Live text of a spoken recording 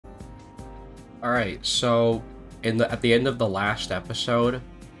Alright, so at the end of the last episode,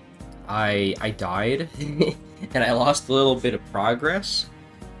 I died and I lost a little bit of progress.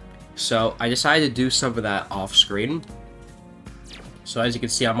 So I decided to do some of that off screen. So as you can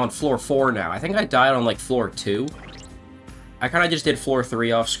see, I'm on floor 4 now. I think I died on like floor 2. I kind of just did floor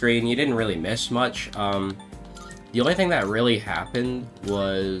 3 off screen. You didn't really miss much. The only thing that really happened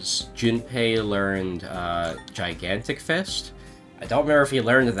was Junpei learned Gigantic Fist. I don't remember if he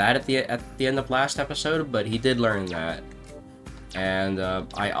learned that at the end of last episode, but he did learn that. And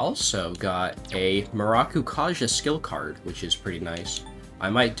I also got a Muraku Kaja skill card, which is pretty nice. I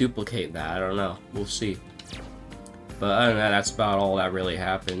might duplicate that, I don't know. We'll see. But other than that, that's about all that really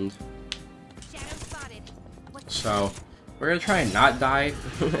happened. So, we're gonna try and not die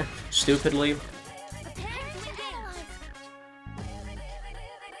stupidly.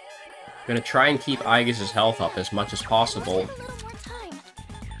 Gonna try and keep Aigis' health up as much as possible.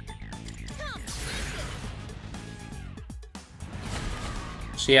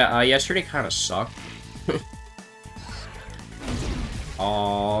 So yeah, yesterday kind of sucked.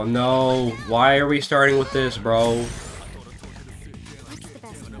 Oh no, why are we starting with this, bro?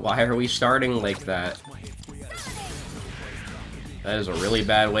 Why are we starting like that? That is a really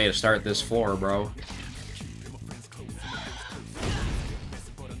bad way to start this floor, bro.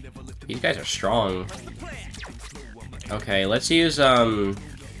 These guys are strong. Okay, let's use Junpei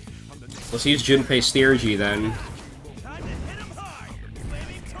Steergy then.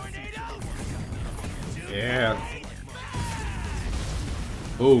 Yeah.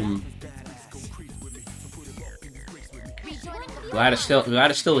 Boom. Glad it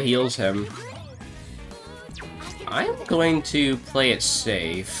still heals him. I'm going to play it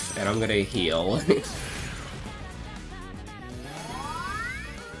safe, and I'm gonna heal.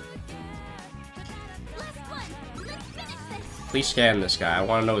 Please scan this guy. I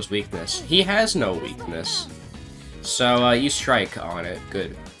want to know his weakness. He has no weakness. So, you strike on it.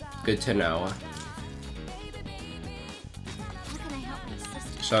 Good. Good to know.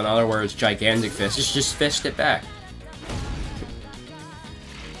 So, in other words, Gigantic Fist is just fist it back.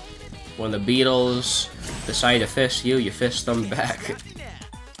 When the Beatles decide to fist you, you fist them back.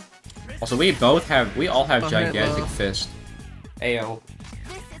 Also, we all have Gigantic Fist. Ayo.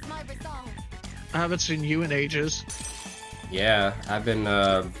 I haven't seen you in ages. Yeah, I've been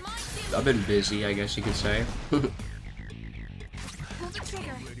busy, I guess you could say.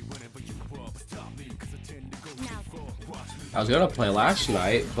 I was gonna play last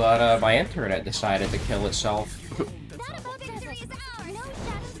night, but my internet decided to kill itself.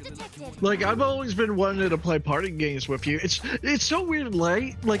 Like, I've always been wanting to play party games with you. It's so weird,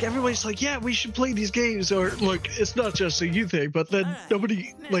 like everybody's like, yeah, we should play these games, or like, it's not just a you thing, but then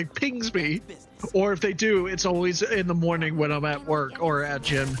nobody like pings me, or if they do, it's always in the morning when I'm at work or at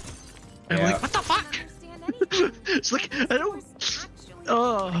gym. And Yeah. I'm like, what the fuck? It's like, I don't.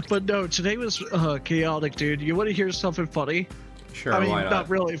 But no, today was chaotic, dude. You want to hear something funny? Sure, I mean, why not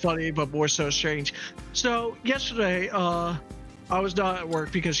really funny, but more so strange. So yesterday, I was not at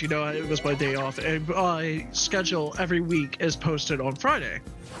work because, you know, it was my day off, and my schedule every week is posted on Friday.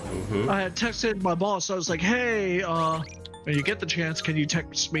 I had texted my boss. I was like, hey, when you get the chance, can you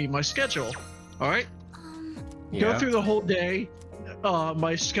text me my schedule? All right? Go through the whole day.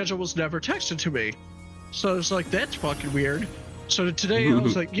 My schedule was never texted to me. So it's like, that's fucking weird. So today I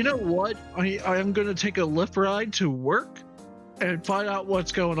was like, you know what? I'm going to take a Lyft ride to work and find out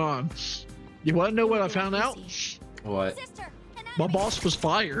what's going on. You want to know what I found out? What? My boss was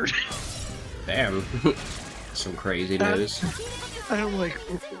fired. Damn. Some crazy news. And I'm like,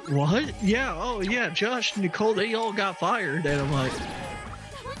 what? Yeah, oh yeah, Josh and Nicole, they all got fired. And I'm like,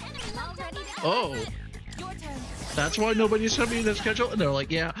 oh, that's why nobody sent me the schedule? And they're like,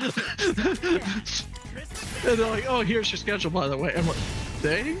 yeah. And they're like, oh, here's your schedule, by the way. I'm like,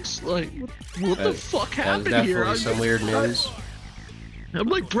 thanks? Like, what the fuck happened here? Definitely some weird news. I'm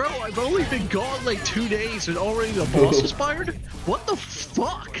like, bro, I've only been gone like 2 days and already the boss is fired? What the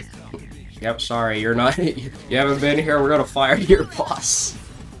fuck? Yep, sorry, you're not. You haven't been here. We're gonna fire your boss.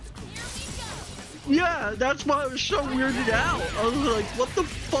 Yeah, that's why I was so weirded out. I was like, what the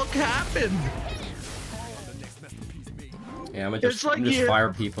fuck happened? Yeah, I'm just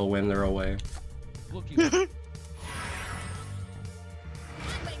fire people when they're away.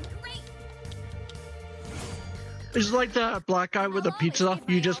 It's like that black guy with the pizza.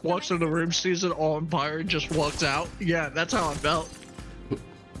 He just walks in the room, sees it all on fire, and just walks out. Yeah, that's how I felt.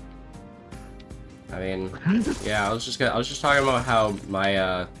 I mean, yeah, I was just talking about how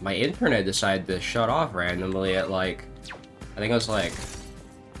my my internet decided to shut off randomly at like, I think it was like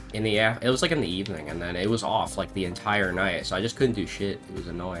in the evening, and then it was off like the entire night, so I just couldn't do shit. It was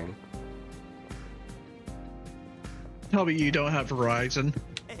annoying. Tell me you don't have Verizon.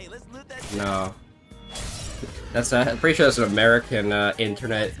 No. That's I'm pretty sure that's an American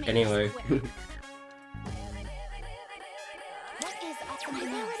internet anyway.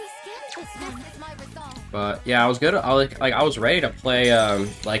 But yeah, I was good. I was ready to play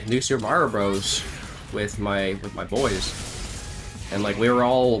like New Super Mario Bros. with my boys, and like we were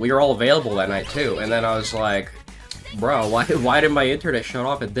all available that night too. And then I was like, bro, why did my internet shut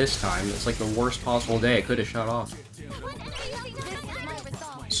off at this time? It's like the worst possible day it could have shut off.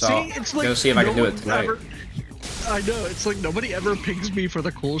 So it's like go see if I can do it tonight. I know, it's like nobody ever pings me for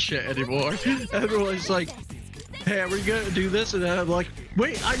the cool shit anymore. Everyone's like, hey, are we gonna do this? And then I'm like,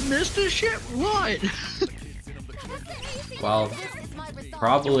 wait, I missed this shit? What? Well,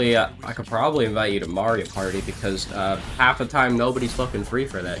 probably, I could probably invite you to Mario Party because half the time nobody's fucking free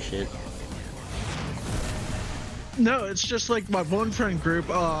for that shit. No, it's just like my one friend group,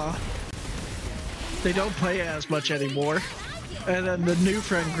 they don't play as much anymore. And then the new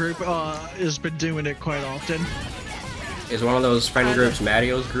friend group has been doing it quite often. Is one of those friend groups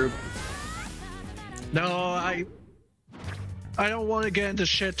Mattio's group? No, I don't want to get into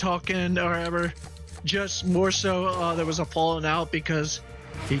shit talking or whatever. Just more so, there was a falling out because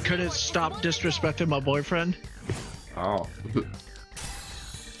he couldn't stop disrespecting my boyfriend. Oh.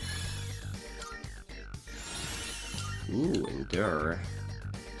 Ooh, endure.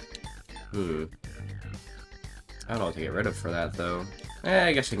 I don't know what to get rid of for that, though.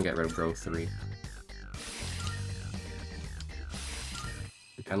 I guess I can get rid of Growth 3.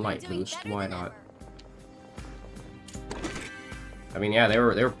 And Light Boost, why not? I mean, yeah, they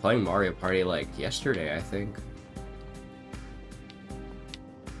were playing Mario Party, like, yesterday, I think.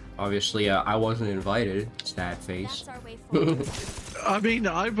 Obviously, I wasn't invited, sad face. I mean,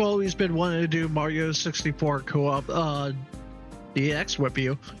 I've always been wanting to do Mario 64 co-op, DX with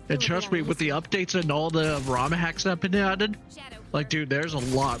you, and trust me, with the updates and all the ROM hacks that have been added, like, dude, there's a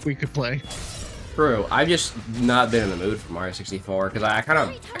lot we could play. True, I've just not been in the mood for Mario 64 because I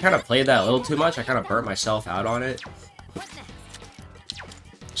kind of played that a little too much. I kind of burnt myself out on it,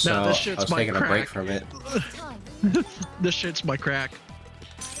 so I was taking a break from it. This shit's my crack.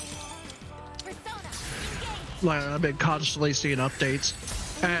 Like, I've been constantly seeing updates,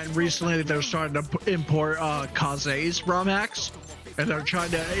 and recently they're starting to import Kaze's ROM hacks. And they're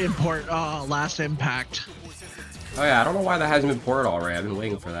trying to import Last Impact. Oh yeah, I don't know why that hasn't been ported already. I've been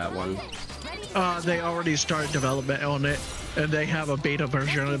waiting for that one. They already started development on it, and they have a beta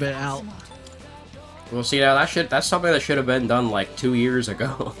version of it out. Well, see, that's something that should have been done like 2 years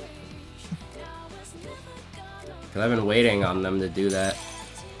ago. Because I've been waiting on them to do that.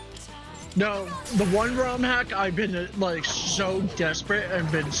 No, the one ROM hack I've been like so desperate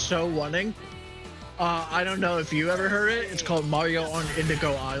and been so wanting. I don't know if you ever heard it. It's called Mario on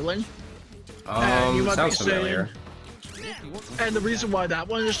Indigo Island. Sounds familiar. And the reason why that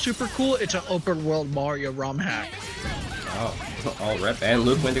one is super cool, it's an open world Mario ROM hack. Oh, all rip. And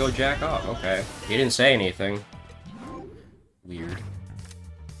Luke went to go jack off. Okay. He didn't say anything. Weird.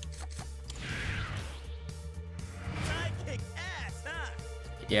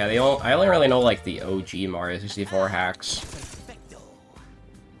 Yeah, I only really know like the OG Mario 64 hacks.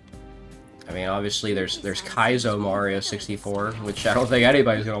 I mean, obviously there's Kaizo Mario 64, which I don't think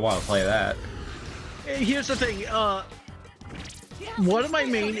anybody's gonna want to play that. Here's the thing, one of my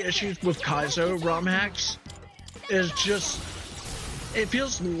main issues with Kaizo ROM hacks is just, it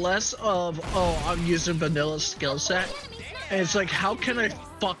feels less of, oh, I'm using vanilla skill set, and it's like, how can I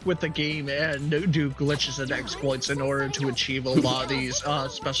fuck with the game and do glitches and exploits in order to achieve a lot of these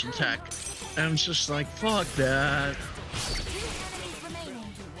special tech? And I'm just like, fuck that.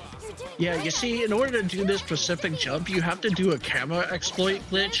 Yeah, you see, in order to do this specific jump, you have to do a camera exploit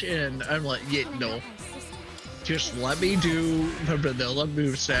glitch, and I'm like, yeah, no. Just let me do the vanilla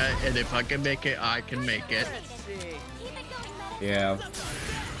moveset, and if I can make it, I can make it. Yeah.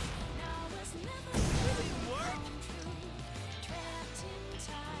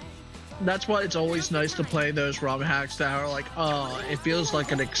 That's why it's always nice to play those ROM hacks that are like, oh, it feels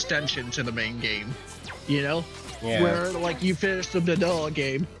like an extension to the main game. You know? Yeah. Where, like, you finish the vanilla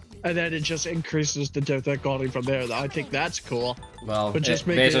game, and then it just increases the difficulty from there. I think that's cool. Well, but just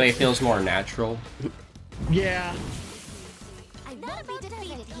basically it feels more natural. Yeah. I won't be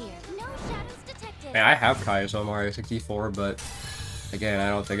defeated here. No shadows detected. Man, I have Kaizo Mario 64, but again, I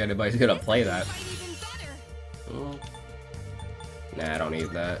don't think anybody's gonna play that. Oh. Nah, I don't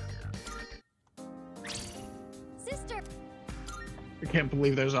need that. Sister. I can't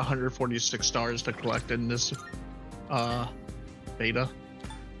believe there's 146 stars to collect in this beta.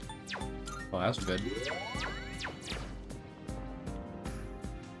 Well, that's good.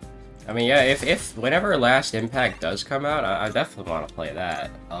 I mean, yeah, if whenever Last Impact does come out, I definitely want to play that.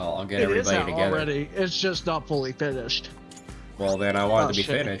 I'll get It is everybody out together. already. It's just not fully finished. Well, then I want it to be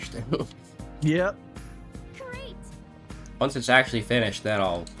shit. finished. Yep. Great. Once it's actually finished, then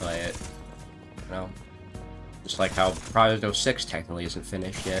I'll play it. You know? Just like how Project 06 technically isn't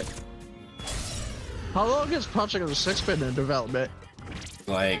finished yet. How long has Project 06 been in development?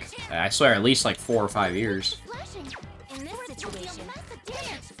 Like, I swear, at least like 4 or 5 years. Flashing. In this situation.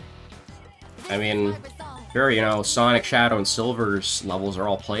 I mean, sure, you know, Sonic, Shadow, and Silver's levels are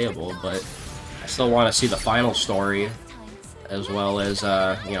all playable, but I still want to see the final story, as well as,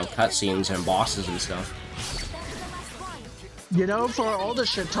 you know, cutscenes and bosses and stuff. You know, for all the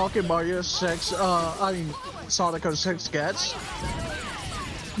shit talking Mario 6, Sonic 06 gets,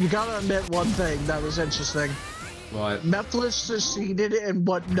 you gotta admit one thing that was interesting. What? Mephiles succeeded in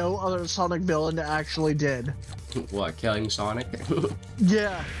what no other Sonic villain actually did. What, killing Sonic?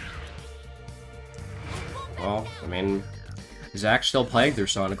 Yeah. Well, I mean, Zach's still playing through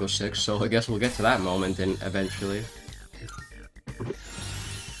Sonic 06, so I guess we'll get to that moment eventually.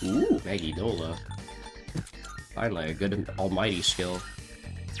 Ooh, Maggie Dola. Finally, a good almighty skill.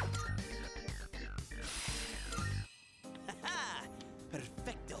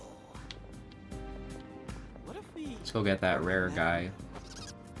 Perfecto. What if we... Let's go get that rare guy.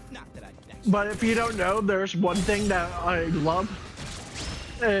 Not that I But if you don't know, there's one thing that I love,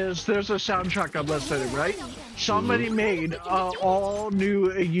 is there's a soundtrack I'm listening, right? Somebody made all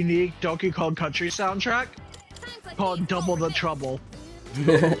new unique Donkey Kong Country soundtrack called Double the Trouble.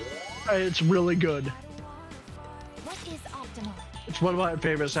 It's really good. What is optimal? It's one of my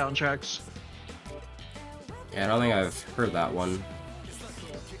favorite soundtracks. Yeah, I don't think I've heard that one.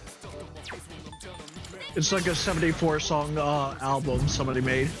 It's like a 74 song album somebody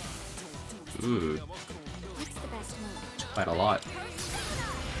made. Hmm, What's the best move? quite a lot.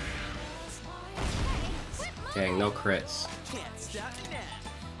 Dang, no crits. can't stop now.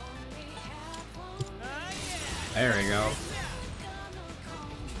 There we go.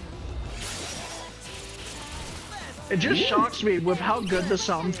 It just shocks me with how good the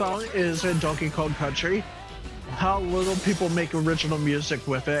sound sound is in Donkey Kong Country, how little people make original music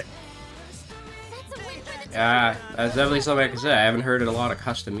with it. That's a win for the Yeah, that's definitely something I can say. I haven't heard a lot of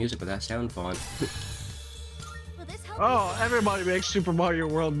custom music with that sound font. Will this help? Oh, everybody makes Super Mario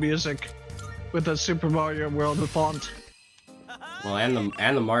World music with a Super Mario World font. Well, and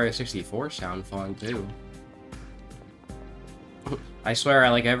the Mario 64 sound font too. I swear,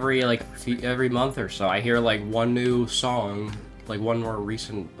 like every month or so, I hear like one new song, like one more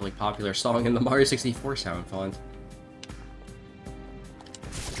recent, like popular song in the Mario 64 sound font.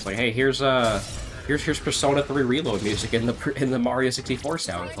 It's like, hey, here's Persona 3 Reload music in the Mario 64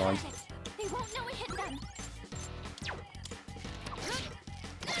 sound font. They won't know it hit them.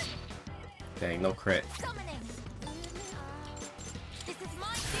 Dang, no crit. Summoning. This is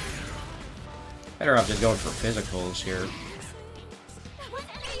my turn. Better off just going for physicals here.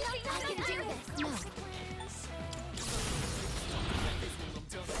 I can do this. No.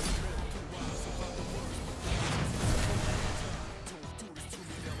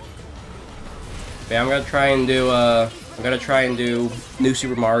 Yeah, I'm gonna try and do New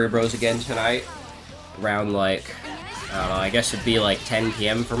Super Mario Bros. Again tonight. Around like, I don't know, I guess it'd be like 10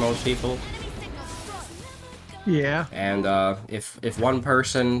 PM for most people. Yeah. And if one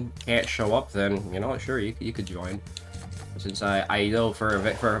person can't show up, then you know, sure, you could join. Since I know for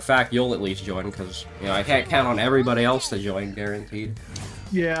a fact you'll at least join, because you know I can't count on everybody else to join, guaranteed.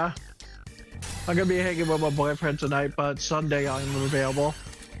 Yeah. I'm gonna be hanging with my boyfriend tonight, but Sunday I'm available.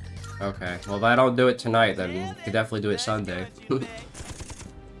 Okay, well if I don't do it tonight, then you can definitely do it Sunday.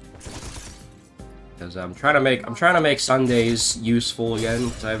 Because I'm trying to make Sundays useful again,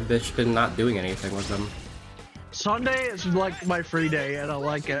 because I've just been not doing anything with them. Sunday is like my free day, and I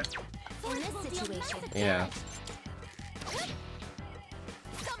like it. In this situation. Yeah.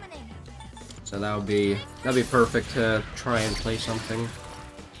 Summoning. So that'll be perfect to try and play something.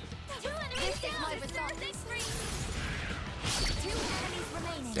 This is my result. Two enemies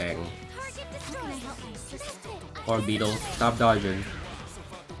remaining. Dang. Target destroyed. Can I help you? Persistent. Come on, Beetle, stop dodging.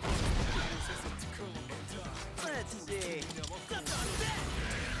 Let's see.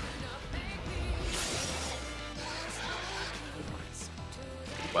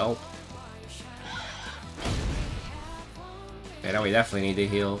 Well. Okay, now we definitely need to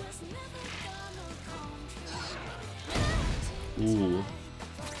heal. Ooh.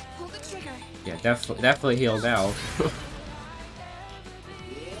 Pull the trigger. Yeah, definitely heal now. My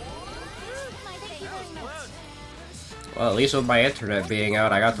thank you very much. Well, at least with my internet being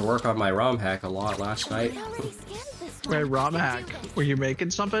out, I got to work on my ROM hack a lot last night. We already scanned this Wait, ROM hack. Were you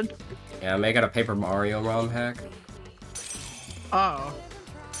making something? Yeah, I'm making a Paper Mario ROM hack. Oh.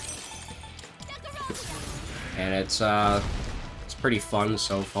 And it's pretty fun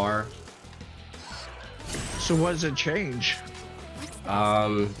so far. So what does it change?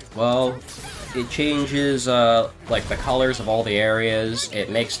 Well, it changes, like, the colors of all the areas, it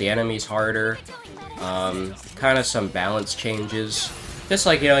makes the enemies harder, kind of some balance changes. Just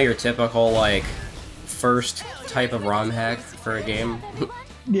like, you know, your typical, like, first type of ROM hack for a game.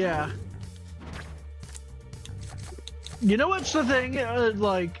 Yeah. You know what's the thing,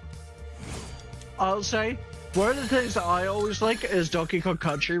 like, I'll say, one of the things that I always like is Donkey Kong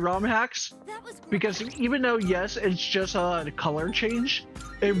Country ROM hacks. Because even though, yes, it's just a color change,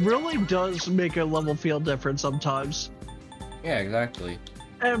 it really does make a level feel different sometimes. Yeah, exactly.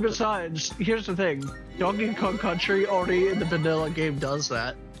 And besides, here's the thing. Donkey Kong Country already in the vanilla game does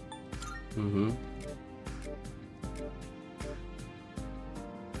that. Mm-hmm.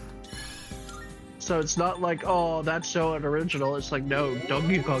 So it's not like, oh, that's so unoriginal. It's like, no,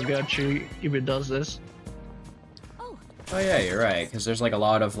 Donkey Kong Country even does this. Oh yeah, you're right, because there's like a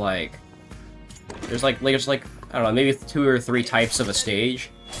lot of like... There's like, I don't know, maybe 2 or 3 types of a stage,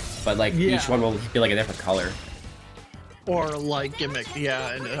 but like each one will be like a different color. Or like gimmick,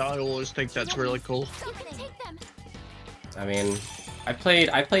 yeah, and I always think that's really cool. I mean, I played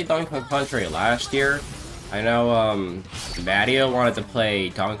Donkey Kong Country last year. I know, Mattio wanted to play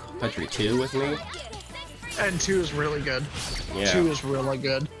Donkey Kong Country 2 with me. And 2 is really good. Yeah. 2 is really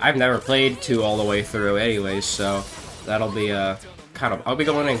good. I've never played 2 all the way through anyways, so that'll be, I'll be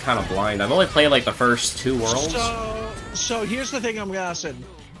going in kind of blind. I've only played like the first 2 worlds. So here's the thing I'm gonna ask it.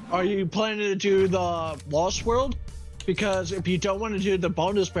 Are you planning to do the Lost World? Because if you don't want to do the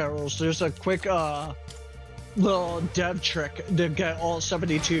bonus barrels, there's a quick little dev trick to get all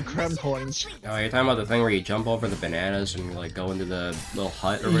 72 creme coins. Oh, you're talking about the thing where you jump over the bananas and like go into the little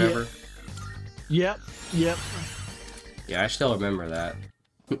hut or whatever? Yep. Yeah, I still remember that.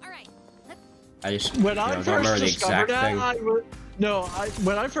 I just When I don't first remember the discovered exact thing.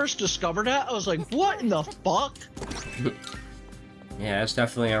 when I first discovered that, I was like, what in the fuck? Yeah, it's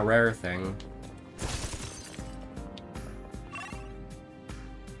definitely a rare thing.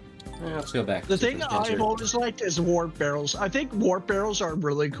 Let's go back. The thing I've always liked is warp barrels. I think warp barrels are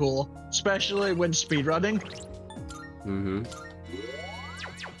really cool, especially when speedrunning. Mm-hmm.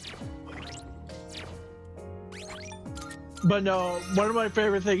 But no, one of my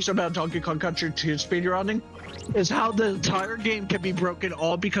favorite things about Donkey Kong Country 2 speedrunning is how the entire game can be broken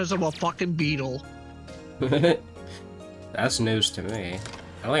all because of a fucking beetle. That's news to me.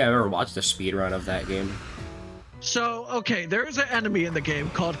 I don't think I've ever watched a speedrun of that game. So, okay, there is an enemy in the game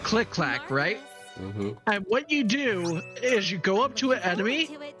called Click Clack, right? Mm-hmm. And what you do is you go up to an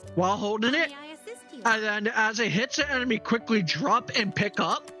enemy while holding it, and then as it hits the enemy, quickly drop and pick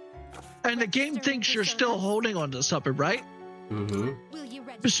up, and the game thinks you're still holding onto something, right?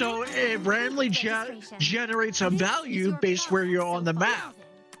 Mm-hmm. So it randomly generates a value based where you're on the map.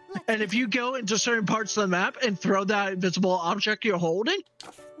 And if you go into certain parts of the map and throw that invisible object you're holding,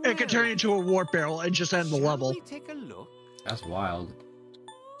 it can turn into a warp barrel and just end the level. That's wild.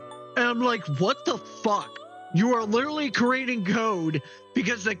 And I'm like, what the fuck? You are literally creating code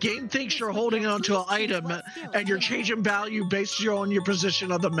because the game thinks you're holding onto an item and you're changing value based on your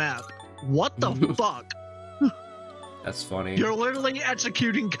position on the map. What the fuck? That's funny. You're literally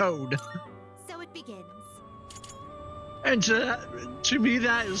executing code. So it begins. And to me,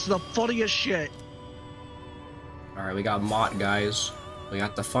 that is the funniest shit. Alright, we got Mott, guys. We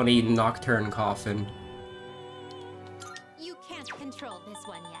got the funny Nocturne coffin. You can't control this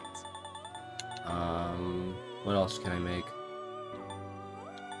one yet. What else can I make?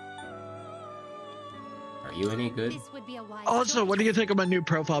 Are you any good? This would be a wise Also, what do choice. you think of my new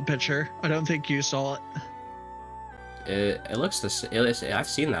profile picture? I don't think you saw it. It looks the same. I've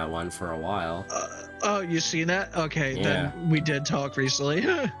seen that one for a while. Oh, you seen that? Okay, Yeah. then we did talk recently.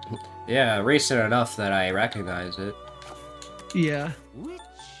 Yeah, recent enough that I recognize it. Yeah. Which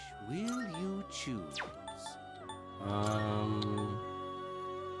will you choose?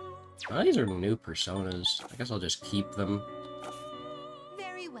 Well, these are new personas. I guess I'll just keep them.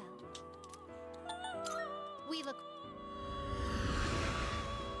 Very well. We look.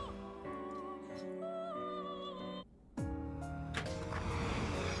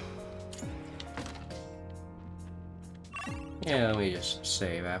 Yeah, let me just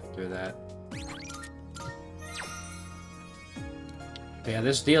save after that. But yeah,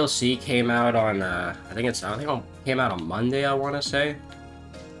 this DLC came out on, I think it came out on Monday, I want to say.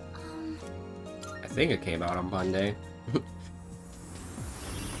 I think it came out on Monday.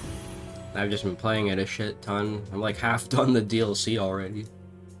 I've just been playing it a shit ton. I'm like half done the DLC already.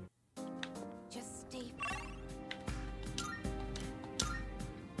 Just stay.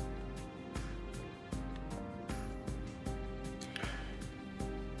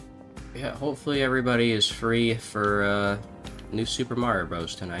 Yeah, hopefully everybody is free for new Super Mario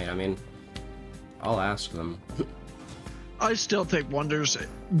Bros. Tonight. I mean, I'll ask them. I still think Wonder's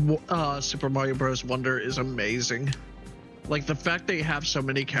Super Mario Bros. Wonder is amazing. Like the fact they have so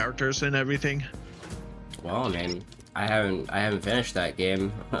many characters and everything. Well, I mean, I haven't finished that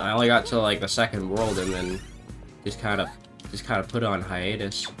game. I only got to like the second world and then just kind of put it on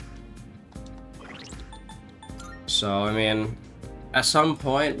hiatus. So I mean, at some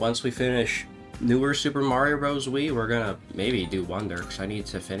point once we finish newer Super Mario Bros. Wii, we're gonna maybe do Wonder because I need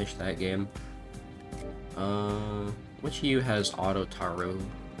to finish that game. Which of you has Auto Taru?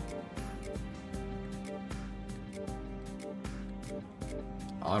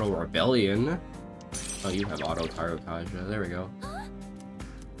 Auto Rebellion. Oh, you have Auto Taru Kaja. There we go.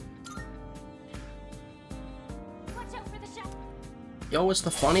 Watch out for the shot. Yo, it's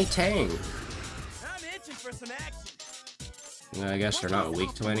the funny Tang. I'm itching for some action. I guess they're not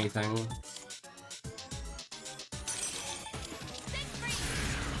weak to anything.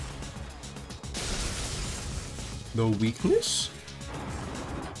 No weakness?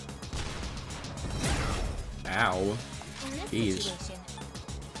 Ow. In this Jeez. situation,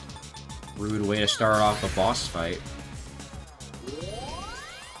 Rude way to start off a boss fight.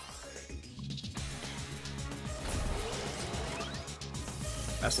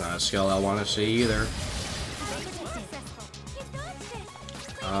 That's not a skill I want to see either.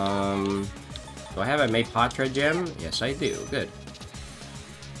 Do I have a Maypatra gem? Yes, I do. Good.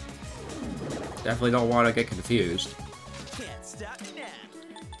 Definitely don't want to get confused. Can't stop me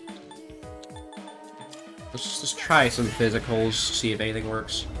now. Let's just try some physicals, see if anything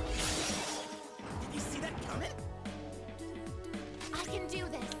works. Did you see that coming? I can do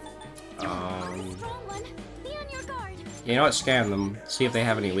this. Um, Strong one. Be on your guard. You know what? Scan them. See if they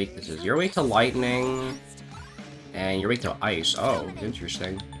have any weaknesses. You're weak to lightning, and you're weak to ice. Oh,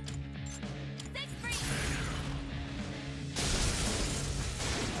 interesting.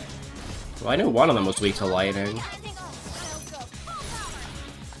 Well, I knew one of them was weak to lightning. Everything off. I'll go full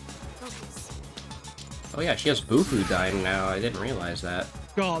power. Focus. Oh yeah, she has Bufu dying now. I didn't realize that.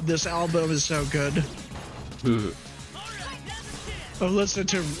 God, this album is so good. I've listened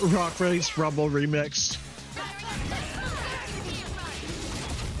to Rock Race Rumble remix.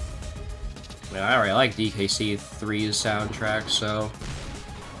 Yeah, I already like DKC3's soundtrack, so...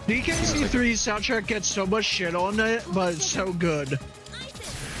 DKC3's soundtrack gets so much shit on it, but it's so good.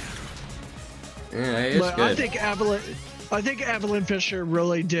 Yeah, it is But good. I think Evelyn Fisher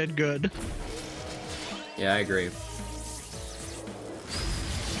really did good. Yeah, I agree.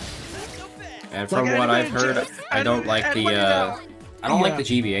 And from Like, what I've anybody- heard, I don't like the, anybody know- I don't like Yeah. the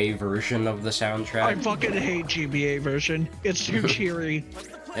GBA version of the I soundtrack. fucking hate GBA version. It's too cheery.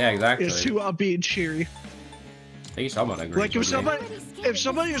 Yeah, exactly. It's too upbeat and cheery. I think someone agrees Like with me. if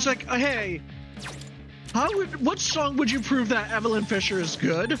somebody was like, hey, what song would you prove that Evelyn Fisher is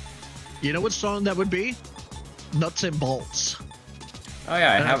good? You know what song that would be? Nuts and Bolts. Oh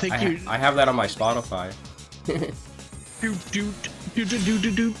yeah, And I think I have that on my Spotify. Do do do do do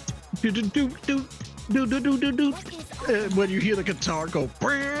do do do do do do do do do do do. And when you hear the guitar go,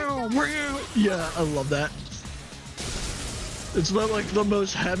 "Meow, meow," yeah, I love that. It's not like the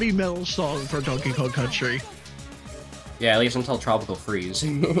most heavy metal song for Donkey Kong Country. Yeah, at least until Tropical Freeze.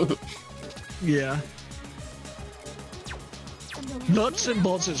 Yeah. Nuts and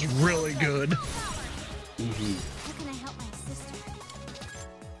Bolts is really good. How can I help my sister?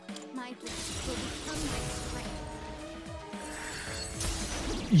 My bliss will become my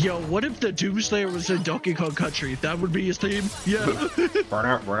strength. Yo, what if the Doomslayer was in Donkey Kong Country? That would be his theme? Yeah.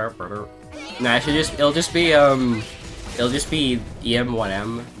 Nah, it'll just be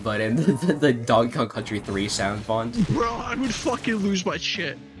EM1M, but in the Donkey Kong Country 3 sound font. Bro, I would fucking lose my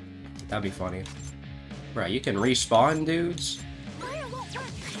shit. That'd be funny. Bro, you can respawn, dudes? Fire won't work.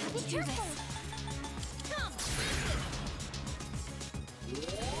 Be careful. Come.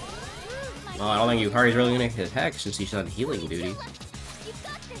 Well, I don't think Yukari's really gonna hit heck since he's on healing duty. You got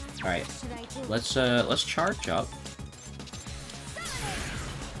this. Alright, Should I do? let's charge up.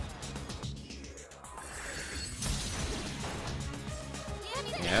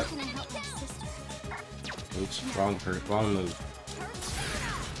 Yep. Can I help my sister? Oops, wrong move.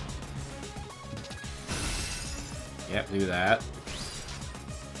 Yep, do that.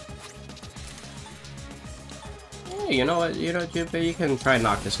 Hey, you know what? You know, Junpei, you can try and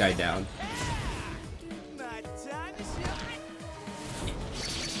knock this guy down. My time to shine.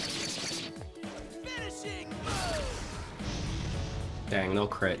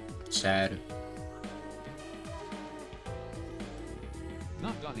 crit. Sad.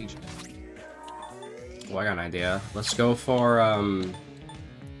 Not done each. Oh, I got an idea. Let's go for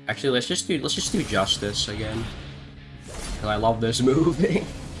actually let's just do Justice again. Cause I love this move.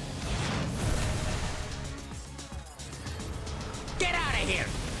 Get out of here!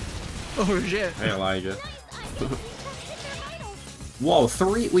 Oh shit. Hey Elijah. Nice, I can see that hit their vitals. Whoa,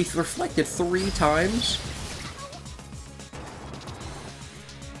 we reflected 3 times?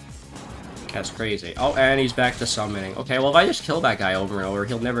 That's crazy. Oh, and he's back to summoning. Okay, well if I just kill that guy over and over,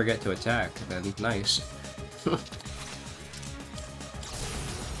 he'll never get to attack. Then nice. Just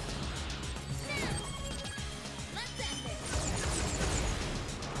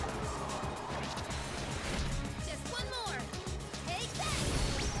one more. Take that.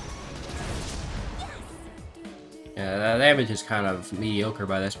 Yes. Yeah, that damage is kind of mediocre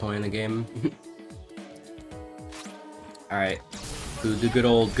by this point in the game. Alright. Do the good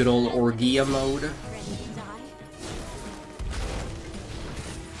old Orgia mode. Ready to die?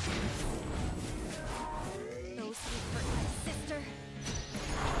 Those who hurt my sister.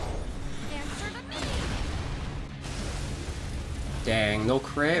 Answer to me. Dang, no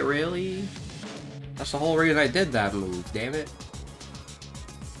crit, really? That's the whole reason I did that move, damn it.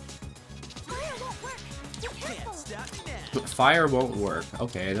 Fire won't work. Be Can't careful. stop me now. Fire won't work.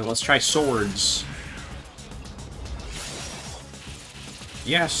 Okay, then let's try swords.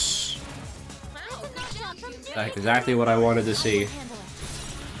 Yes! It's a knockdown from Jimmy. That's exactly what I wanted to see. Handle it.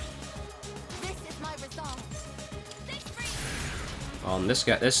 This is my resolve. Thanks for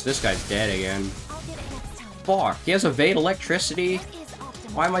This guy's dead again. I'll get it next time. Fuck, he has evade electricity? What is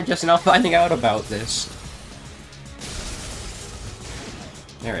optimal? Why am I just now finding out about this?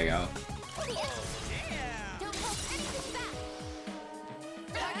 There we go. Don't hold anything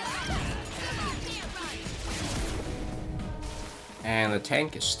back. And the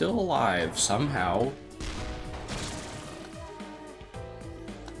tank is still alive, somehow.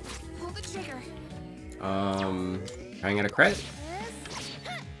 Pull the trigger. Trying to get a crit? This.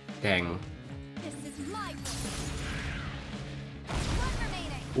 Dang. This is my one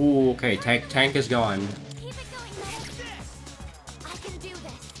remaining. Ooh, okay, tank is gone. Keep it going, Metal. I can do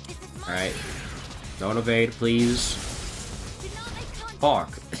this. This is my Alright. Don't evade, please. Do not make contact.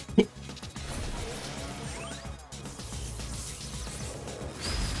 Fuck.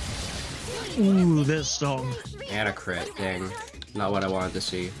 Ooh, this song. And a crit, dang. Not what I wanted to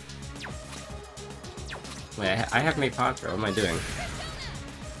see. Wait, I have made Patra, what am I doing?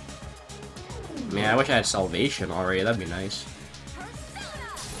 Man, I wish I had Salvation already, that'd be nice.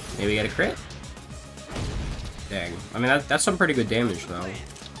 Maybe get a crit? Dang. I mean, that's some pretty good damage, though.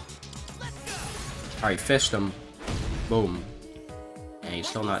 Alright, fist him. Boom. And he's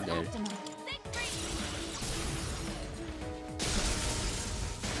still not dead. Optimal.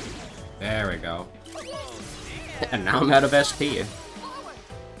 There we go. And now I'm out of SP. Forward.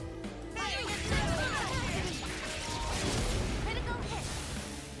 Critical hit.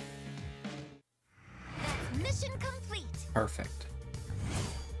 That's mission complete. Perfect.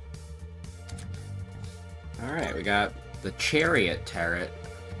 Alright, we got the Chariot Turret.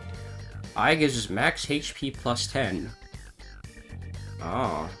 I gives us max HP plus 10.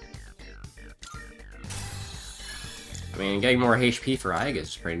 Oh. I mean, getting more HP for Aigus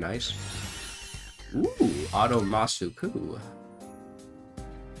is pretty nice. Ooh, Auto Masuku.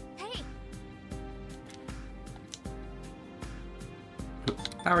 Hey,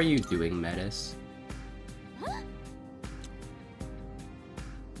 How are you doing, Metis? huh?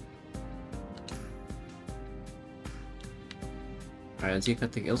 Alright,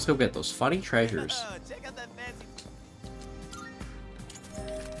 let's go get those funny treasures. Check out that fancy.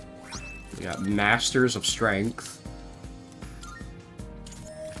 We got Masters of Strength.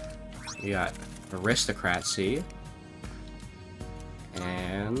 We got Aristocracy.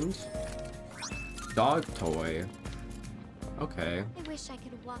 And Dog Toy. Okay. I wish I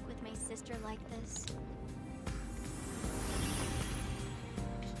could walk with my sister like this.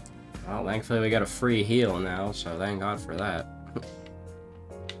 Well, thankfully we got a free heal now, so thank God for that.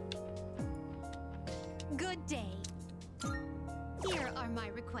 Good day. Here are my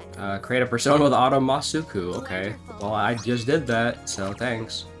requests. Create a persona with Auto Masuku. Okay. Wonderful. Well, I just did that, so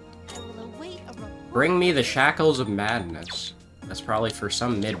thanks. I will await a reward. Bring me the Shackles of Madness. That's probably for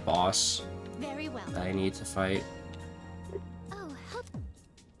some mid-boss Very well. that I need to fight. Oh, help.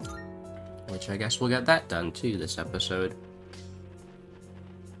 Which I guess we'll get that done too this episode.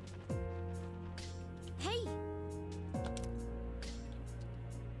 Hey,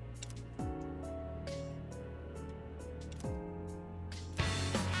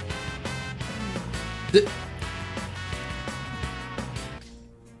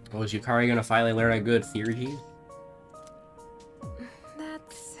 Was Yukari gonna finally learn a good theurgy?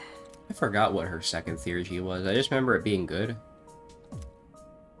 That's... I forgot what her second theurgy was. I just remember it being good.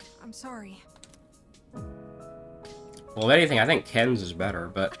 I'm sorry. Well, if anything, I think Ken's is better,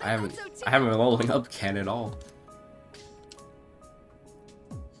 but I haven't been leveling up Ken at all.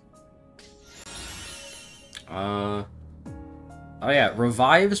 Oh yeah,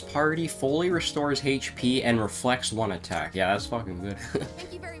 revives party, fully restores HP, and reflects one attack. Yeah, that's fucking good.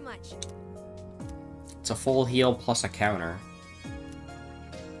 Thank you very much. It's a full heal plus a counter.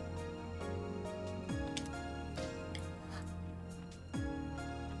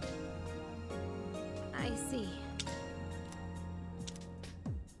 I see.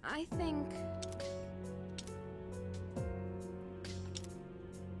 I think...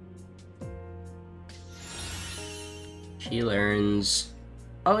 She learns...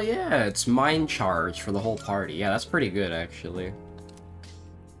 Oh yeah, it's Mind Charge for the whole party. Yeah, that's pretty good, actually.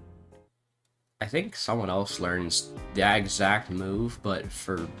 I think someone else learns the exact move, but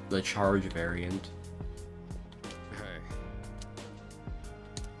for the charge variant. Hey.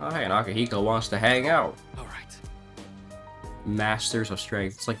 Oh hey, Nakahiko wants to hang out. Alright. Masters of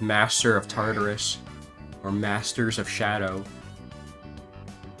Strength. It's like Master of Tartarus. Or Masters of Shadow.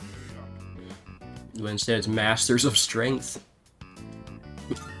 But instead it's Masters of Strength.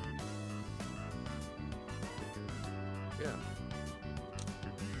 Yeah.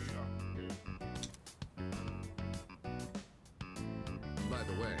 By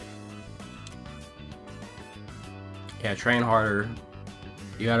the way. Yeah, train harder.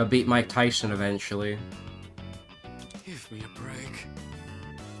 You gotta beat Mike Tyson eventually. Give me a break.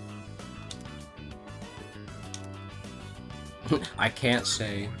 I can't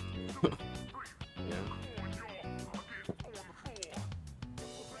say. Yeah.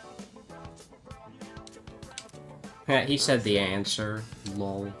 Yeah, he said the answer.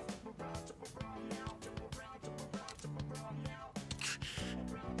 Lol.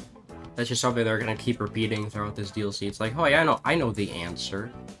 That's just something they're gonna keep repeating throughout this DLC. It's like, oh yeah, I know the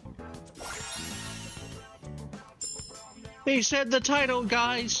answer. They said the title,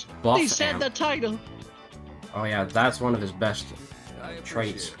 guys. Buff They said amp. the title. Oh yeah, that's one of his best I appreciate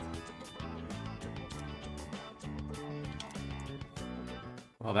traits. it.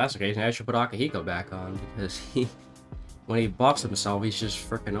 Well, that's the case. I should put Akihiko back on because when he buffs himself, he's just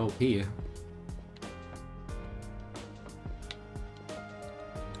freaking OP.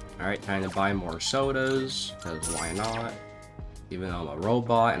 Alright, time to buy more sodas, because why not? Even though I'm a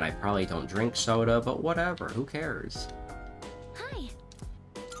robot and I probably don't drink soda, but whatever, who cares? Hi.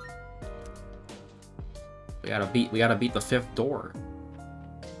 We gotta beat the 5th door.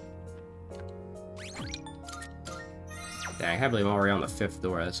 Dang, I can't believe I'm already on the 5th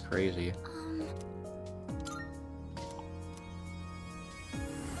door, that's crazy.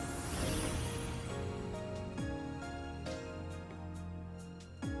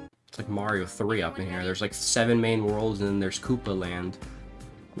 It's like Mario 3 up in here. There's like 7 main worlds and then there's Koopa Land.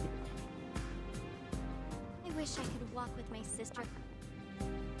 I wish I could walk with my sister.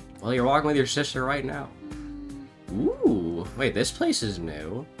 Well, you're walking with your sister right now. Mm, Ooh, wait, this place is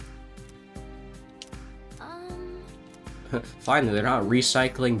new. Finally, they're not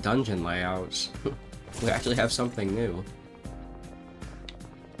recycling dungeon layouts. We actually have something new.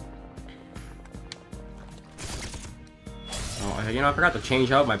 Oh, you know, I forgot to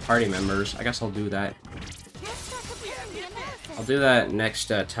change out my party members. I guess I'll do that. I'll do that next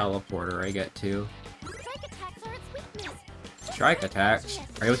teleporter I get to. strike attacks are its weakness. Strike attacks?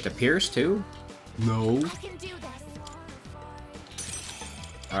 Are you with the Pierce too? No. I can do this.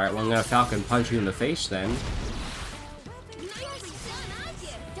 Alright, well I'm gonna Falcon Punch you in the face then.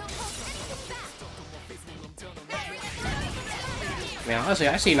 I mean, honestly,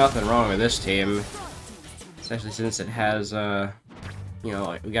 I see nothing wrong with this team. Especially since it has, you know,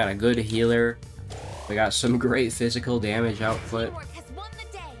 like, we got a good healer. We got some great physical damage output.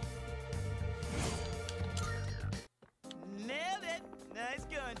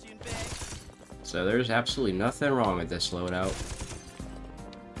 So there's absolutely nothing wrong with this loadout.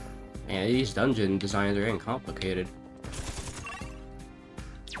 Man, these dungeon designs are getting complicated.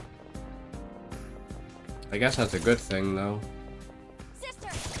 I guess that's a good thing, though.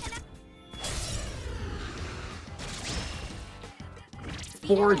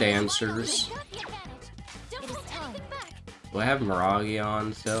 4 dancers. Do I have Miragi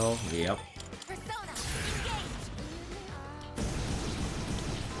on still? Yep.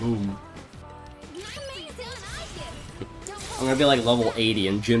 Boom. I'm gonna be like level 80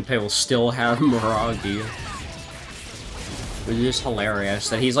 and Junpei will still have Miragi. Which is just hilarious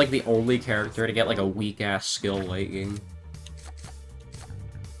that he's like the only character to get like a weak ass skill late game.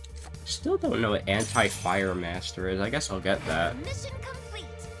 Still don't know what Anti-Fire Master is. I guess I'll get that. Mission complete.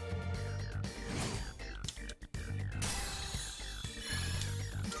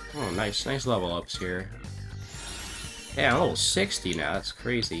 Oh, nice level ups here. Yeah, I'm level 60 now. That's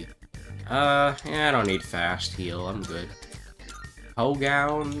crazy. Yeah, I don't need fast heal. I'm good.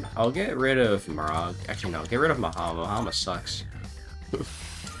 Hogown. I'll get rid of Marog. Actually, no. Get rid of Mahama. Mahama sucks.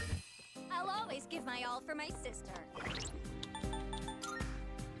 I'll always give my all for my sister.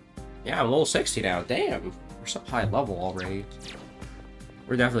 Yeah, I'm level 60 now. Damn. We're so high level already.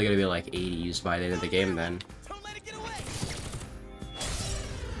 We're definitely gonna be like 80s by the end of the game then.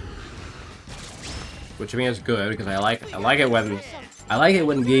 Which I mean is good because I like it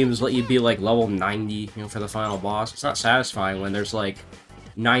when games let you be like level 90, you know, for the final boss. It's not satisfying when there's like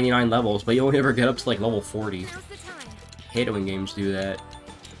 99 levels, but you only ever get up to like level 40. Now's the time. Hate it when games do that.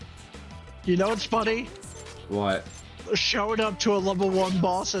 You know what's funny? What? Showing up to a level 1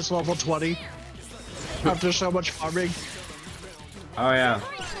 boss is level 20. After so much farming. Oh yeah.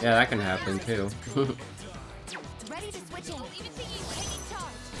 Yeah, that can happen too. Ready to switch in. Taking charge.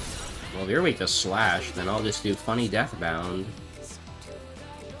 Well, if you're weak to Slash, then I'll just do Funny Deathbound.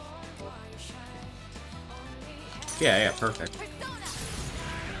 Yeah, perfect. Persona.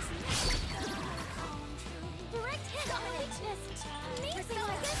 Direct hit on weakness.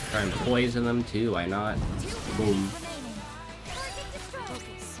 Try and poison them too, why not? Boom. Remaining. Target destroyed.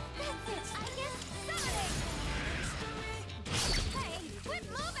 Focus. That's it. I guess summoning. Hey, quit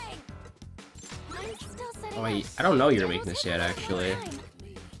moving. I'm still setting Oh wait, up. I don't know your weakness yet, actually.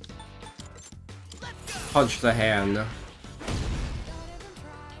 Punch the hand.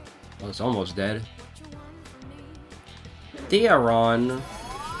 Oh, it's almost dead. Diaron.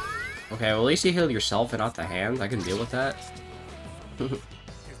 Okay, well at least you healed yourself and not the hand. I can deal with that.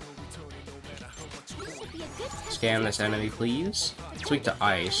 Scan this enemy, please. It's weak to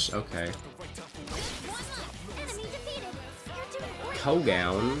ice. Okay. Enemy defeated. You're doing great.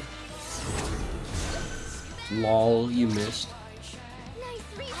 Hogown. Lol, you missed. Nice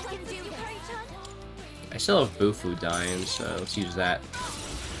reach. I can do Kari-chan. I still have Bufu dying, so let's use that.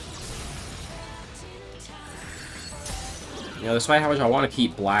 You know, despite how much I want to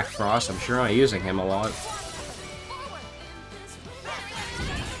keep Black Frost, I'm sure I'm using him a lot.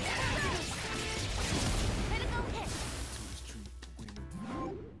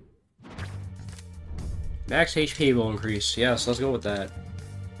 Max HP will increase. Yes, let's go with that.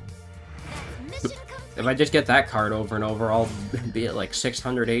 Mission complete. If I just get that card over and over, I'll be at like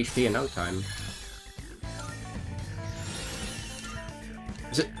 600 HP in no time.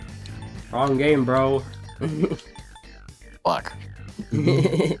 Is it? Wrong game, bro. Fuck.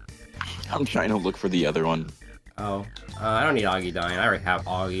 I'm trying to look for the other one. Oh, I don't need Augie dying. I already have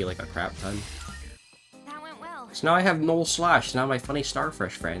Augie like a crap ton. That went well. So now I have Null Slash. Now my funny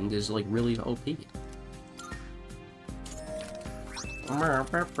Starfresh friend is like really OP.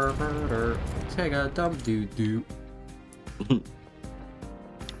 Take a dump doo doo.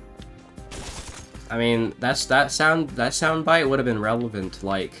 I mean, that sound bite would have been relevant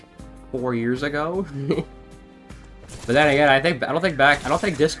like 4 years ago. But then again, I don't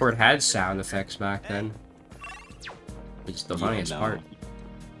think Discord had sound effects back then. Which is the funniest part.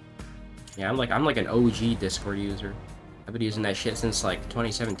 Yeah, I'm like an OG Discord user. I've been using that shit since like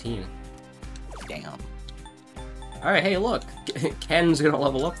 2017. Damn. Alright, hey look! Ken's gonna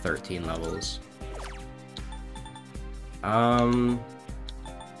level up 13 levels. Yeah,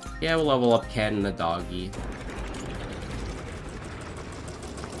 we'll level up Ken and the doggy.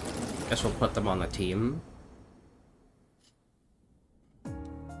 Guess we'll put them on the team.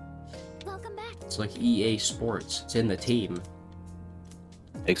 Welcome back. It's like EA Sports. It's in the team.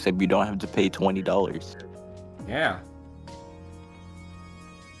 Except you don't have to pay $20. Yeah.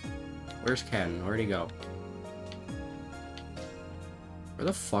 Where's Ken? Where'd he go? Where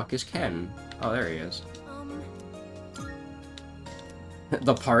the fuck is Ken? Oh, there he is.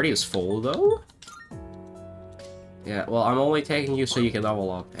 The party is full, though? Yeah, well, I'm only taking you so you can level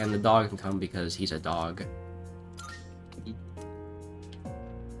up, and the dog can come because he's a dog.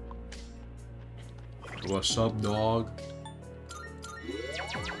 What's up, dog?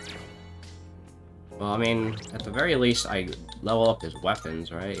 Well, I mean, at the very least, I level up his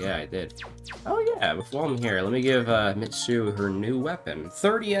weapons, right? Yeah, I did. Oh yeah, before I'm here, let me give Mitsu her new weapon.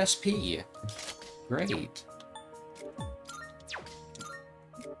 30 SP! Great.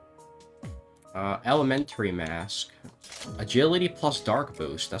 Elementary Mask. Agility plus Dark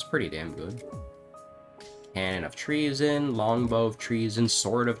Boost. That's pretty damn good. Cannon of Treason, Longbow of Treason,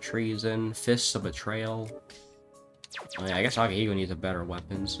 Sword of Treason, Fists of Betrayal. I mean, I guess Akihiko needs a better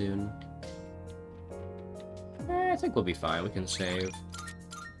weapon soon. I think we'll be fine. We can save.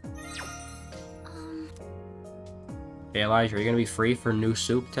 Hey Elijah, are you gonna be free for new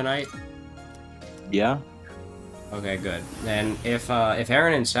soup tonight? Yeah. Okay, good. Then if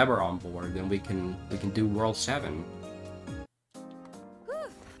Aaron and Seb are on board, then we can do World 7.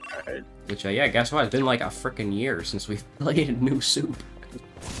 Alright. Which yeah, guess what? It's been like a freaking year since we've played new soup.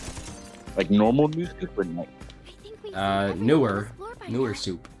 Like normal new soup or night? I think we've seen everything Newer on the floor by newer now.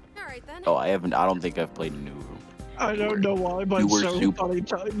 soup. All right then. Oh, I haven't. I don't think I've played new. I don't know why, but it's Newer so soup. funny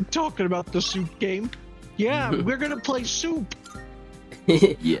talking about the soup game. Yeah, we're gonna play soup.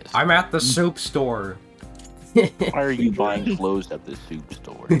 Yes. I'm at the soup store. Why are you buying clothes at the soup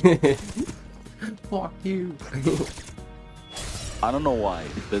store? Fuck you. I don't know why,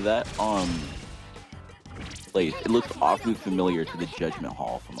 but that place, it looks awfully familiar to the Judgment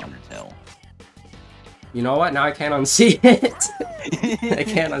Hall from Undertale. You know what? Now I can't unsee it. I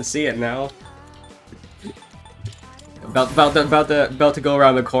can't unsee it now. About to go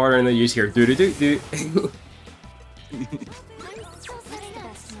around the corner and then you just hear doo doo doo doo. I'm still setting the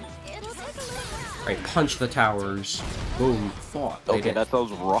best. It'll take a little while. Right, punch the towers. Boom. Thought. They Okay, did. that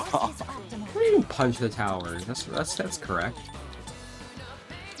sounds wrong. What do you mean punch the towers? That's correct.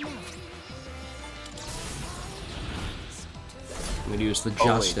 I'm gonna use the Oh, wait,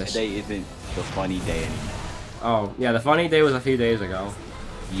 justice. today isn't the funny day anymore. Oh, yeah, the funny day was a few days ago.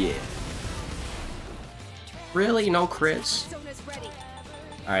 Yeah. Really? No crits?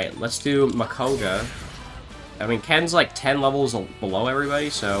 Alright, let's do Makoga. I mean, Ken's like 10 levels below everybody,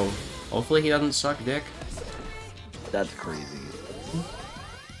 so hopefully he doesn't suck dick. That's crazy.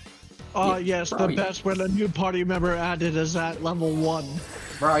 Yes, bro, the best when a new party member added is at level 1.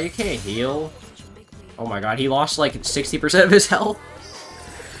 Bro, you can't heal. Oh my god, he lost like 60% of his health.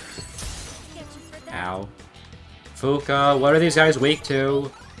 Ow. Fuka, what are these guys weak to?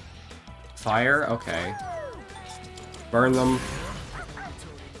 Fire? Okay. Burn them.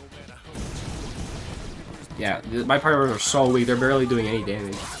 Yeah, my party members are so weak, they're barely doing any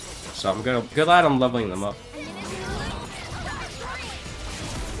damage. So I'm glad I'm leveling them up.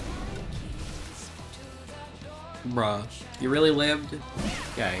 Bruh, you really lived?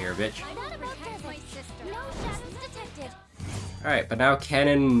 Get out of here, bitch. Alright, but now Ken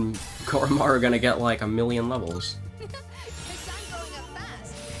and Korma are gonna get like 1,000,000 levels.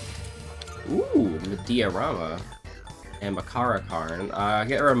 Ooh, the Diorama. And Makara Karn.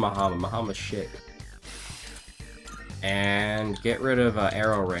 Get rid of Mahama. Mahama's shit. And get rid of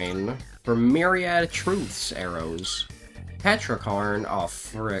Arrow Rain for Myriad Truths arrows. Petrakarn. Oh,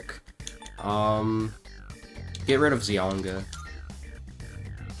 frick. Get rid of Zionga.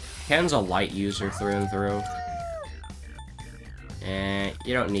 Ken's a light user through and through. And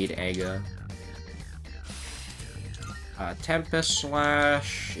you don't need Ega. Tempest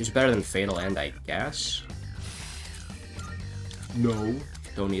Slash is better than Fatal End, I guess. No,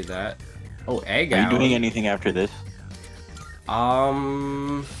 don't need that. Oh, Egg Are you Out. doing anything after this? I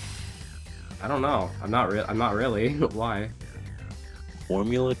don't know. I'm not really. Why?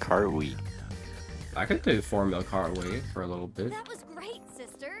 Formula Cart Week. I could do Formula Cartway for a little bit. That was great,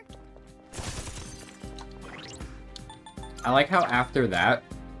 sister. I like how after that,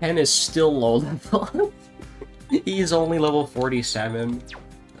 Ken is still low level. He's only level 47.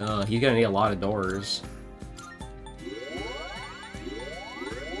 He's gonna need a lot of doors.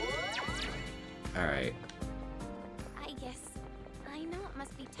 Alright. I guess I know it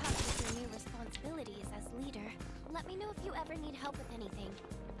must be tough with your new responsibilities as leader. Let me know if you ever need help with anything.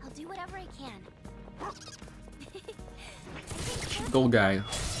 I'll do whatever I can. Gold guy.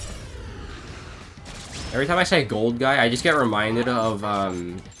 Every time I say gold guy, I just get reminded of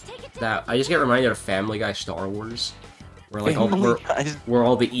I just get reminded of Family Guy Star Wars, where like where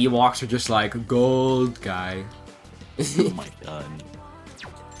all the Ewoks are just like gold guy. Oh my god.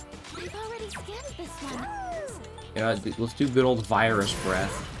 I've already scanned this one. Yeah, let's do good old Virus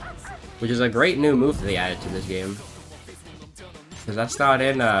Breath, which is a great new move that they added to this game. Because that's not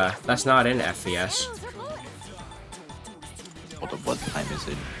in FPS. Hold up, what time is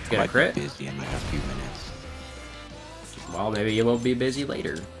it? Get a Might be crit? busy in like a few minutes. Well, maybe you won't be busy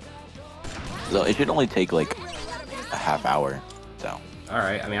later. So it should only take like a half hour. So.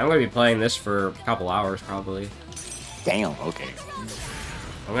 Alright, I mean, I'm gonna be playing this for a couple hours probably. Damn. Okay.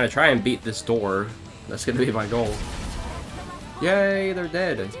 I'm gonna try and beat this door. That's gonna be my goal. Yay, they're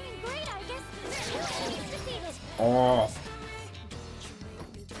dead. Doing great, I guess. Oh.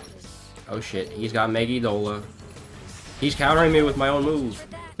 Oh shit, he's got Megidola. He's countering me with my own move.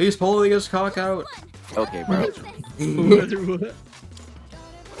 He's pulling his cock out. Okay, bro.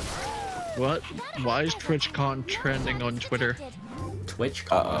 What? Why is TwitchCon trending on Twitter? Twitch.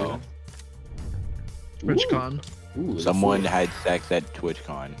 Uh-oh. TwitchCon. Ooh, Someone had sex at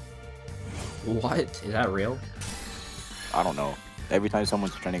TwitchCon. What? Is that real? I don't know. Every time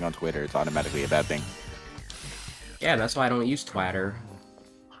someone's trending on Twitter, it's automatically a bad thing. Yeah, that's why I don't use Twatter.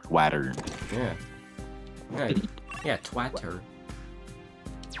 Twatter. Yeah. Yeah, yeah, Twatter.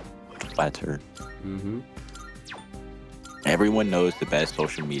 Twatter. Mm-hmm. Everyone knows the best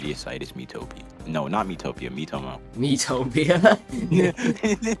social media site is Metopia. No, not Metopia. Metomo. Metopia.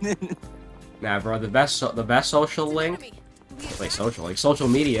 Nah, bro, the best social link. Wait, social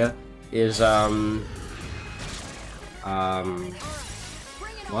media is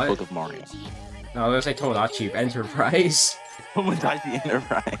what? Book of Mario. No, I was gonna say Tomodachi Enterprise. Tomodachi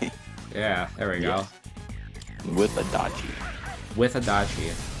Enterprise. Yeah, there we go. With a Dachi. With a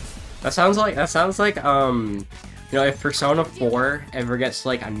Dachi. That sounds like you know, if Persona 4 ever gets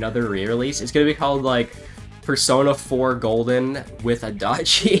like another re-release, it's gonna be called like Persona 4 Golden with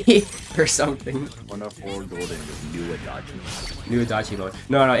Adachi or something. Persona 4 Golden with new Adachi. New Adachi mode.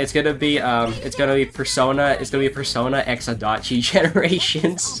 No, it's gonna be Persona X Adachi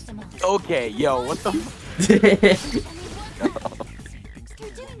Generations. Okay, yo, what the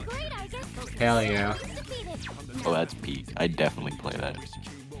Hell yeah. Oh, that's peak. I definitely play that.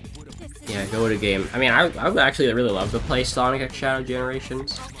 Yeah, go to game. I mean, I would actually really love to play Sonic X Shadow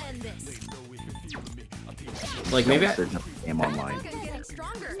Generations. Like, maybe I... Game online.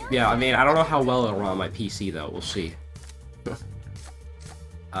 Yeah, I mean, I don't know how well it'll run on my PC, though. We'll see.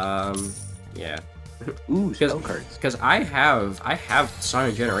 Yeah. Ooh, spell cards. Because I have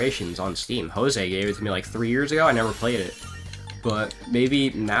Sonic Generations on Steam. Jose gave it to me like 3 years ago. I never played it. But maybe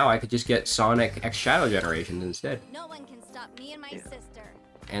now I could just get Sonic X Shadow Generations instead. No one can stop me and my sister.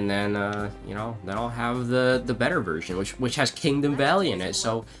 And then, you know, then I'll have the better version, which has Kingdom Valley in it.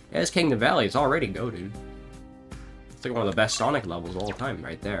 So, it has Kingdom Valley. It's already goated. It's like one of the best Sonic levels of all time,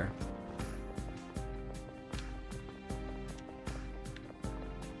 right there.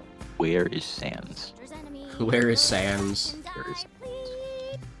 Where is Sans? Where is Sans?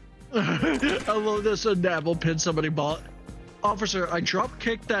 I love this enamel pin somebody bought. Officer, I drop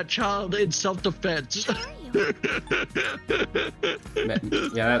kicked that child in self-defense. That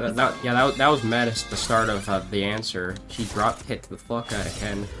was Metis, the start of the answer. She drop kicked the fuck out of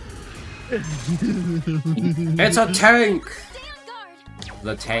Ken. It's a tank!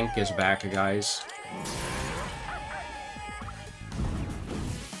 The tank is back, guys.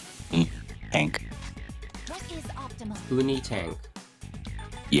 Tank. Uni tank.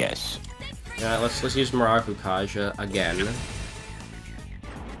 Yes. Yeah, let's use Muraku Kaja again.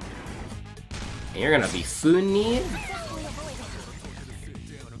 And you're gonna be Funi?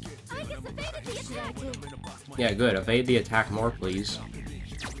 Yeah, good. Evade the attack more, please.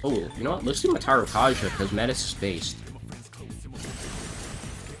 Oh, you know what? Let's do Mataru Kaja, because Metis is based.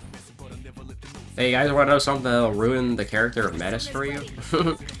 Hey, you guys want to know something that'll ruin the character of Metis for you?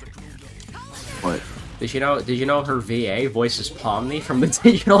 What? Did you know her VA voices Pomni from the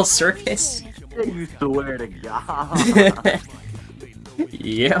Digital Circus? You swear to God.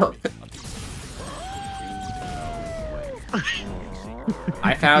 Yep.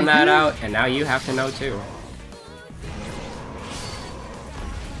 I found that out, and now you have to know too.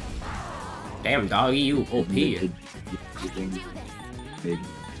 Damn, doggy, you OP.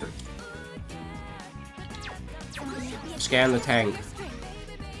 Scan the tank.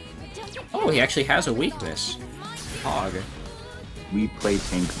 Oh, he actually has a weakness. Hog. We play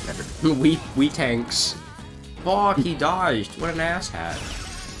tanks better. we tanks. Fuck, he dodged. What an asshat.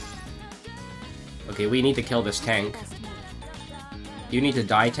 Okay, we need to kill this tank. You need to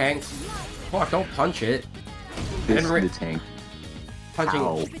die, tank. Fuck, don't punch it. This is the tank. Punching.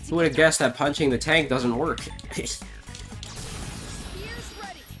 Ow. Who would have guessed that punching the tank doesn't work?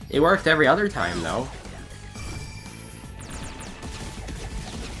 It worked every other time, though.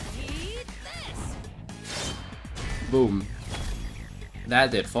 Boom.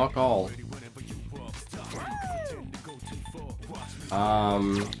 That did fuck all.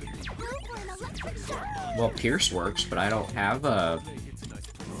 Well, Pierce works, but I don't have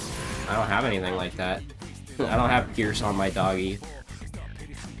anything like that. I don't have Pierce on my doggy.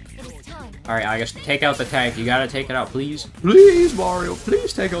 Alright, I guess take out the tank. You gotta take it out, please. Please, Mario,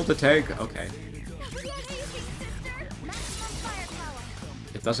 please take out the tank. Okay.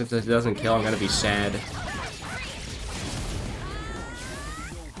 If it doesn't kill, I'm gonna be sad.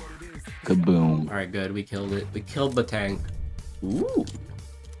 Kaboom. Alright, good. We killed it. We killed the tank. Ooh.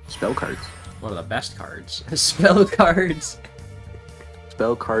 Spell cards. One of the best cards. Spell cards.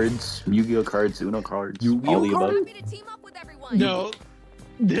 Spell cards, Yu-Gi-Oh cards, Uno cards, Yu-Gi-Oh all the above. No,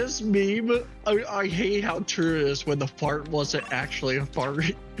 this meme, I hate how true it is when the fart wasn't actually a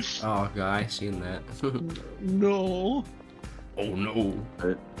fart. Oh god, I seen that. No. Oh no.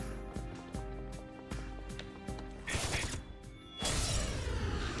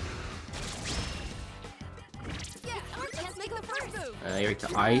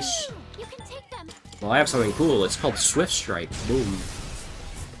 Electric to ice. You can take them. Well, I have something cool. It's called Swift Strike. Boom.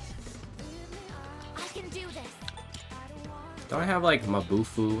 I can do this. Don't I have, like,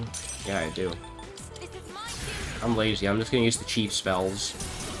 Mabufu? Yeah, I do. This is my duty. I'm lazy. I'm just gonna use the cheap spells.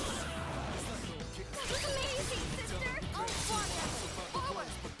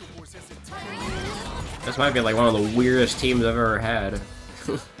 This might be, like, one of the weirdest teams I've ever had.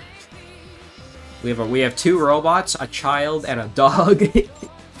 We have 2 robots, a child, and a dog. Should I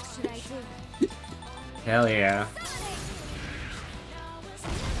do? Hell yeah.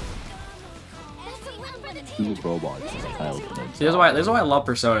 Two robots and a child. See, this is why I love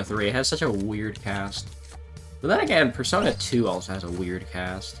Persona 3. It has such a weird cast. But then again, Persona 2 also has a weird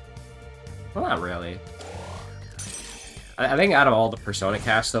cast. Well, not really. I think out of all the Persona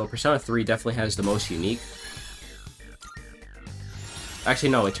casts, though, Persona 3 definitely has the most unique. Actually,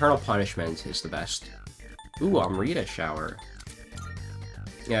 no, Eternal Punishment is the best. Ooh, Amrita Shower.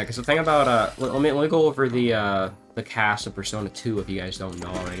 Yeah, because the thing about, let me go over the cast of Persona 2 if you guys don't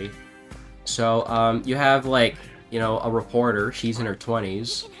know already. So, you have, like, you know, a reporter, she's in her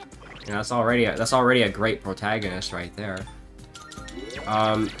 20s. You know, that's already a great protagonist right there.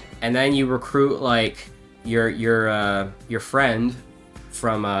 And then you recruit, like, your friend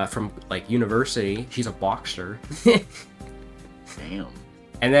from like university. She's a boxer. Damn.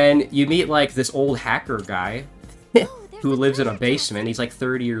 And then you meet like this old hacker guy who lives in a basement. He's like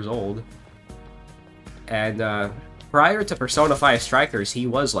 30 years old. And prior to Persona 5 Strikers, he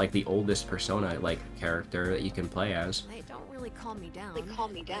was like the oldest Persona like character that you can play as. They don't really calm me down. They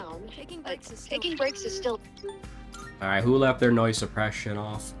calm me down. Taking But breaks is still taking breaks is still. Alright, who left their noise suppression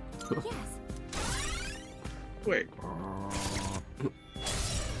off? Yes. Wait.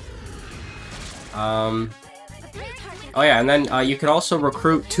 Oh yeah, and then you can also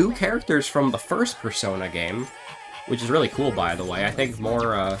recruit 2 characters from the first Persona game, which is really cool, by the way. I think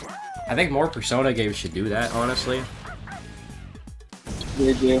more Persona games should do that, honestly.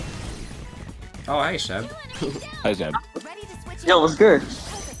 Did you? Oh, hey, Seb. Hi, Zeb. Ready to switch. Yo, what's good?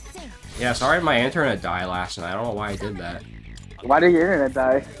 Perfect. Sync. Yeah, sorry my internet died last night. I don't know why I did that. Why did your internet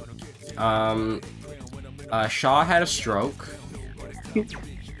die? Shaw had a stroke.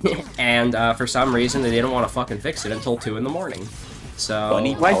 And, for some reason, they didn't want to fucking fix it until 2 in the morning. So...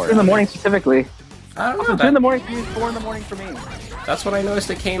 Funny. Why 2 in the morning specifically? I don't Also, know. 2 in the morning for you, 4 in the morning for me. That's when I noticed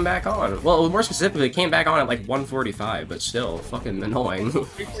it came back on. Well, more specifically, it came back on at like 1:45, but still, fucking annoying.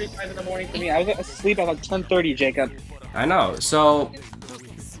 3:45 in the morning for me. I was asleep at like 10:30, Jacob. I know, so...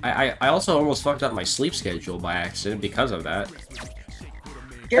 I also almost fucked up my sleep schedule by accident because of that.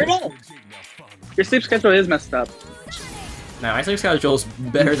 Your sleep schedule is messed up. Now, my sleep schedule is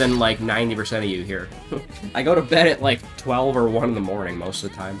better than like 90% of you here. I go to bed at like 12 or 1 in the morning most of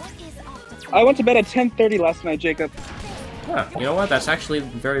the time. I went to bed at 10:30 last night, Jacob. Huh, you know what? That's actually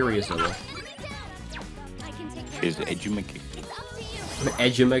very reasonable. I can take care Is of this. education. It's up to you.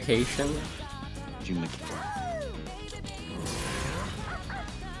 Edumacation?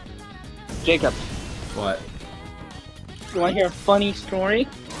 Jacob, What? you want to hear a funny story?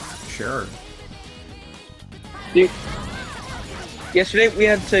 Sure. Dude, yesterday we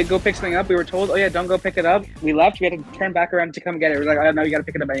had to go pick something up. We were told, oh yeah, don't go pick it up. We left. We had to turn back around to come get it. We were like, oh no, you gotta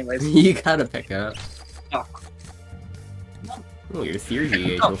pick it up anyways. You gotta pick it up. Oh. Oh, your theory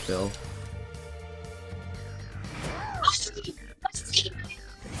gauge will fill.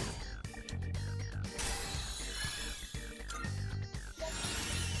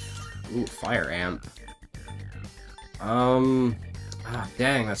 Ooh, fire amp.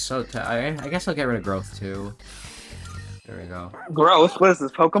 Dang, that's so I guess I'll get rid of growth too. There we go. Growth? What is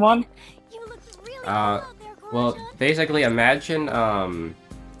this, Pokemon? You look really Uh, cool out there, Well, gorgeous. basically, imagine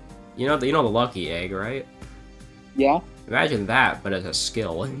you know the lucky egg, right? Yeah? Imagine that, but as a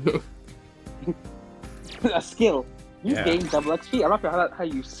skill. A skill. You Yeah. gain double XP. I'm not sure how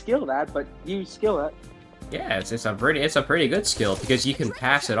you skill that, but you skill that. Yeah, it's a pretty good skill because you can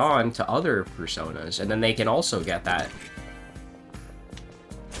pass it on to other personas, and then they can also get that.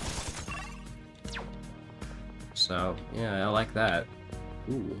 So yeah, I like that.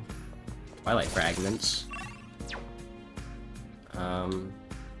 Ooh, Twilight fragments. Let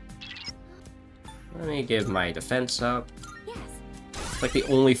me give my defense up. Yes. It's like the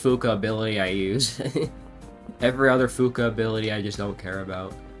only Fuka ability I use. Every other Fuka ability I just don't care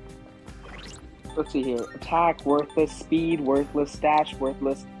about. Let's see here. Attack, worthless. Speed, worthless. Stash,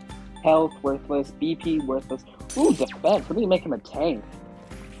 worthless. Health, worthless. BP, worthless. Ooh, defense. Let me make him a tank.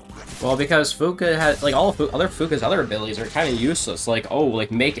 Well, because Fuka has, like, all of other Fuka's other abilities are kind of useless. Like, oh,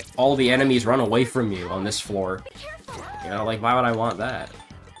 like, make all the enemies run away from you on this floor. You know, like, why would I want that?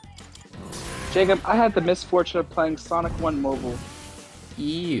 Jacob, I had the misfortune of playing Sonic 1 Mobile.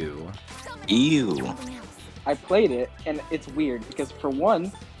 Ew. Ew. I played it, and it's weird because for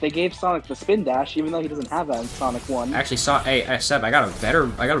one, they gave Sonic the spin dash, even though he doesn't have that in Sonic 1. Actually, hey, Seb, I got a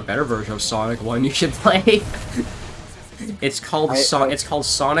better version of Sonic 1 you should play. It's called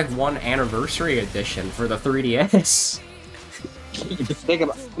Sonic 1 Anniversary Edition for the 3DS.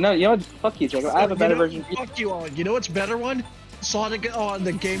 Jacob, no, you know what? Fuck you, Jacob. I have a better version. Fuck you all. You know what's better one? Sonic on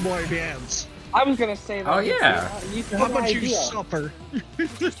the Game Boy Advance. I was gonna say that. Oh yeah. How about you suffer?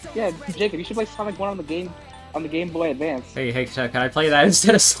 Yeah, Jacob, you should play Sonic 1 on the Game Boy Advance. Hey, can I play that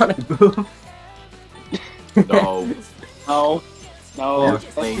instead of Sonic Boom? No. No. No. You're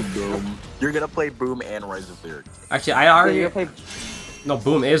playing Boom. You're gonna play Boom and Rise of Lyric. Actually, I already... You're gonna play... No,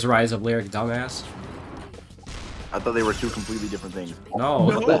 Boom is Rise of Lyric, dumbass. I thought they were two completely different things. No.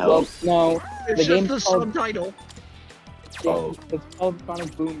 What the hell? No. It's The just game's the called... subtitle. Oh. It's called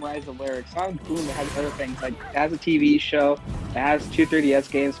Sonic Boom Rise of Lyric. Sonic Boom has other things, like, it has a TV show, it has two 3DS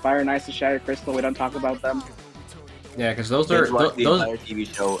games, Fire and Ice and Shattered Crystal, we don't talk about them. Yeah, because those are... Binge watch the those... entire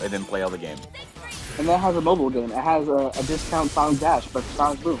TV show and then play all the games. And then it has a mobile game, it has a discount Sonic Dash, but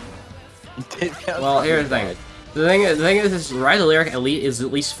Sonic Boom. Well, here's the thing. The thing is, Rise of Lyric is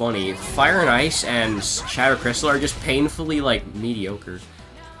at least funny. Fire and Ice and Shattered Crystal are just painfully, like, mediocre.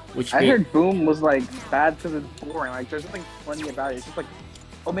 Which I heard Boom was, like, bad because it's boring, like, there's nothing funny about it, it's just like...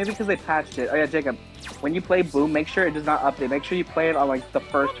 Oh, maybe because they patched it. Oh yeah, Jacob, when you play Boom, make sure it does not update. Make sure you play it on, like, the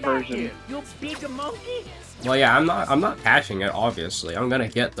first version. You big monkey. Well, yeah, I'm not patching it, obviously. I'm gonna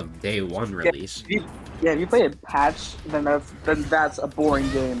get the day one release. Yeah, if you play it patched, then that's a boring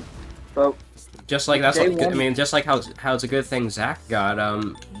game. But Just like that's Day like, I one- mean, just like how it's a good thing Zach got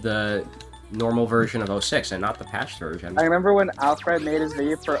the normal version of 06 and not the patched version. I remember when Alfred made his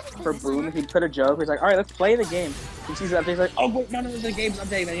video for Boom, he put a joke. He's like, "All right, let's play the game." He sees the update, he's like, "Oh wait, no, the game's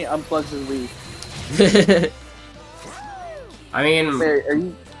updating." And he unplugs his Wii. I mean, Wait, are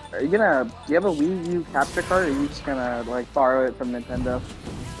you gonna? Do you have a Wii U capture card, or are you just gonna like borrow it from Nintendo?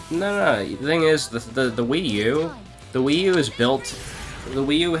 no. The thing is, the Wii U is built. The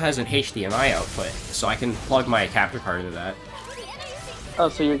Wii U has an HDMI output, so I can plug my capture card into that. Oh,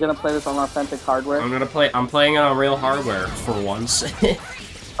 so you're gonna play this on authentic hardware? I'm playing it on real hardware for once.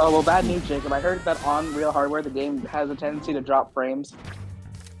 Oh well, bad news, Jacob. I heard that on real hardware, the game has a tendency to drop frames.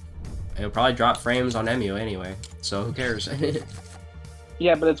 It'll probably drop frames on Emu anyway, so who cares?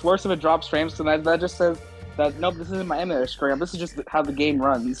 Yeah, but it's worse if it drops frames, because that just says that, nope, this isn't my emulator screen, this is just how the game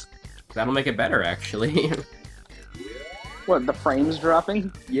runs. That'll make it better, actually. What, the frames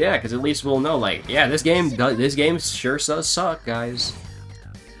dropping? Yeah, because at least we'll know, like, yeah, this game sure does suck, guys.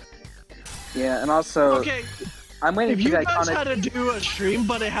 Yeah, and also, Okay, I'm waiting if for you the guys iconic had to do a stream,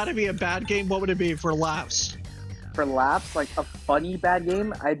 but it had to be a bad game, what would it be for laughs? for laps, like a funny bad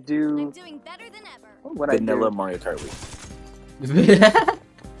game. I I'm do doing better than ever. what I Vanilla do. Mario Kart Wii.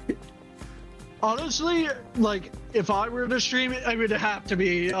 Honestly, like, if I were to stream it, it would have to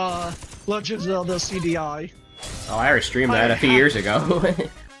be, Legend of Zelda CDI. Oh, I already streamed that a few years ago.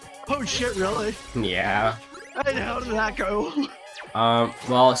 Oh shit, really? Yeah. And how did that go?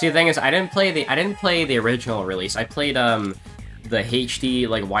 Well, see, the thing is, I didn't play the original release. I played, the HD,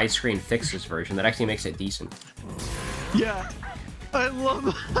 like, widescreen fixes version that actually makes it decent. Yeah. I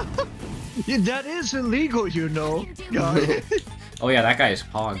love... That is illegal, you know, guy. Oh yeah, that guy is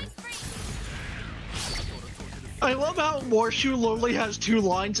Pog. I love how Warshoe literally has two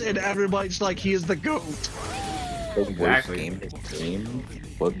lines and everybody's like, he is the GOAT. The worst Exactly. game in the game?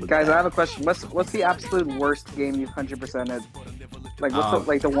 What was Guys, I that? have a question. What's the absolute worst game you've 100%ed? Like, what's Um,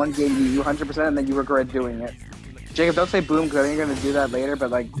 the one game you 100% and then you regret doing it? Jacob, don't say Boom, because I think you're gonna do that later,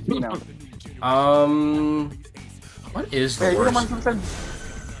 but like, you know. What is Hey, the are you worst? gonna 100%?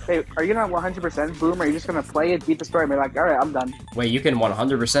 Hey, are you gonna 100% Boom, or are you just gonna play it, beat the story, and be like, alright, I'm done? Wait, you can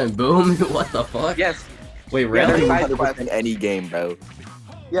 100% boom? What the fuck? Yes. Wait, Yeah, really? there's side 100% quest. any game, bro.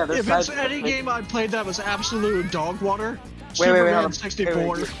 Yeah, there's If it's side- any game I played that was absolute dog water, Wait, Superman hold on.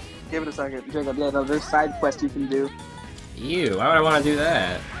 64. Wait, give it a second, Jacob. Yeah, no, there's side quests you can do. Ew, why would I want to do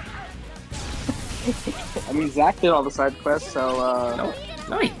that? I mean, Zach did all the side quests, so,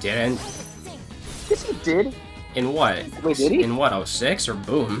 No, he didn't. Yes, he did. In what? Wait, did he? In what, 06 or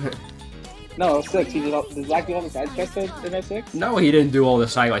boom? No, 06. Did Zach do all the side quests in 06? No, he didn't do all the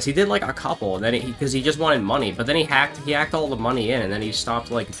side quests. He did like a couple, and then because he just wanted money. But then he hacked all the money in, and then he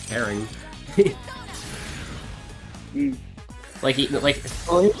stopped like caring. Mm.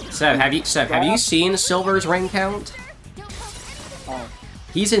 Seb, have you seen Silver's ring count? Oh.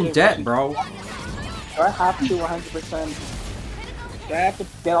 He's in debt, bro. Do I have to 100%? Do I have to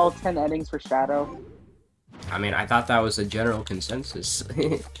get all 10 endings for Shadow? I mean, I thought that was a general consensus.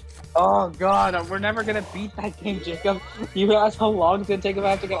 Oh god, we're never gonna beat that game, Jacob. You realize how long it's gonna take if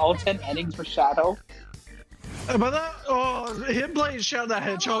I have to get all 10 endings for Shadow? But that, him playing Shadow the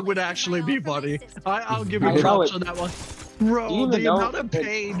Hedgehog would actually be funny. I'll give you I know props it. on that one. Do you Bro, even the know amount of that-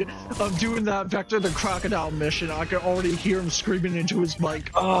 pain of doing that Vector the Crocodile mission, I could already hear him screaming into his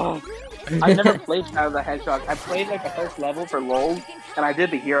mic. Oh, I never played Shadow the Hedgehog. I played like the first level for LOL, and I did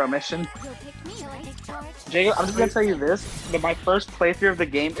the hero mission. You'll pick me, right? Jacob, I'm just gonna tell you this, that my first playthrough of the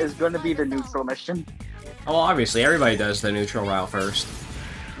game is gonna be the neutral mission. Well, obviously, everybody does the neutral route first.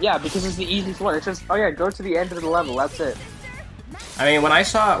 Yeah, because it's the easiest one. It's just, oh yeah, go to the end of the level, that's it. I mean, when I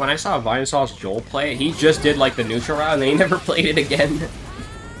saw Vinesauce Joel play it, he just did like the neutral route and then he never played it again.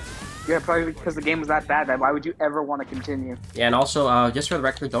 Yeah, probably because the game was that bad, then why would you ever want to continue? Yeah, and also, just for the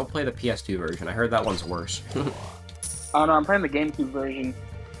record, don't play the PS2 version. I heard that one's worse. Oh no, I'm playing the GameCube version.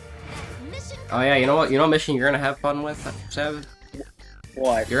 Oh yeah, you know what? You know what mission you're gonna have fun with, Sev?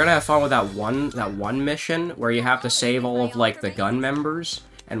 What? You're gonna have fun with that one mission where you have to save all of like the gun members,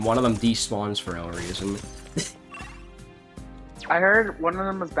 and one of them despawns for no reason. I heard one of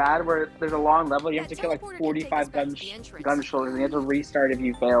them was bad, where there's a long level, you have to kill like 45 gun shoulders, and you have to restart if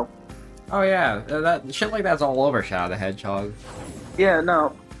you fail. Oh yeah, that shit like that's all over Shadow the Hedgehog. Yeah,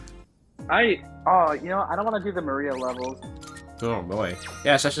 no. You know, I don't want to do the Maria levels. Oh boy.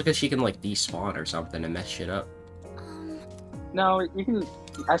 Yeah, especially because she can like despawn or something and mess shit up. No, you can.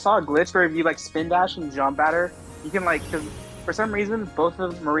 I saw a glitch where if you like spin dash and jump at her, you can like, because for some reason both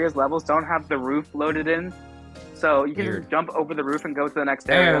of Maria's levels don't have the roof loaded in, so you can Weird. just jump over the roof and go to the next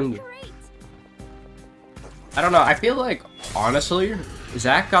area. And I don't know. I feel like honestly,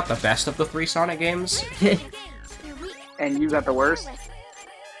 Zach got the best of the 3 Sonic games. And you got the worst.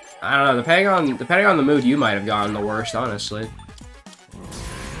 I don't know. Depending on the mood, you might have gotten the worst, honestly.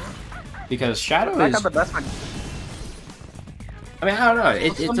 Because Shadow I is. got the best one. I mean, I don't know.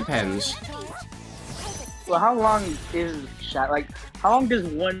 It depends. Well, how long is Shadow? Like, how long does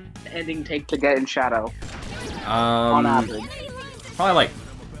one ending take to get in Shadow on average? Probably like,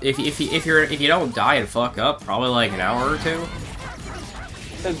 if you don't die and fuck up, probably like an hour or 2.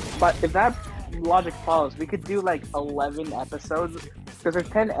 But if that logic follows, we could do like 11 episodes. Because there's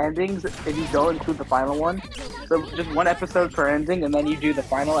 10 endings if you don't include the final one. So just one episode per ending, and then you do the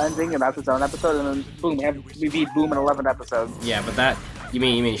final ending, and that's its own episode, and then boom, we beat Boom in 11 episodes. Yeah, but that you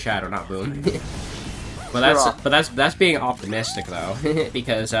mean Shadow, not Boom. but that's being optimistic though,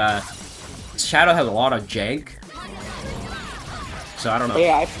 because Shadow has a lot of jank. So I don't know.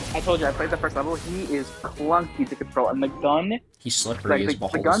 Yeah, I told you I played the first level. He is clunky to control, and the gun, He's slippery as like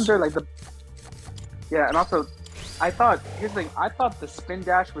balls. the guns are like the. Yeah, and also. Here's the thing, I thought the spin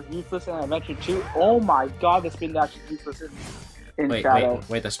dash was useless in Adventure 2. Oh my god, the spin dash is useless in Shadow.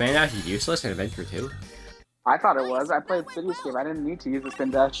 Wait, the spin dash is useless in Adventure 2? I thought it was. I played Cityscape, I didn't need to use the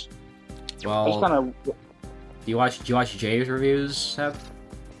spin dash. I just Well, kind of... do you watch Jay's reviews, Seb?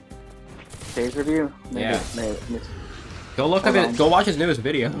 Jay's review? Yeah. Maybe. Go look up Hold it. on. Go watch his newest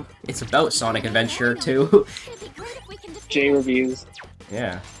video. It's about Sonic Adventure 2. Jay reviews.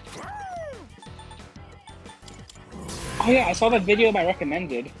 Yeah. Oh yeah, I saw that video I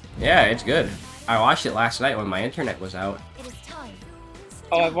recommended. Yeah, it's good. I watched it last night when my internet was out. It is time.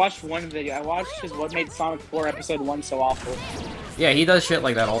 Oh, I've watched one video. I watched his What Made Sonic 4 Episode 1 So Awful. Yeah, he does shit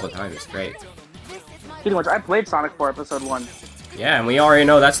like that all the time. It's great. Pretty much, I played Sonic 4 Episode 1. Yeah, and we already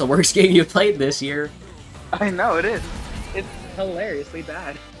know that's the worst game you played this year. I know, it is. It's hilariously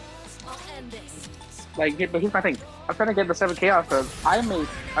bad. Like, but here's my thing. I'm trying to get the 7 Chaos Emeralds.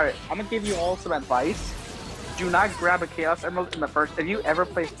 Alright, I'm gonna give you all some advice. Do not grab a Chaos Emerald in the first. If you ever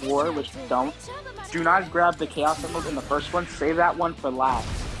play 4, which don't, do not grab the Chaos Emerald in the first one. Save that one for last.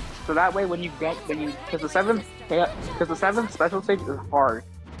 So that way, because the seventh special stage is hard,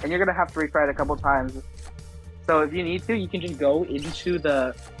 and you're gonna have to retry it a couple times. So if you need to, you can just go into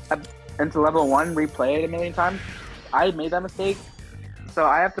level 1, replay it a million times. I made that mistake, so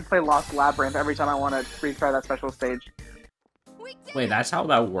I have to play Lost Labyrinth every time I want to retry that special stage. Wait, that's how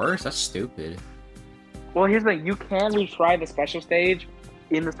that works? That's stupid. Well, here's the thing. You can retry the special stage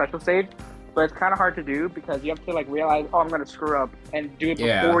in the special stage, but it's kind of hard to do because you have to, like, realize, oh, I'm going to screw up, and do it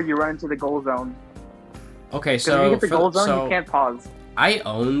before you run into the goal zone. Okay, Because if so... you hit the goal zone, you can't pause. I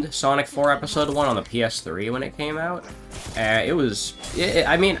owned Sonic 4 Episode 1 on the PS3 when it came out. I was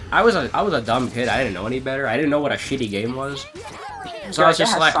a dumb kid. I didn't know any better. I didn't know what a shitty game was. So I was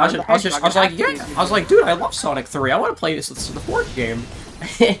just like, I was like, dude, I love Sonic 3. I want to play this the fourth game.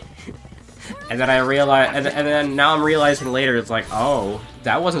 And then I realized, and then now I'm realizing later, it's like, oh,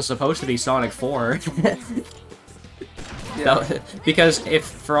 that wasn't supposed to be Sonic 4. Yeah. Because if,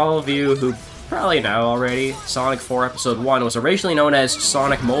 for all of you probably know already, Sonic 4 Episode 1 was originally known as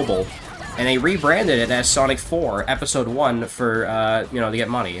Sonic Mobile, and they rebranded it as Sonic 4 Episode 1 for, you know, to get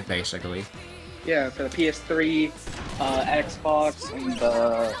money, basically. Yeah, for the PS3, Xbox, and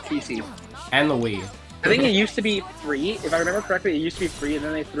the PC. And the Wii. I think it used to be free. If I remember correctly, it used to be free, and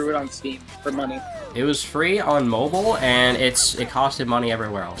then they threw it on Steam for money. It was free on mobile, and it costed money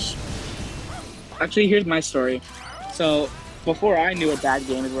everywhere else. Actually, here's my story. So, before I knew what bad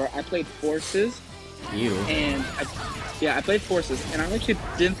game is, where I played Forces, You. and I played Forces, and I actually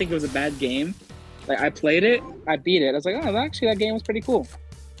didn't think it was a bad game. Like, I played it, I beat it. I was like, oh, actually, that game was pretty cool.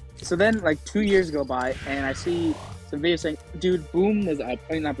 So then, like, 2 years go by, and I see some videos saying, dude, Boom was a, I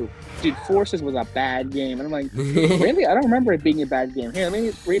mean, not Boom, dude, Forces was a bad game. And I'm like, really? I don't remember it being a bad game. Here, let me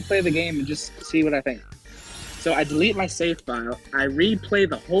replay the game and just see what I think. So I delete my save file, I replay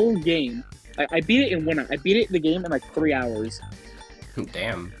the whole game. I beat it in 1 hour. I beat the game in like 3 hours.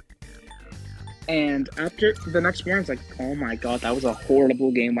 Damn. And after the next morning, I was like, oh my god, that was a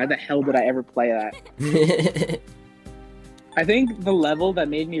horrible game. Why the hell did I ever play that? I think the level that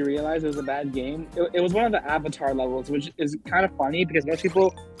made me realize it was a bad game, it was one of the Avatar levels, which is kind of funny because most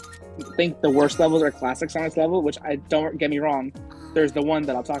people think the worst levels are classic Sonic's level, which I don't get me wrong. There's the one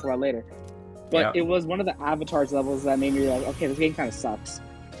that I'll talk about later. But It was one of the Avatars levels that made me realize, okay, this game kind of sucks.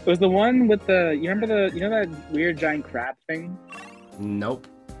 It was the one with the, you know that weird giant crab thing? Nope.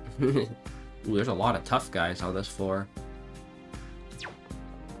 Ooh, there's a lot of tough guys on this floor.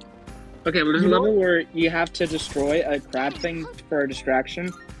 Okay, well, there's a level where you have to destroy a crab thing for a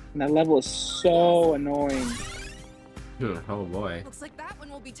distraction, and that level is so annoying. Oh boy. Looks like that one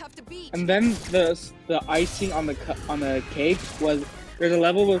will be tough to beat. And then the icing on the cake was there's a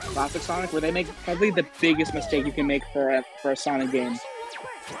level with Classic Sonic where they make probably the biggest mistake you can make for a Sonic game.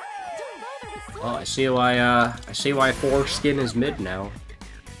 Well, I see why Foreskin is mid now.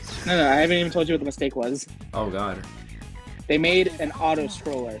 No, I haven't even told you what the mistake was. Oh god. They made an auto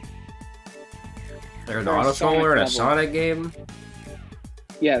scroller. There's an For a auto-scroller in a Sonic Sonic game?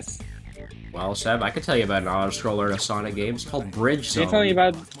 Yes. Well, Seb, I could tell you about an auto-scroller in a Sonic game. It's called Bridge Are Zone. you telling me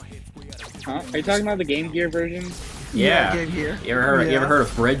about? Huh? Are you talking about the Game Gear version? Yeah. Game Gear. You ever heard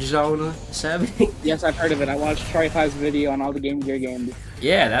of Bridge Zone, Seb? Yes, I've heard of it. I watched Troy5's video on all the Game Gear games.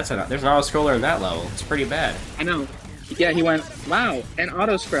 Yeah, there's an auto-scroller in that level. It's pretty bad. I know. Yeah, he went, wow, an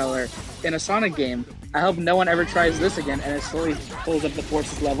auto scroller in a Sonic game. I hope no one ever tries this again, and it slowly pulls up the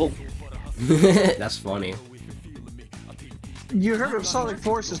Forces level. That's funny. You heard of Sonic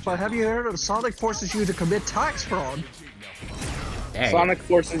Forces, but have you heard of Sonic forces you to commit tax fraud? Dang. Sonic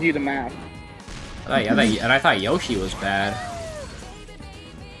forces you to math. I thought Yoshi was bad.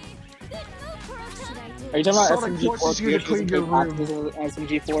 Are you talking about Sonic SMG4? forces you to clean your room.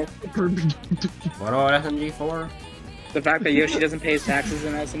 SMG4? What about SMG4? The fact that Yoshi doesn't pay his taxes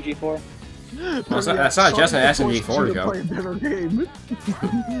in SMG4? That's not just an Sonic SMG4 forces you to joke. play a better game.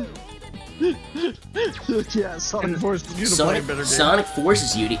 Yeah, Sonic forces you to play a better game. Sonic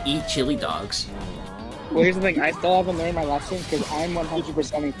forces you to eat chili dogs. Well, here's the thing. I still haven't learned my lesson because I'm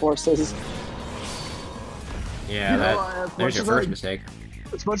 100%ing forces. Yeah, You know, there's your first mistake.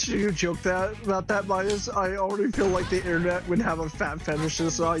 As much as you joke about that, Midas, I already feel like the internet would have a fat fetish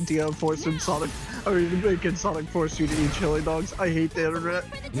this idea of making Sonic force you to eat chili dogs. I hate the internet.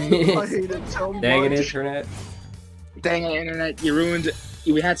 I hate it so much. Dang it, internet. Dang it, internet. You ruined it.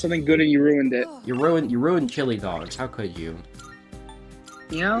 We had something good and you ruined it. You ruined chili dogs. How could you?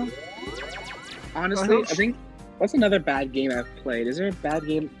 You know? Honestly, I think... What's another bad game I've played? Is there a bad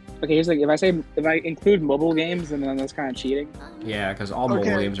game... Okay, here's like, if I include mobile games, then that's kind of cheating. Yeah, because all mobile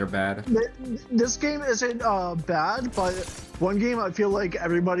games are bad. This game isn't bad, but one game I feel like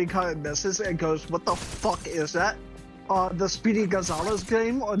everybody kind of misses and goes, what the fuck is that? The Speedy Gonzales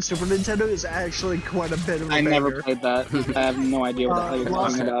game on Super Nintendo is actually quite a bit of a I banger. never played that. I have no idea what the hell you're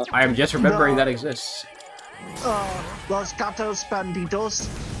talking about. I am just remembering that exists. Los Gatos Banditos.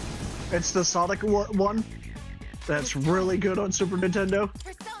 It's the Sonic one. That's really good on Super Nintendo.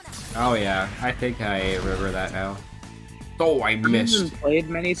 Oh yeah, I think I remember that now. Oh, I missed. I haven't played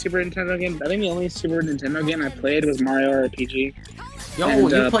many Super Nintendo games. I think the only Super Nintendo game I played was Mario RPG. Yo, And,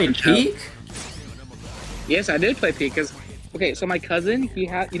 you played Punch-Out! Peak? Yes, I did play Peak. Cause okay, so my cousin, he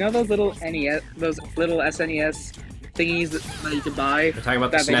had, you know, those little NES, those little SNES thingies that you could buy. You're talking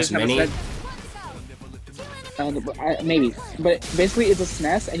about the that they SNES just have a Mini? maybe, but basically it's a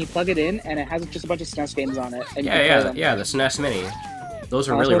SNES, and you plug it in, and it has just a bunch of SNES games on it. And you can play them. Yeah, the SNES Mini. Those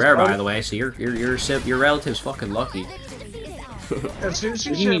are Oh, really so it's rare, by probably- the way. So your relative's fucking lucky. As soon as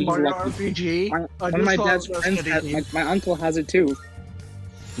you What do you said mean, Mario lucky? RPG, One of my dad's friends, my uncle has it too.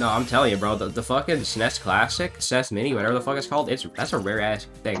 No, I'm telling you, bro, the fucking SNES Classic, SNES Mini, whatever the fuck it's called, that's a rare-ass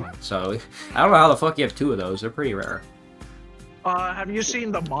thing. So, I don't know how the fuck you have 2 of those. They're pretty rare. Have you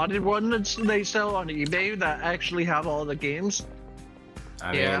seen the modded one that they sell on eBay that actually have all the games?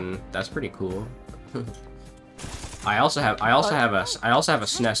 I Yeah. mean, that's pretty cool. I also have a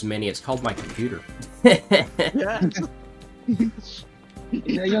SNES Mini. It's called my computer. Yeah.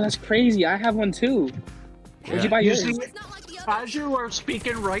 Yo, that's crazy. I have one too. Where'd Yeah. you buy You yours? see, as you are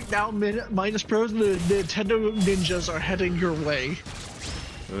speaking right now, Minus Pros, the Nintendo Ninjas are heading your way.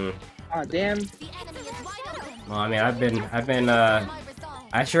 Mm. Aw, damn. The enemy is wide open. Well, I mean,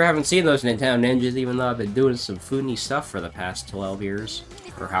 I sure haven't seen those Nintendo Ninjas, even though I've been doing some foodie stuff for the past 12 years.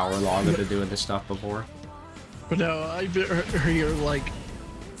 Or however long I've been doing this stuff before. But no, I've heard like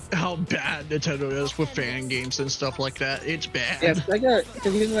how bad Nintendo is with fan games and stuff like that. It's bad. Yeah, Sega,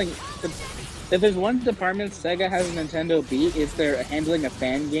 because he's like, if there's one department Sega has a Nintendo beat, it's their handling of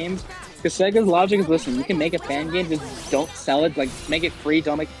fan games. Because Sega's logic is, listen, you can make a fan game, just don't sell it, like, make it free,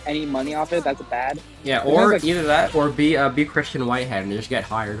 don't make any money off it, that's bad. Yeah, Because, or like, either that, or be Christian Whitehead and just get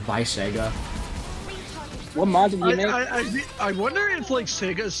hired by Sega. what mod did you make? I wonder if like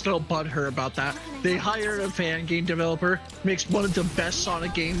Sega's still butthurt about that. They hired a fan game developer, makes one of the best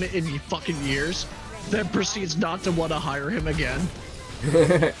Sonic game in fucking years, then proceeds not to want to hire him again.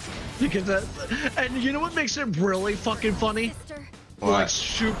 Because that, and you know what makes it really fucking funny? Sister. Like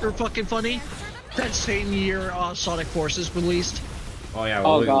super fucking funny? That same year Sonic Forces released. Oh yeah,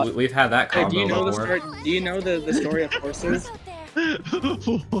 Oh, well, God. we've had that Hey, combo do you know the before. story? Do you know the story of Forces? Out there.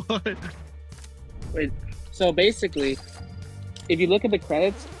 What? Wait, so basically, if you look at the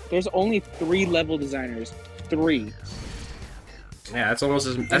credits, there's only 3 level designers. 3. Yeah, that's almost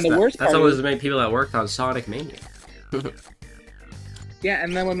as the worst that's part almost is- as many people that worked on Sonic Mania. Yeah,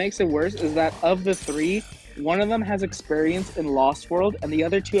 and then what makes it worse is that of the 3, one of them has experience in Lost World, and the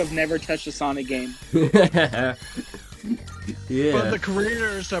other 2 have never touched a Sonic game. Yeah. But the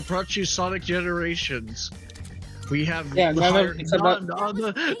creators that brought you Sonic Generations, we have Yeah, none of- hired except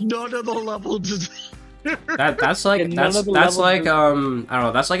none of the level designers. That's like And none that's of the that's levels like do- I don't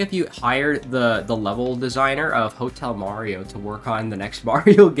know, that's like if you hired the level designer of Hotel Mario to work on the next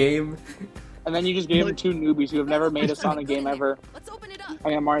Mario game. And then you just gave them 2 newbies who have never made a Sonic game ever. Let's open it up. I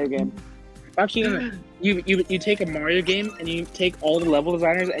mean, a Mario game. Actually, you take a Mario game and you take all the level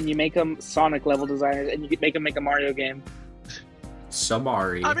designers and you make them Sonic level designers and you make them make a Mario game.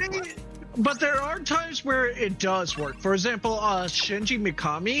 Samari. I mean, but there are times where it does work. For example, Shinji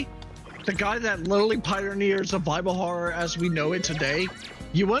Mikami, the guy that literally pioneered survival horror as we know it today.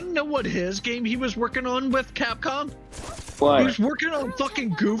 You want to know what his game he was working on with Capcom? He What? was working on fucking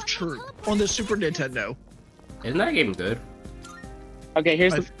Goof Troop on the Super Nintendo. Isn't that game good? Okay,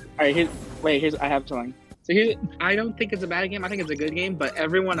 here's the. I've- Alright, here's. I have something. So here's. I don't think it's a bad game. I think it's a good game, but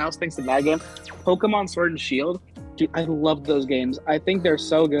everyone else thinks it's a bad game. Pokemon Sword and Shield. Dude, I love those games. I think they're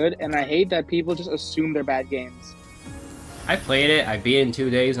so good, and I hate that people just assume they're bad games. I played it, I beat it in 2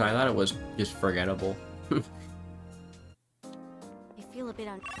 days, and I thought it was just forgettable. I feel a bit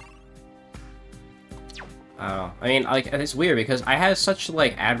on. I don't know. I mean, like, it's weird because I had such,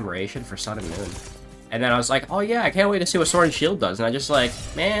 like, admiration for Sun and Moon. And then I was like, oh yeah, I can't wait to see what Sword and Shield does. And I just like,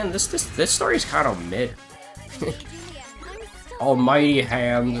 man, this story's kind of mid. Almighty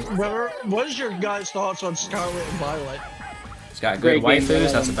hand. What is your guys' thoughts on Scarlet and Violet? It's got good Great game,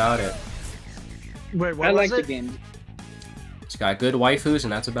 waifus, that's about it. Wait, what I was like the it? game. It's got good waifus,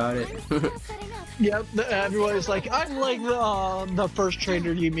 and that's about it. Yep, everybody's like, I'm like the first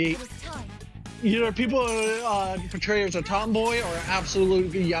trainer you meet. Either people portray as a tomboy or an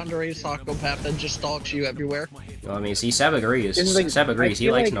absolute yandere psychopath that just stalks you everywhere. Well, I mean, see, Seb agrees. This is like- Seb agrees. I He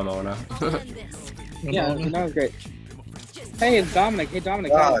feel likes like- Nomona. Yeah, that was great. Hey, it's Dominic. Hey,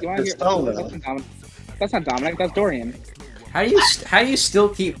 Dominic. Ah, you want to it's hear? Dominic. That's not Dominic. That's not Dominic. That's Dorian. how do you still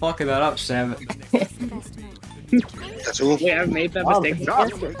keep fucking that up, Seb? That's all. Wait, I've made that Oh, mistake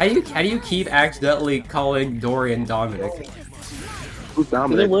God. before. How do you keep accidentally calling Dorian Dominic? Who's The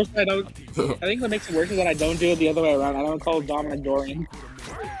Dominic? worst I don't. I think what makes it worse is that I don't do it the other way around. I don't call Dominic Dorian.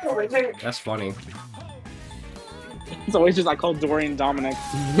 That's funny. It's always just I call Dorian Dominic.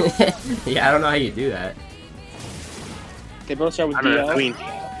 Yeah, I don't know how you do that. They both start with I don't know. DL. I mean,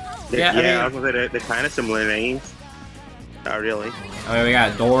 Yeah, I mean- I was gonna say they're kind of similar names. Not really. I mean, we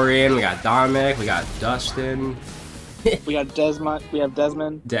got Dorian, we got Dominic, we got Dustin, We got Desmond. We have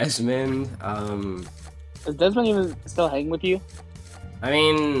Desmond. Desmond. Is Desmond even still hanging with you? I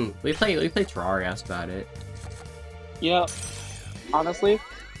mean, we play Terraria. That's about it. You know, honestly,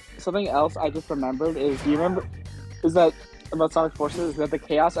 something else I just remembered is, do you remember? Is that about Sonic Forces? Is that the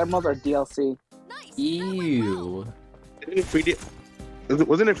Chaos Emeralds are DLC? Ew. We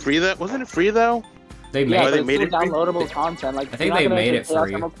Wasn't it free though? Wasn't it free though? They made Yeah, they but made it's it free? still downloadable content. Like, I think you're not they gonna made make it Chaos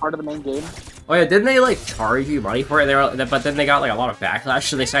free. Emeralds part of the main game. Oh yeah, didn't they like charge you money for it? But then they got like a lot of backlash,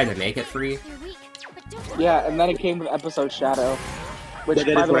 so they decided to make it free. You're weak, but don't Yeah, and then it came with episode Shadow, which But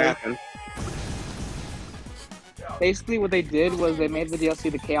that by is the what way, happened. basically what they did was they made the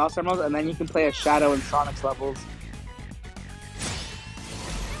DLC the Chaos Emeralds, and then you can play as Shadow in Sonic's levels.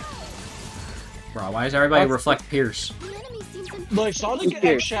 Bro, why does everybody That's- reflect Pierce? The enemy seems Like Sonic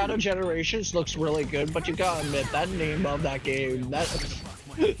Here. X Shadow Generations looks really good, but you gotta admit that name of that game that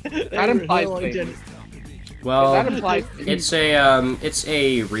That implies really things. Well, That implies it's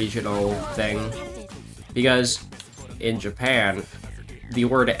a regional thing because in Japan the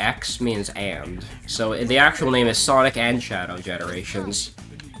word X means and. So the actual name is Sonic and Shadow Generations.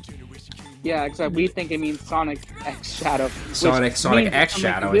 yeah, except we think it means Sonic X Shadow. which Sonic means X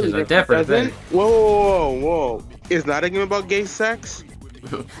something Shadow, really which is a different Doesn't? thing. Whoa. Is not a game about gay sex?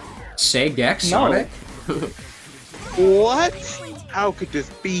 Say Gex No. Sonic? What? How could this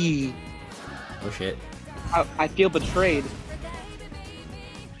be? Oh shit. I feel betrayed.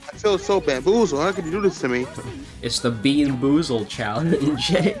 I feel so bamboozled. How could you do this to me? It's the Bean Boozle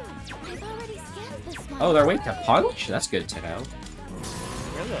challenge. I've already scanned this one. Oh, they're weak to punch? That's good to know.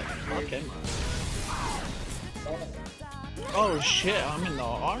 Where the fuck am I? Oh shit, I'm in the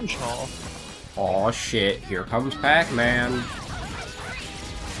orange hall. Aw shit, here comes Pac-Man.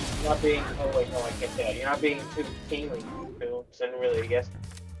 You're not being. Oh wait, no, I can't say that. You're not being too keenly, Phil. So really, I guess.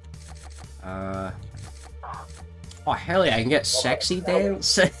 Oh hell yeah, I can get sexy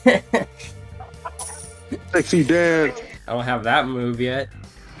dance? Sexy dance. I don't have that move yet.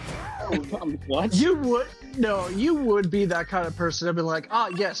 What? You would be that kind of person. I'd be like,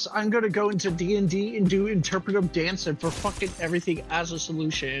 yes, I'm gonna go into D&D and do interpretive dancing for fucking everything as a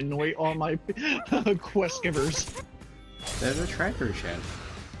solution and annoy all my quest givers. There's a tracker shed.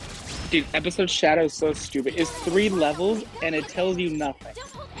 Dude, episode Shadow is so stupid. It's 3 levels and it tells you nothing.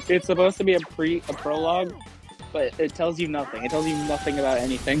 It's supposed to be a prologue, but it tells you nothing. It tells you nothing about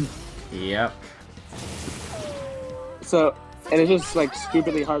anything. Yep. So, and it's just like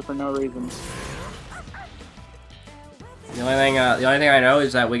stupidly hard for no reason. The only thing I know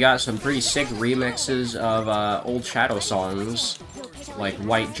is that we got some pretty sick remixes of old Shadow songs, like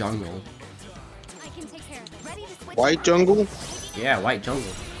White Jungle. I can take care of it. Ready to switch White Jungle? Yeah, White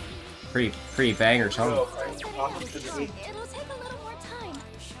Jungle. Pretty banger song. It'll take a little more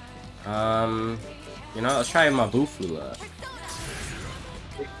time. You know, let's try Mabufula.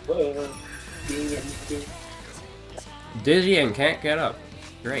 Dizzy and can't get up.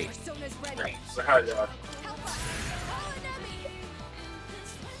 Great. Right. So how do I?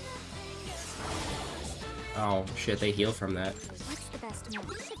 Oh shit, they heal from that. What's the best move?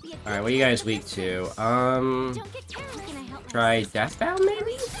 Should be a Alright, what are you guys weak to? Don't get careless. Can I help Try Deathbound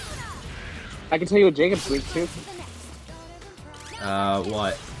maybe? I can tell you what Jacob's weak to.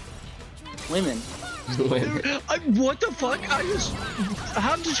 What? Women. What the fuck?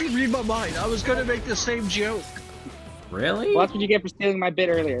 How did you read my mind? I was gonna make the same joke. Really? Well, that's what you get for stealing my bit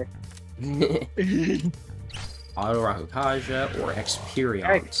earlier. Auto Rakukaja or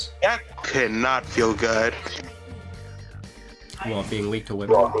Experience? That could not feel good. Well, being weak to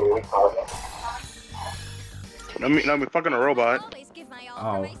women. I mean, fucking a robot. always give my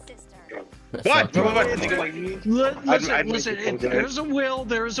all Oh. for my sister. What? Fuck Robot you. doesn't like me. Listen, I'd make listen. it feel If good. there's a will,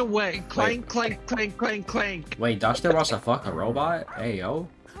 there is a way. Clank, clank, clank, clank, clank. Wait, Dustin wants to fuck a robot? Hey yo.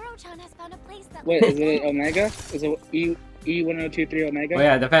 Kuro-chan has found a place that Wait, is it Omega? Is it E1023 Omega? Well,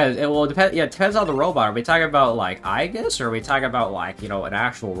 yeah, it depends. It will depend. Yeah, it depends on the robot. Are we talking about like Igus, or are we talking about like an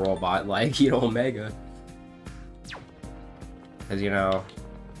actual robot like Omega? Because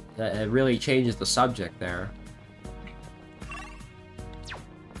it really changes the subject there.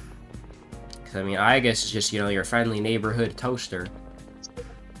 Because I mean, Igus is just your friendly neighborhood toaster.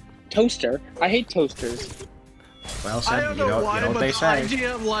 Toaster? I hate toasters. Well I said. don't You know know, why, you know but what they the say.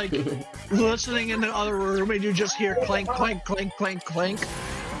 idea of like listening in the other room and you just hear clank, clank, clank, clank, clank.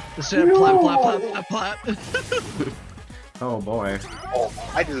 Instead of plap, plap, plap, plap, plap. Oh boy.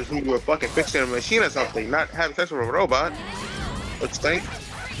 I just assumed you were fucking fixing a machine or something, not having sex with a robot. Let's think.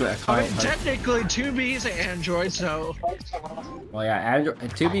 I mean, technically, 2B is an android, so Well, yeah, Android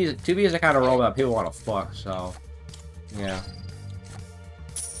 2B is the kind of robot people want to fuck. So, yeah.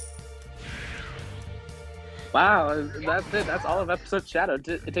 Wow, that's it. That's all of episode Shadow.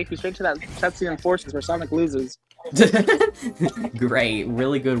 It takes you straight to that cutscene in Forces where Sonic loses. Great,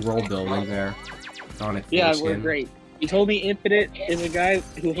 really good world building there. Sonic Yeah, we're foreskin. great. You told me Infinite is a guy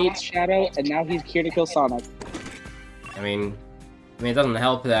who hates Shadow, and now he's here to kill Sonic. I mean, it doesn't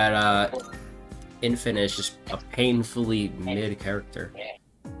help that Infinite is just a painfully mid character.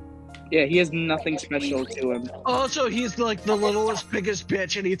 Yeah, he has nothing special to him. Also, he's like the littlest, biggest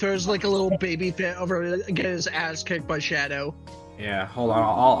bitch, and he throws like a little baby fit over and get his ass kicked by Shadow. Yeah, hold on,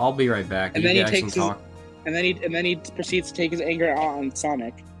 I'll be right back. And You then he guys takes can his, talk. and then he proceeds to take his anger out on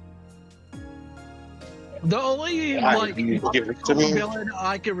Sonic. The only like villain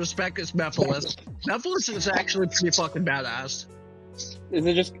I can respect is Mephiles. Mephiles is actually pretty fucking badass. Is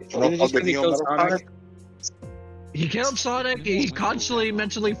it just because he killed Sonic? He killed Sonic. He constantly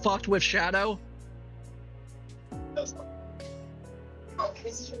mentally fucked with Shadow. I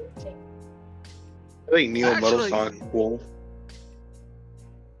think Neo Metal Actually- Sonic is cool.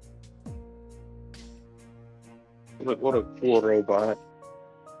 What a cool robot.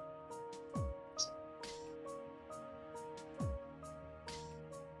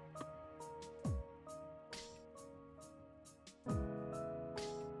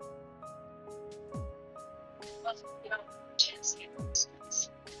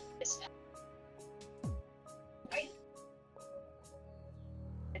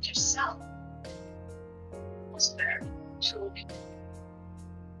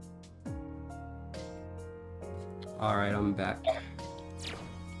 Alright, I'm back.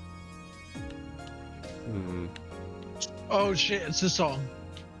 Oh shit, it's this song.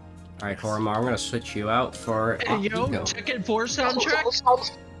 Alright, Hormar, I'm gonna switch you out for Hey yo, Ego. Tekken 4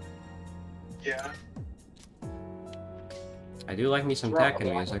 soundtrack? Yeah. I do like me some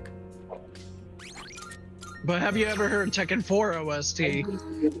Tekken music. But have you ever heard Tekken 4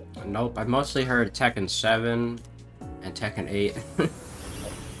 OST? Nope, I've mostly heard Tekken 7 and Tekken 8.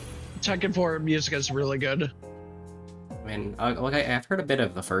 Tekken 4 music is really good. I mean, I've heard a bit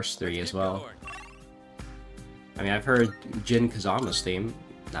of the first three as well. I mean, I've heard Jin Kazama's theme.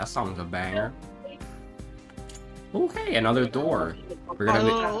 That song's a banger. Okay, another door. We're I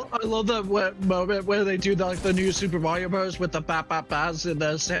gonna love that moment where they do the new Super Mario Bros. With the bap bap bas in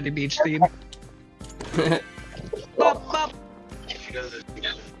the Sandy Beach theme. Bop, bop.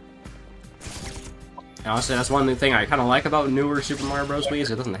 Honestly, that's one thing I kind of like about newer Super Mario Bros. Wii is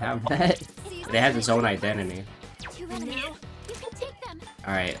it doesn't have that. It has its own identity.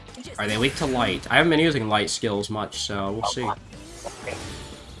 Alright, are they weak to light? I haven't been using light skills much, so we'll see.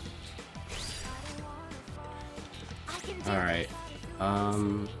 Alright,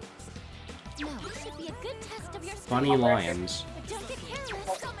 funny lions.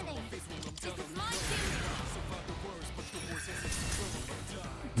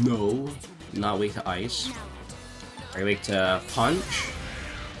 No, not weak to ice. Are you weak to punch?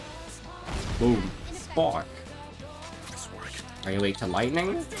 Boom. Fuck. Are you weak to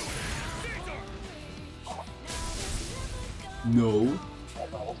lightning? No.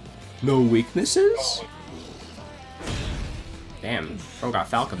 No weaknesses? Damn, bro got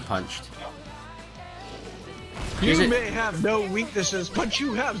Falcon punched. Is You it- may have no weaknesses, but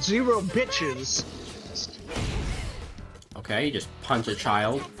you have zero bitches. Okay, you just punch a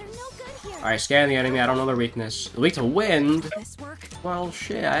child. Alright, scan the enemy, I don't know their weakness. Weak to wind? Well,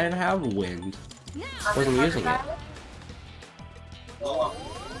 shit, I didn't have wind. Wasn't using it.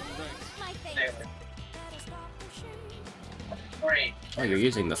 Oh, you're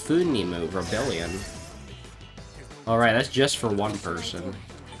using the Funi move, Rebellion. Alright, that's just for one person.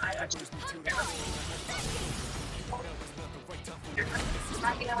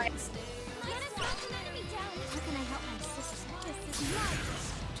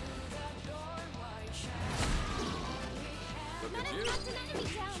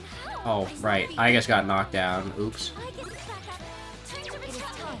 Oh, right. I just got knocked down. Oops.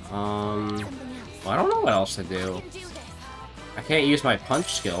 Well, I don't know what else to do. I can't use my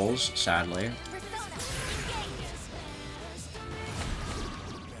punch skills, sadly.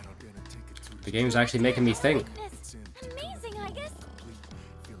 The game's actually making me think.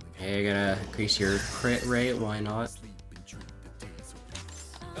 Hey, you're gonna increase your crit rate, why not?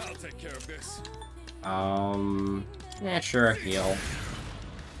 I'll take care of this. Yeah, sure, heal.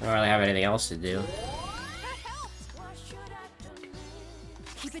 I don't really have anything else to do.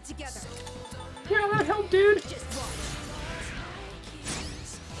 Keep it together. Yeah, that helped, dude.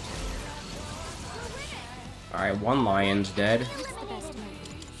 Alright, one lion's dead.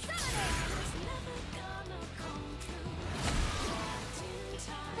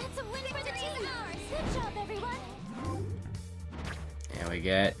 And we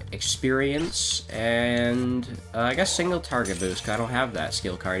get experience and I guess single target boost. 'Cause I don't have that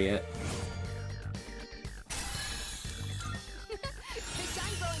skill card yet.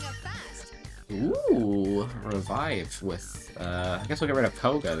 Ooh, revive with I guess we'll get rid of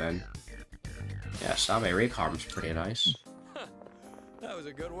Koga then. Yeah, Sabe Recarm's pretty nice. That was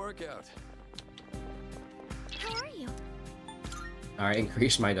a good workout. Alright,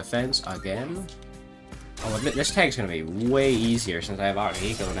 increase my defense again. Oh, this tag's gonna be way easier since I have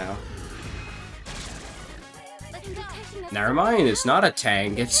Ego now. Never mind, it's not a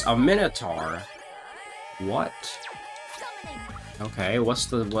tank, it's a Minotaur. What? Okay,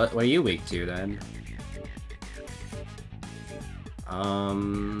 what are you weak to then?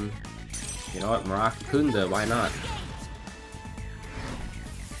 You know what, Marakakunda, why not?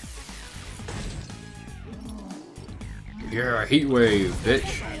 Yeah, heat wave,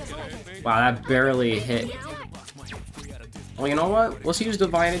 bitch. Wow, that barely hit. Well, you know what? Let's use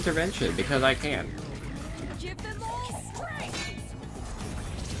Divine Intervention, because I can.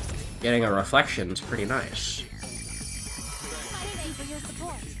 Getting a reflection is pretty nice.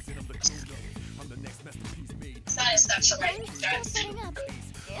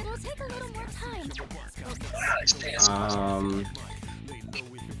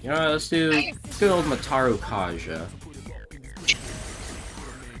 You know, let's do good old Mataru Kaja.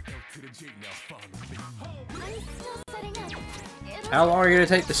 How long are you gonna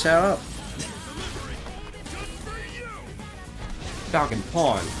take to set up? Falcon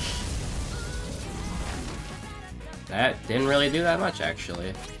Punch. That didn't really do that much,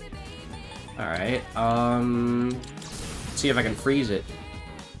 actually. Alright, let's see if I can freeze it.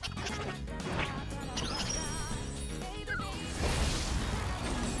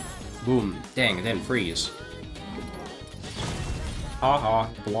 Boom. Dang, it didn't freeze. Haha,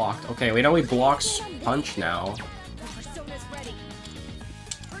 blocked. Okay, we know he blocks punch now.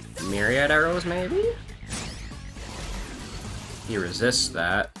 Myriad arrows, maybe? He resists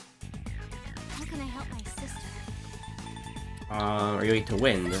that. How can I help my sister? Are you weak to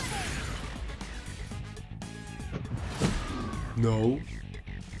wind? No.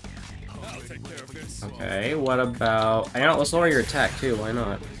 Okay, what about... I know, let's lower your attack too, why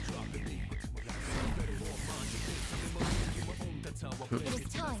not?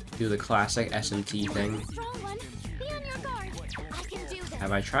 Do the classic SMT thing.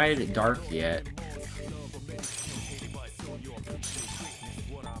 Have I tried Dark yet?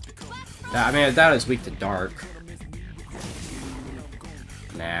 I mean, that is weak to Dark.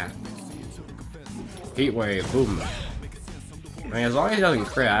 Nah. Heat Wave, boom. I mean, as long as he doesn't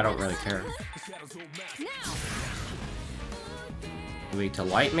crit, I don't really care. Weak to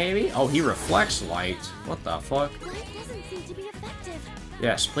Light, maybe? Oh, he reflects Light. What the fuck?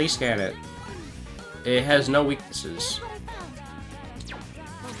 Yes, please scan it. It has no weaknesses.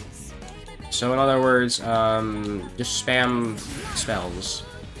 So in other words, just spam spells.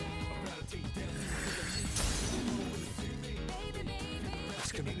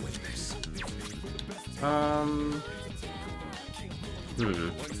 Yeah,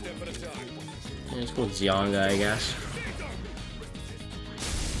 it's called Zionga, I guess.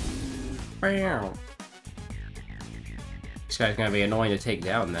 Wow. This guy's gonna be annoying to take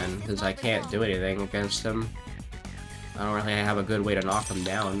down then, because I can't do anything against him. I don't really have a good way to knock him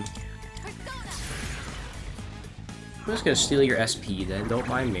down. I'm just gonna steal your SP then, don't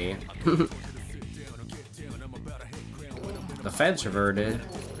mind me. The fence reverted.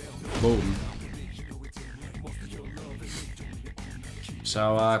 Boom.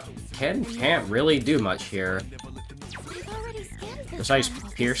 So, Ken can't really do much here. Besides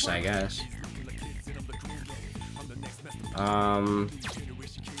Pierce, I guess.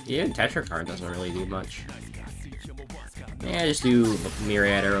 Even Tetracard doesn't really do much. Yeah, just do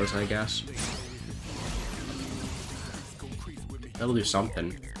Myriad arrows, I guess. That'll do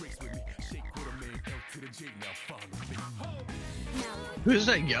something. Who's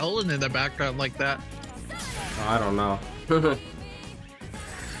that yelling in the background like that? Oh, I don't know.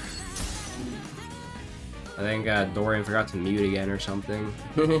 I think Dorian forgot to mute again or something.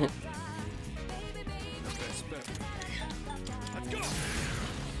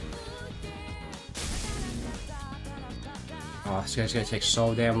 Oh, this guy's gonna take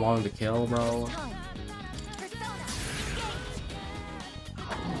so damn long to kill, bro.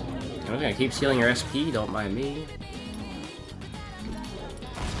 I'm gonna keep stealing your SP, don't mind me.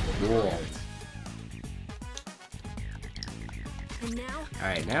 Cool.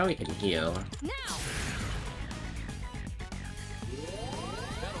 Alright, now we can heal.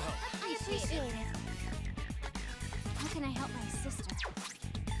 How can I help my sister?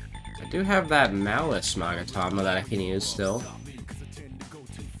 I do have that Malice Magatama that I can use still.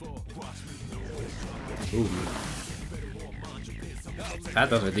 Ooh. That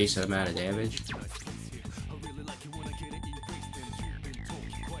does a decent amount of damage.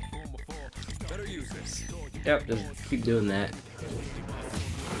 Yep, just keep doing that.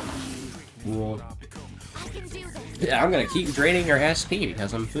 Cool. Yeah, I'm gonna keep draining your SP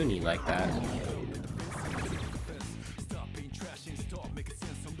because I'm Funi like that.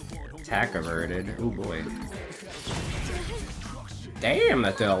 Attack averted. Oh boy. Damn,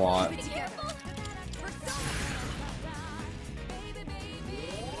 that did a lot.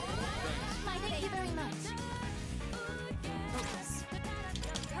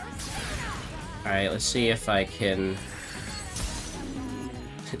 Alright, let's see if I can...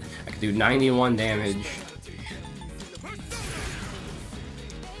 I can do 91 damage.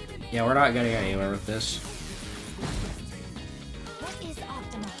 Yeah, we're not getting anywhere with this.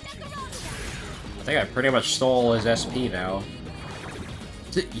 I think I pretty much stole his SP now.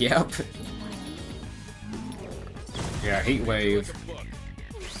 Yep. Yeah, heat wave.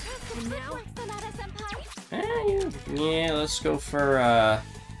 Yeah, let's go for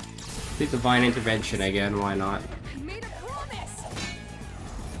the divine intervention again. Why not?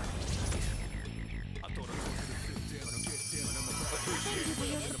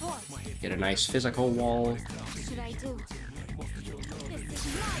 Get a nice physical wall.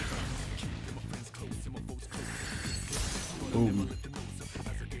 Boom.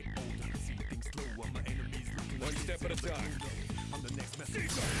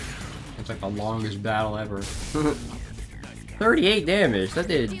 It's like the longest battle ever. 38 damage. That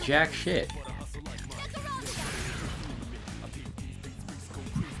did jack shit.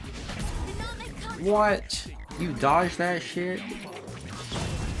 What? You dodged that shit?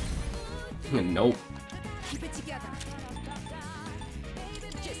 Nope.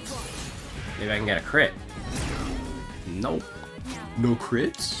 Maybe I can get a crit. Nope. No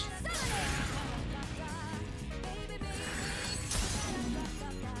crits?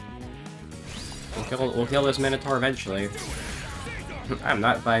 We'll kill this Minotaur eventually. I'm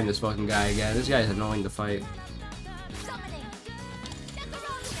not fighting this fucking guy again. This guy's annoying to fight.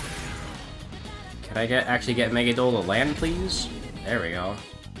 Can I actually get Megadol to land, please? There we go.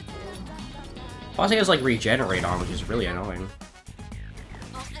 Plus he has like regenerate on, which is really annoying.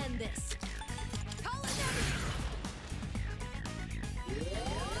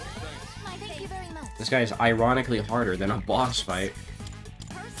 This guy is ironically harder than a boss fight.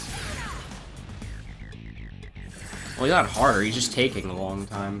 Well, he's not harder, he's just taking a long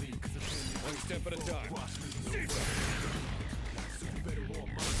time.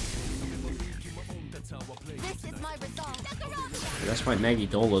 That's why Maggie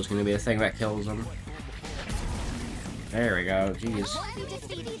Dolo is going to be the thing that kills him. There we go, jeez.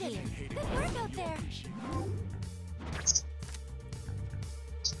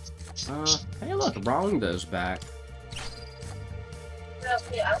 Hey look, Rondo's back.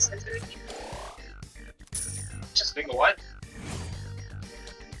 Just think of what?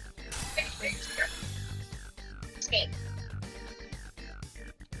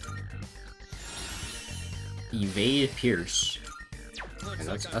 Evade Pierce. And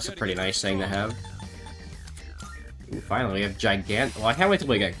that's a pretty nice thing to have. Ooh, finally, we have Gigant. Well, I can't wait till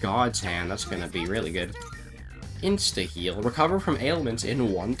we get God's Hand. That's gonna be really good. Insta heal. Recover from ailments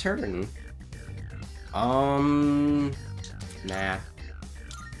in 1 turn. Nah.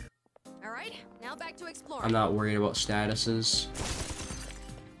 Alright, now back to explore. I'm not worried about statuses.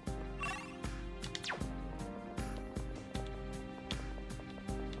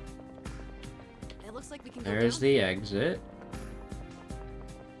 It looks like we can go There's down. the exit.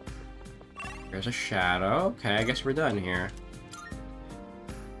 There's a shadow. Okay, I guess we're done here.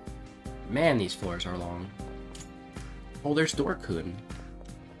 Man, these floors are long. Oh, there's Dorkun.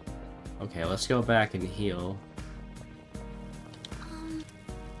 Okay, let's go back and heal.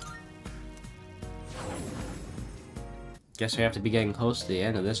 Guess we have to be getting close to the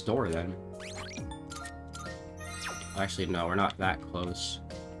end of this door then. Actually, no, we're not that close.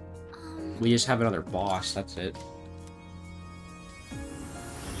 We just have another boss, that's it.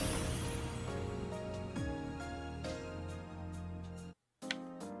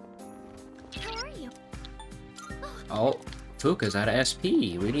 Oh, Fuka's out of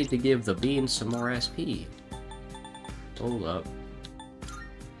SP. We need to give the beans some more SP. Hold up.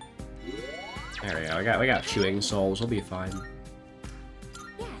 There we go. We got chewing souls. We'll be fine.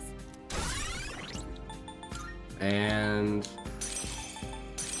 And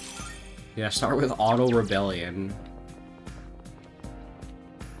yeah, start with Auto Rebellion.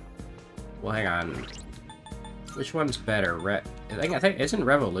 Well, hang on. Which one's better? I think isn't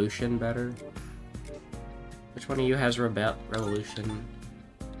Revolution better? Which one of you has Revolution?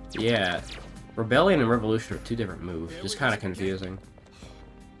 Yeah, Rebellion and Revolution are 2 different moves. It's kind of confusing.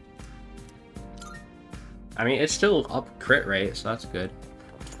 I mean, it's still up crit rate, so that's good.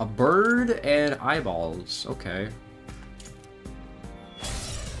 A bird and eyeballs. Okay.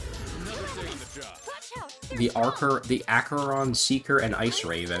 The Acheron Seeker and Ice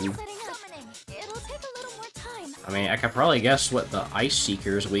Raven. I mean, I could probably guess what the Ice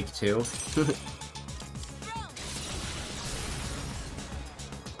Seeker is weak to.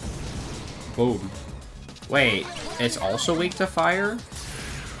 Boom. Wait, it's also weak to fire?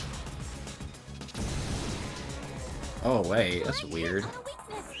 Oh, wait, that's weird.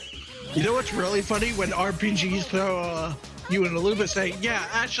 You know what's really funny? When RPGs throw you in a loop and say, yeah,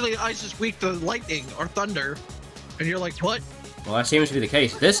 actually ice is weak to lightning or thunder. And you're like, what? Well, that seems to be the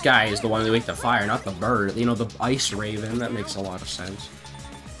case. This guy is the one who's weak to fire, not the bird. You know, the Ice Raven. That makes a lot of sense.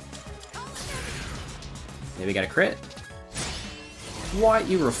 Maybe we got a crit. What?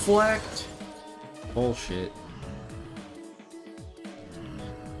 You reflect? Bullshit.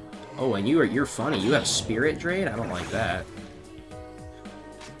 Oh, and you're funny. You have Spirit Drain? I don't like that.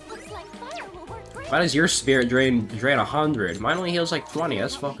 Why does your Spirit Drain 100? Mine only heals like 20.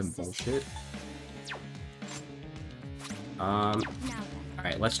 That's fucking bullshit.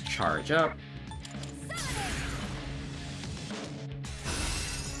 Alright, let's charge up.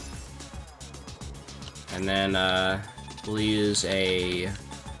 And then, we'll use a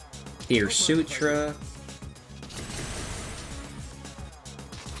Fear Sutra.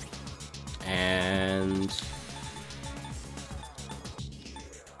 And...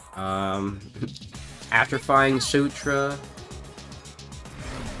 Atrophying Sutra.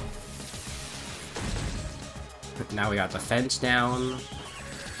 Now we got the fence down.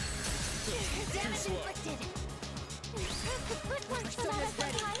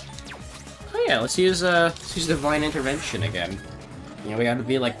 Oh yeah, let's use Divine Intervention again. You know, we gotta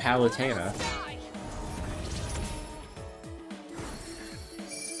be like Palutena.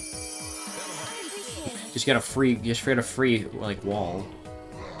 Just get a free like wall.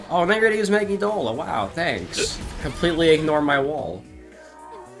 Oh, now you're gonna use Megiddola. Wow, thanks. Completely ignore my wall.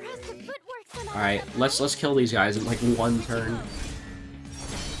 Alright, let's kill these guys in like one turn.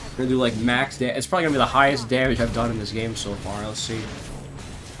 We're gonna do like max damage. It's probably gonna be the highest damage I've done in this game so far. Let's see.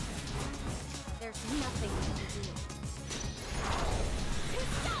 There's nothing you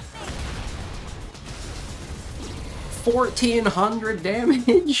can do. 1400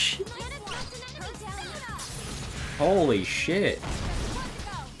 damage. Holy shit.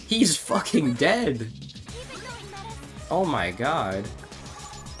 He's fucking dead. Oh my god.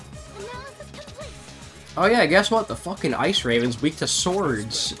 Oh yeah, guess what? The fucking Ice Raven's weak to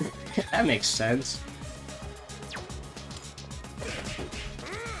swords. That makes sense.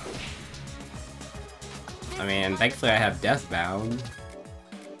 I mean, thankfully I have Deathbound.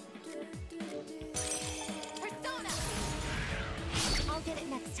 I'll get it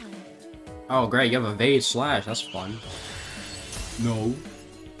next time. Oh great, you have Evade Slash, that's fun. No.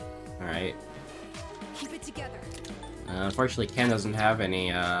 Alright. Keep it together. Unfortunately Ken doesn't have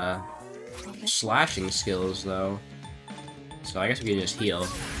any, slashing skills, though. So I guess we can just heal.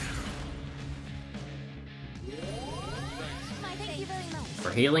 Thank you very much.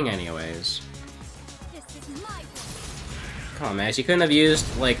 For healing anyways. This is my Come on, man. She couldn't have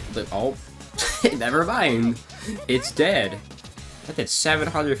used, like, the... Oh. Never mind. It's dead. That did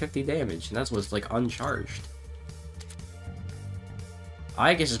 750 damage, and that was, like, uncharged.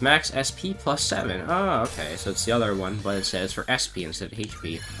 I guess it's max SP plus 7. Oh, okay. So it's the other one, but it says for SP instead of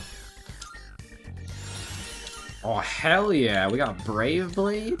HP. Oh, hell yeah. We got Brave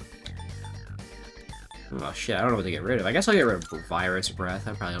Blade? Oh, shit. I don't know what to get rid of. I guess I'll get rid of Virus Breath.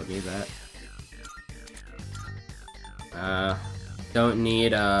 I probably don't need that. Don't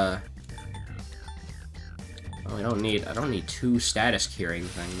need, Oh, I don't need 2 status curing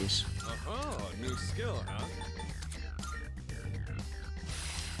things. Oh, new skill, huh?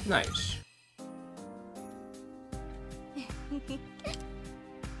 Nice.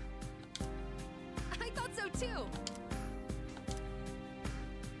 I thought so too.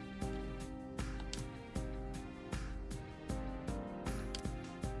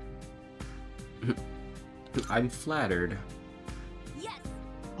 I'm flattered. yes.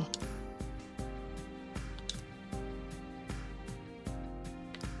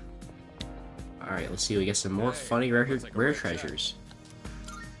 Alright, let's see. We get some more funny rare treasures.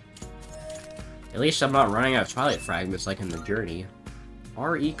 At least I'm not running out of Twilight Fragments like in the Journey.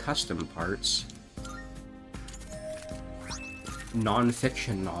 RE Custom Parts.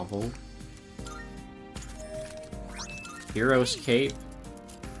 Non-fiction novel. Hero's Cape.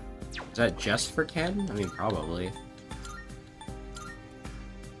 Is that just for Ken? I mean, probably.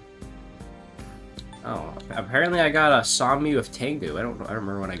 Oh, apparently I got a Samu of Tengu. I don't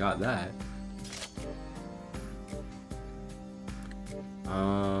remember when I got that.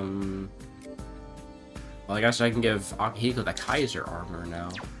 Well, I guess I can give Akihiko the Kaiser armor now.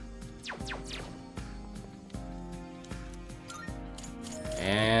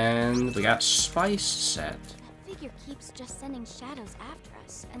 And we got Spice set. figure keeps just sending shadows after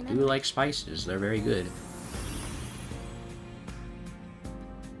us, and Do then... like spices, they're very good.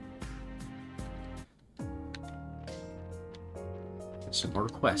 Some more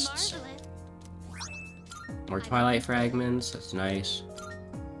quests. Marvelous. More Twilight Fragments, that's nice.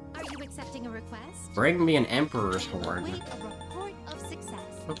 Are you accepting a request? Bring me an Emperor's Horn. Wait a report of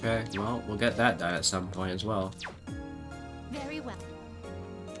success. Okay, well, we'll get that done at some point as well. Very well.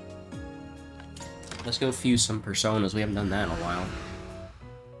 Let's go fuse some personas, we haven't done that in a while.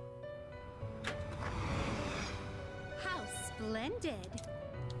 How splendid.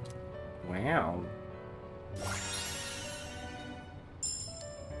 Wow.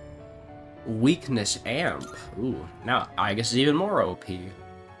 Weakness Amp. Ooh, now I guess it's even more OP.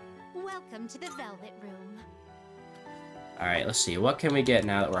 Welcome to the Velvet Room. Alright, let's see. What can we get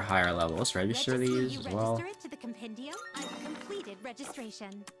now that we're higher level? Let's register these as well. Register it to the compendium. I've completed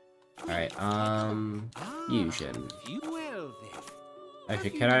registration. Alright, fusion. Well then.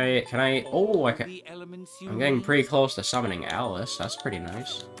 Actually, can I, oh, I can, I'm getting pretty close to summoning Alice, that's pretty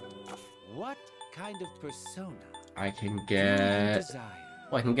nice. What kind of persona I can do you get, desire?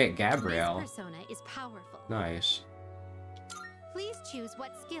 oh, I can get Gabrielle. This persona is powerful. Nice. Please choose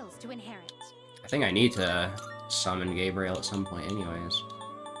what skills to inherit. I think I need to summon Gabriel at some point anyways.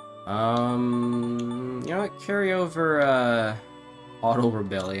 You know what, carry over, Auto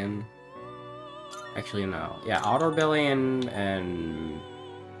Rebellion. Actually, no. Yeah, Auto Rebellion and...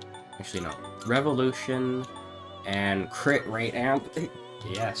 Actually, no. Revolution and Crit Rate Amp.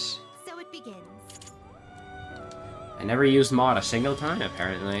 Yes. So it begins. I never used mod a single time,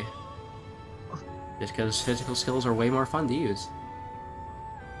 apparently. Just because physical skills are way more fun to use.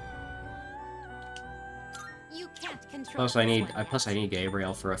 You can't control Plus, I this one yet. need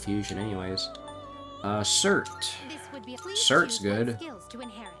Gabriel for a fusion, anyways. Cert. This would be Please Cert's choose what good. skills to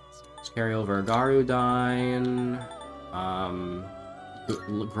inherit. Let's carry over Garudine.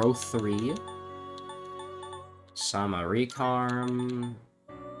 Growth 3. Samarikarm.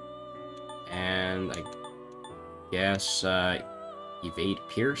 And I guess, Evade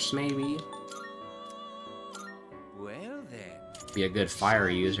Pierce, maybe? Well then. Be a good fire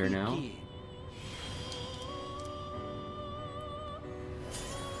user now. Begin.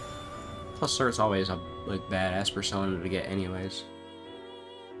 Plus, Cert's always a like badass persona to get, anyways.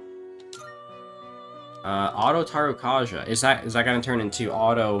 Auto Tarukaja. Is that gonna turn into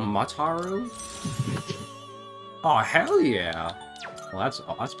Auto Mataru? Oh hell yeah! Well,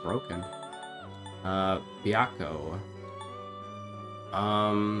 that's broken. Byakko.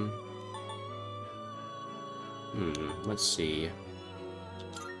 Let's see.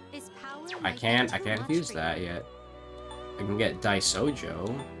 This power I might can't be too much use for that you. yet. I can get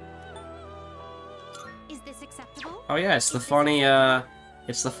Daisojo. Is this acceptable? Oh yeah, it's the funny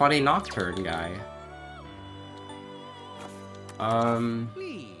Nocturne guy.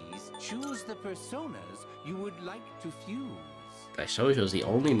 Please choose the personas you would like to fuse. Daisojo's the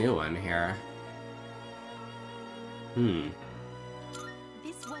only new one here. This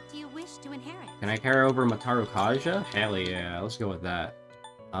what do you wish to inherit? Can I carry over Mataru Kaja? Hell yeah, let's go with that.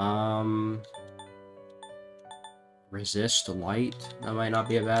 Resist Light. That might not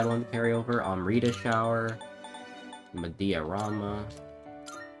be a bad one to carry over. Amrita Shower. Medea Rama.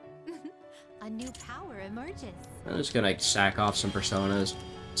 A new power emerges. I'm just gonna sack off some personas,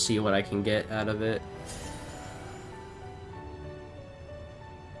 see what I can get out of it.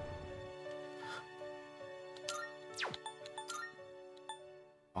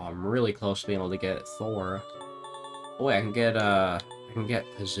 Oh, I'm really close to being able to get Thor. Oh wait, I can get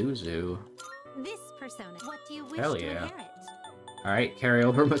Pazuzu. This persona, what do you wish Hell to yeah. inherit? Alright, carry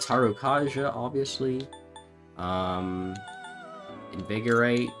over Mataru Kaja, obviously.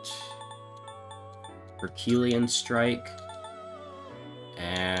 Invigorate. Herculean Strike.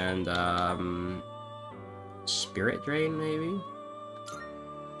 And, Spirit Drain, maybe?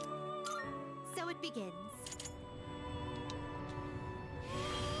 So it begins.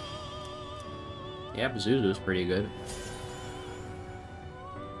 Yeah, Pazuzu's pretty good.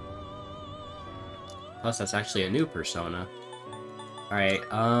 Plus, that's actually a new persona. Alright,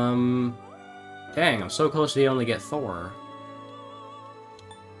 dang, I'm so close to being able to get Thor.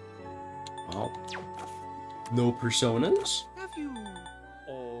 Well, no personas? Have you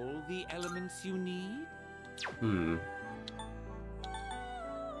all the elements you need? Well,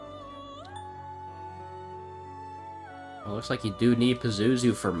 looks like you do need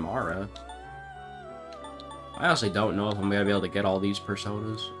Pazuzu for Mara. I honestly don't know if I'm gonna be able to get all these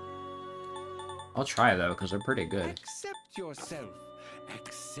personas. I'll try though, because they're pretty good. Accept yourself.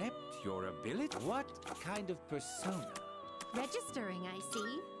 Accept your ability. What kind of persona? Registering, I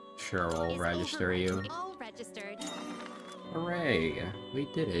see. Sure, we'll Is register you. all registered. Hooray! We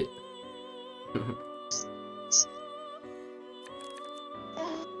did it.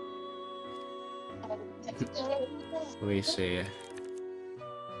 Let me see.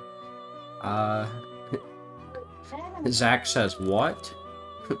 Zach says, what?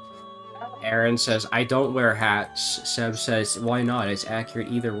 Aaron says, I don't wear hats. Seb says, why not? It's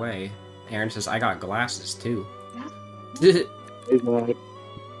accurate either way. Aaron says, I got glasses too.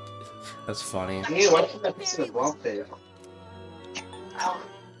 That's funny. Hey, what's that piece of the block there?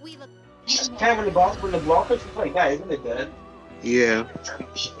 We look. Having the boss when the blockers is like that, isn't it good? Yeah.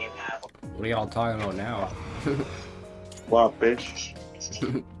 What are y'all talking about now? Wow, bitch.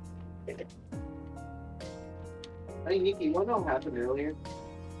 Hey, Nikki, what happened earlier?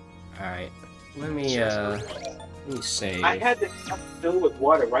 Alright. Let me save. I had this cup filled with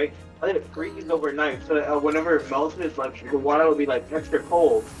water, right? I let it freeze overnight, so that, whenever it melted, it's like the water would be like extra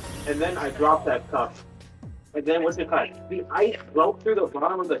cold. And then I dropped that cup. And then what's the cut? The ice broke through the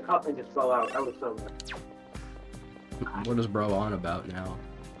bottom of the cup and just fell out. That was so bad. What is bro on about now?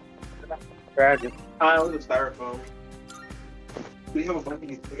 Tragic. It was a styrofoam. We have a bunch of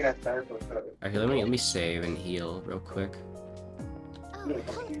these big ass styrofoam cups. Okay, let me save and heal real quick.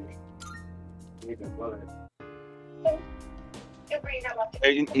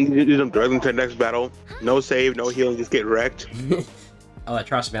 Hey, you do some drugs into the next battle. No save, no healing, just get wrecked. Oh,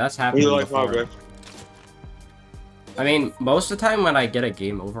 trust me, that's happened before. Progress. I mean, most of the time when I get a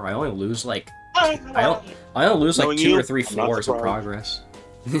game over, I only lose like I only lose like 2 or 3 floors of progress.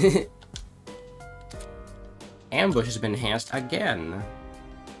 Ambush has been enhanced again.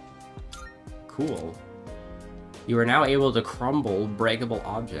 Cool. You are now able to crumble breakable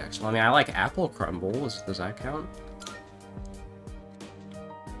objects. Well, I mean, I like apple crumbles. Does that count?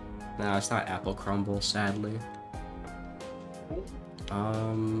 No, it's not apple crumble, sadly.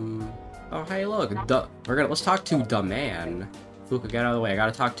 Oh, hey, look. Let's talk to the man. Fuka, get out of the way. I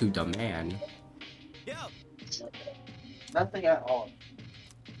gotta talk to the man. Nothing at all.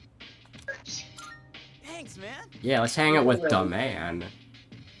 Thanks, man. Yeah, let's hang out with the man.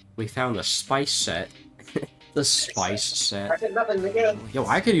 We found the spice set. The spice set. I said nothing, nigga. Yo,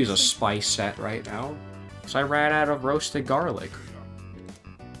 I could use a spice set right now. Because I ran out of roasted garlic.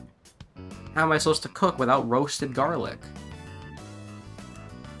 How am I supposed to cook without roasted garlic?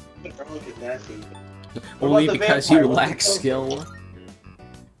 Garlic is nasty. Only because you lack skill.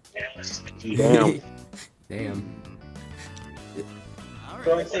 Damn. Damn.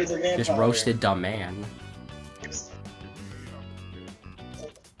 Don't say the vampire. Just roasted the man.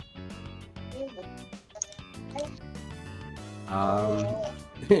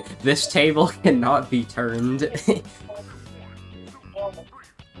 This table cannot be turned.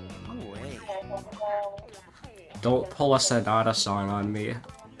 Don't pull a Sonata song on me.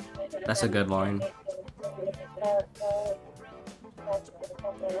 That's a good line.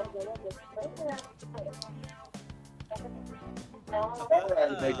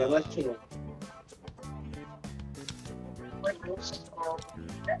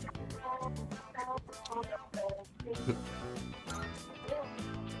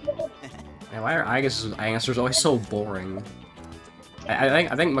 Man, why are Agus's answers always so boring?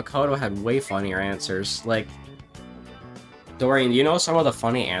 I think Makoto had way funnier answers. Like, Dorian, do you know some of the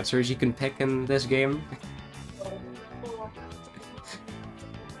funny answers you can pick in this game?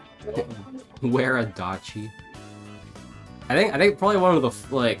 Wear a dachi. I think probably one of the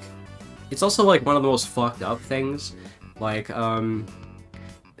like, it's also like one of the most fucked up things. Like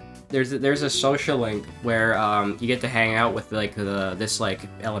there's a social link where you get to hang out with like this like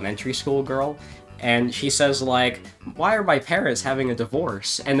elementary school girl, and she says like, why are my parents having a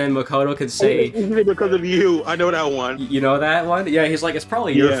divorce? And then Makoto could say, because of you. I know that one. You know that one? Yeah, he's like, it's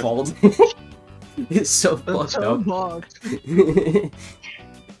probably your fault. It's so fucked up.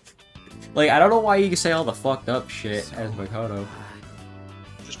 Like, I don't know why you can say all the fucked up shit as Makoto.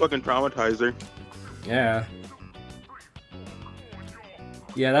 Just fucking traumatize her. Yeah.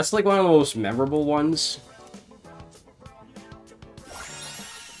 Yeah, that's like one of the most memorable ones.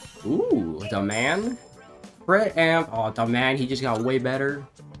 Ooh, the man? Crit amp. Oh, the man, he just got way better.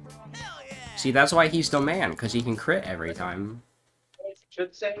 See, that's why he's the man, because he can crit every time.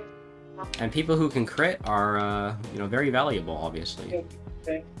 Should say. And people who can crit are, you know, very valuable, obviously.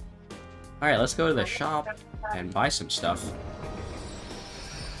 Okay. Alright, let's go to the shop and buy some stuff.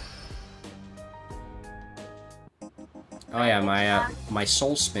 Oh yeah, my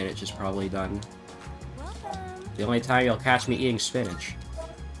soul spinach is probably done. The only time you'll catch me eating spinach.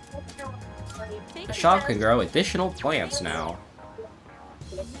 The shop can grow additional plants now.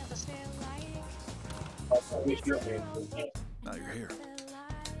 Now you're here.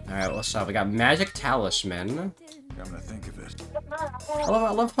 Alright, what's up? We got Magic Talisman. I'm gonna think of it.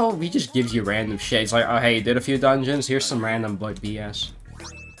 I love how he just gives you random shit. He's like, oh hey, you did a few dungeons, here's some random BS.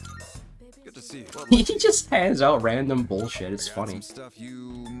 Good to see you. He just hands out random bullshit, it's funny. Some stuff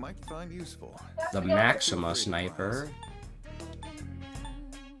you might find useful. The Maxima Sniper.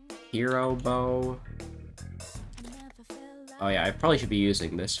 Hero Bow. Oh yeah, I probably should be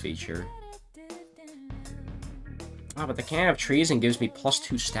using this feature. Oh, but the Can of Treason gives me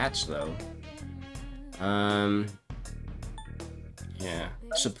 +2 stats, though. Yeah.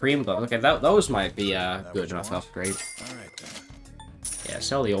 Supreme Glove. Okay, those might be a good enough upgrade. Yeah,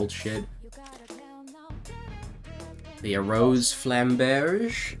 sell the old shit. The Arose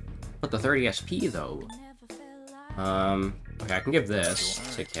Flamberge. But the 30 SP, though. Okay, I can give this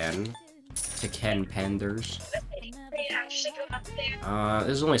to Ken. To Ken Penders.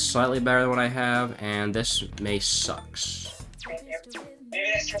 This is only slightly better than what I have, and this Mace sucks.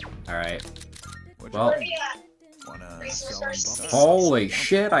 Alright. Well. Holy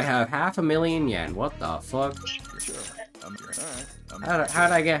shit, I have 500,000 yen. What the fuck?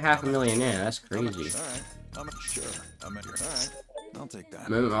 How'd I get 500,000 yen? That's crazy. I'll take that.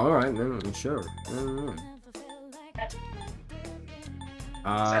 Alright, sure.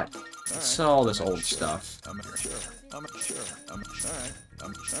 Let's sell all this old stuff.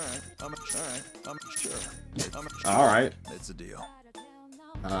 Alright. It's a deal.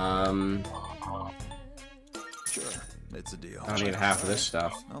 Sure, it's a deal. I don't need half of this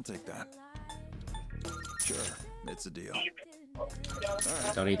stuff. I'll take that. Sure, it's a deal.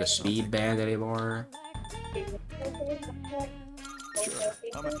 Don't need the speed band anymore. Sure,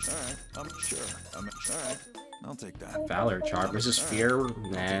 alright. I'll take that. Valor Charm. Is this Fear?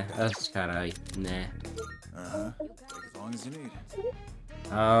 Nah, that's kinda nah. Take as long as you need.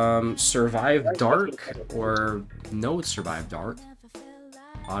 Survive Dark or no Survive Dark.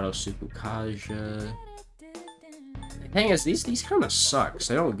 Auto Sukukaja. The thing is, these kind of sucks.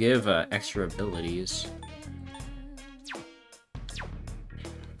 They don't give extra abilities.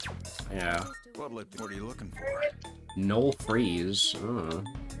 Yeah. What are you looking for? Null Freeze.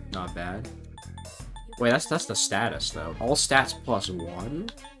 Not bad. Wait, that's the status though. All stats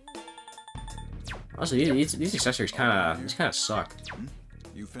 +1. Also, these accessories kind of suck.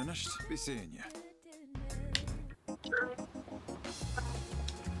 You finished? Be seeing you.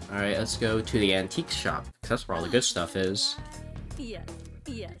 All right, let's go to the antique shop because that's where all the good stuff is. Yes.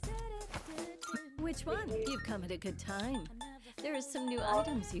 Which one? You've come at a good time. There are some new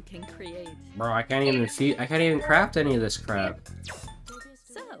items you can create. Bro, I can't even craft any of this crap.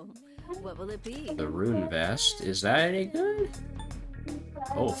 So, what will it be? The Rune Vest, is that any good?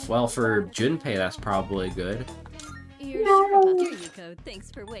 Oh, well, for Junpei, that's probably good. You're sure about Here you go.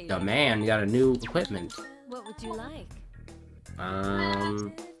 Thanks for waiting. The man, you got a new equipment. What would you like?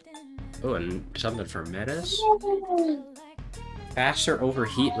 Oh, and something for Metis? Faster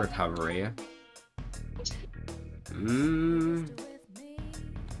overheat recovery.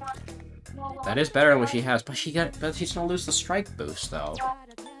 That is better than what she has, but she's gonna lose the strike boost though. I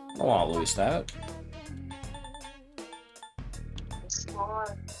don't wanna lose that.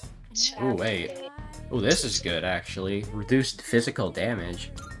 Oh wait. Oh, this is good actually. Reduced physical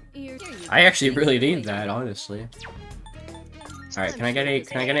damage. I actually really need that, honestly. Alright, can I get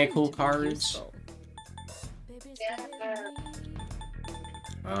any cool cards?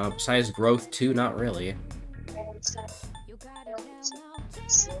 Besides growth 2, not really.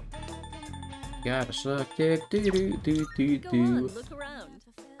 Gotta suck dick, do.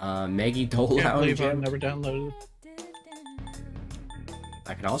 Maggie Dole I've gem. never downloaded.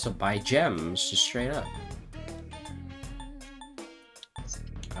 I can also buy gems, just straight up.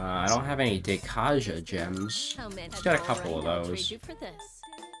 I don't have any Dekaja gems. Just got a couple of those.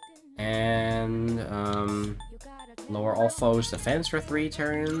 And, lower all foes' defense for 3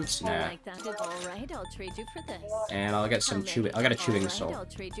 turns. Nah. And I'll get some chewing. I'll get a chewing soul.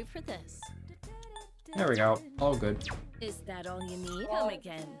 There we go. All good. Is that all you need? Come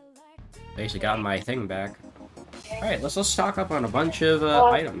again. Basically got my thing back. Alright, let's stock up on a bunch of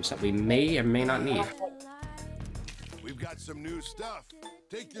items that we may or may not need. We've got some new stuff.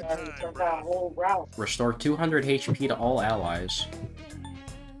 Take your time, Restore 200 HP to all allies.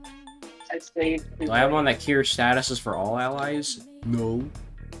 Do I have one that cures statuses for all allies? No.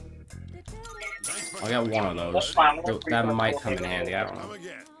 I'll get one of those. That might come in handy, I don't know.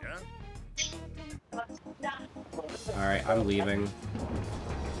 Alright, I'm leaving.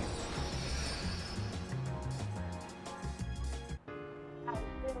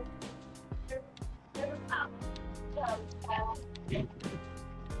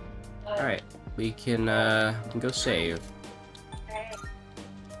 Alright, we can go save.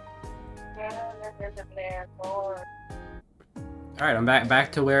 Alright, I'm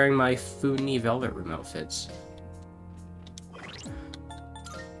back to wearing my Foodney Velvet Room outfits.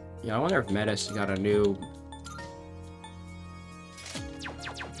 Yeah, I wonder if Metis got a new...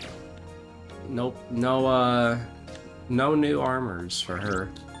 Nope, no new armors for her.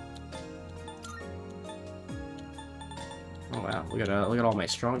 Oh wow, look at all my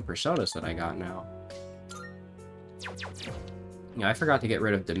strong personas that I got now. Yeah, I forgot to get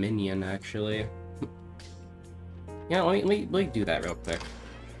rid of Dominion, actually. Yeah, let me do that real quick.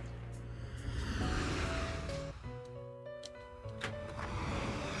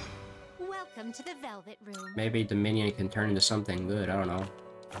 Welcome to the Velvet Room. Maybe Dominion can turn into something good, I don't know.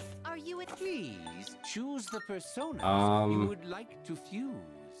 Are you with Please choose the personas you would like to fuse.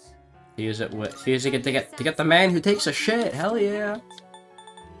 Fusing it to get the man who takes a shit, hell yeah!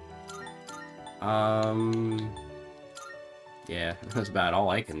 Yeah, that's about all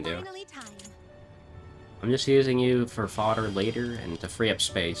I can do. I'm just using you for fodder later and to free up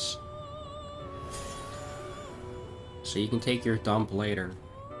space. So you can take your dump later.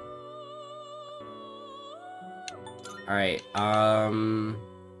 Alright,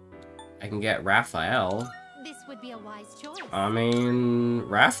 I can get Raphael. This would be a wise choice. I mean,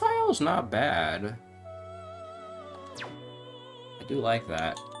 Raphael's not bad. I do like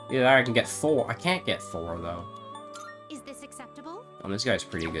that. Either I can get Thor. I can't get Thor, though. Is this acceptable? Oh, this guy's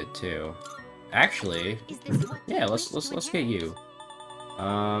pretty good, too. Actually, yeah, let's get you.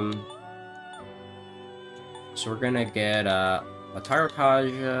 So we're gonna get Ataru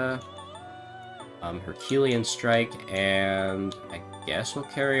Kaja, Herculean Strike, and I guess we'll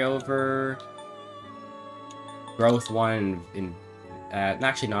carry over Growth 1 in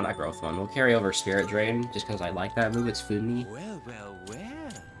actually no, not Growth 1. We'll carry over Spirit Drain just because I like that move. It's Foodney. Well, well, well.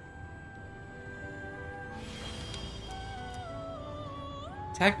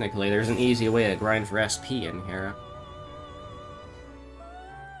 Technically, there's an easy way to grind for SP in here.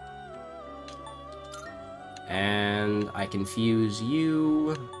 And I can fuse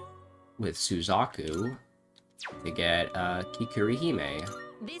you with Suzaku to get Kikurihime.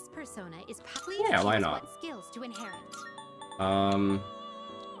 This persona is yeah, why not? what skills to inherit. Well,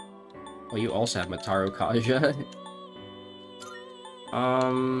 you also have Mataru Kaja.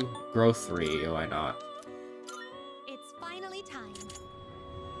 Growth 3, why not? It's finally time.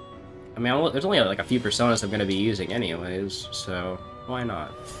 I mean, there's only like a few personas I'm gonna be using anyways, so why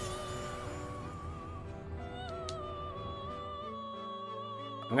not?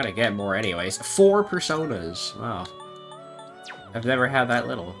 I'm gonna get more anyways. 4 personas! Wow. I've never had that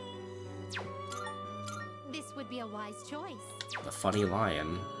little. This would be a wise choice. The funny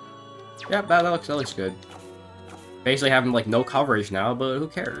lion. Yep, that looks good. Basically having like no coverage now, but who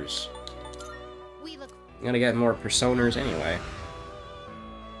cares? I'm gonna get more personas anyway.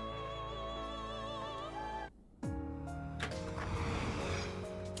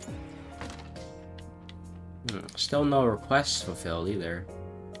 Still no requests fulfilled either.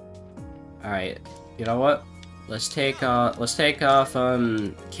 Alright, you know what? Let's take off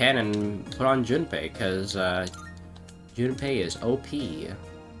Ken and put on Junpei, because Junpei is OP.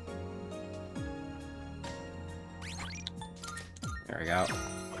 There we go.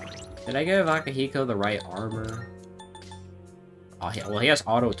 Did I give Akihiko the right armor? Oh yeah, well he has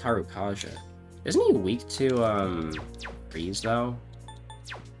auto Tarukaja. Isn't he weak to freeze though?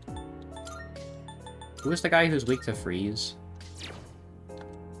 Who's the guy who's weak to freeze?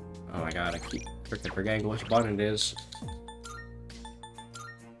 Oh my god, I keep freaking forgetting which button it is.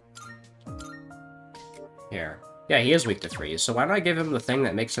 Here. Yeah, he is weak to freeze, so why not give him the thing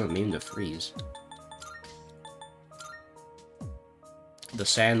that makes him immune to freeze? The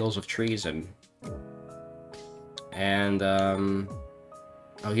Sandals of Treason. And, oh,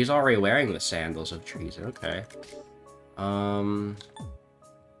 he's already wearing the Sandals of Treason, okay.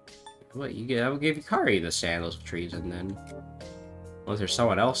 What, I will give Yukari the Sandals of Treason, then. Unless there's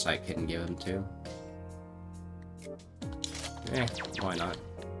someone else I can give him to. Eh, why not?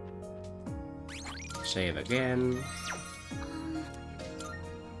 Save again.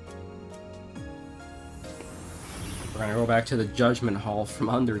 We're gonna go back to the Judgment Hall from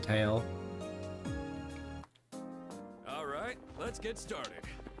Undertale. Alright, let's get started.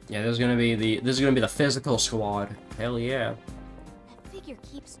 Yeah, this is gonna be the physical squad. Hell yeah. That figure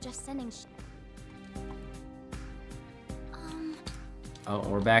keeps just sending Oh,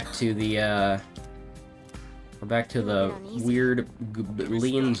 we're back to the weird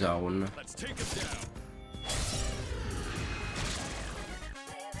lean zone. Let's take him down.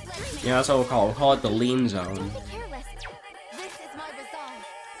 Yeah, that's what we'll call it. We'll call it the lean zone. This is my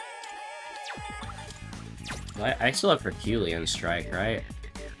resolve. I still have Herculean Strike, right?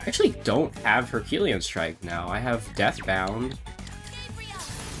 I actually don't have Herculean Strike now. I have Deathbound.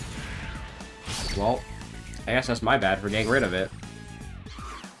 Well, I guess that's my bad for getting rid of it.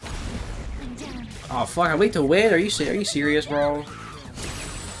 Oh fuck, I'm weak to win? Are you serious, bro?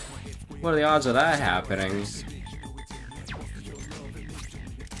 What are the odds of that happening?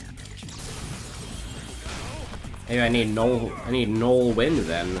 Maybe I need null wind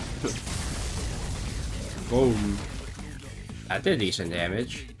then. Boom. That did decent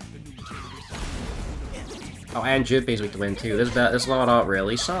damage. Oh, and Junpei's weak to wind too. This loadout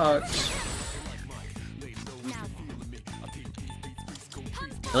really sucks.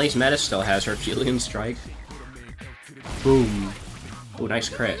 At least Meta still has Herculean Strike. Boom. Oh, nice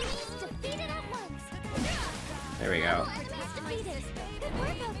crit. There we go.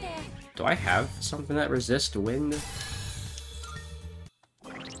 Do I have something that resists wind?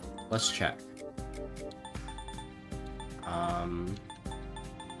 Let's check.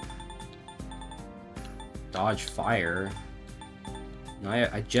 Dodge fire. No,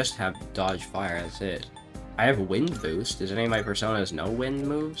 I just have dodge fire, that's it. I have wind boost. Does any of my personas know wind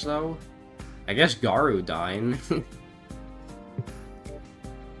moves, though? I guess Garudine.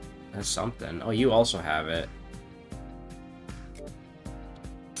 That's something. Oh, you also have it.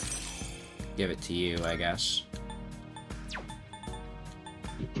 Give it to you, I guess.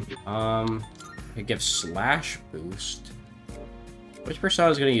 I give slash boost. Which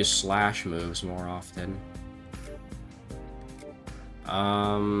persona is gonna use slash moves more often?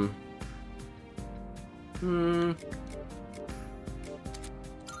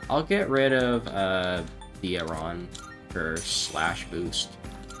 I'll get rid of Theron for slash boost.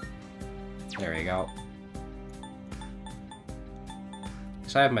 There we go.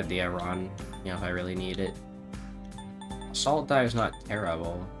 So I have my Theron, you know, if I really need it. Assault Dive's not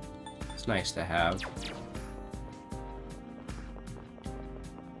terrible. It's nice to have.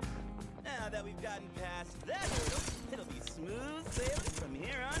 Now that we've gotten past that hurdle, it'll be smooth sailing from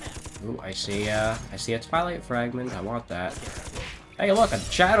here on out. Ooh, I see a Twilight Fragment. I want that. Hey, look, a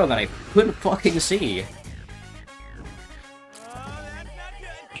shadow that I couldn't fucking see.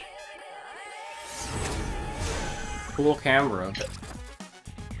 Cool camera.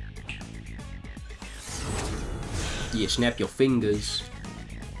 You snap your fingers.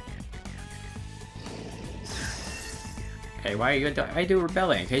 Hey, why are you doing? I do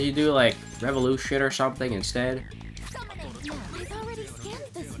rebelling. Can't you do like revolution or something instead?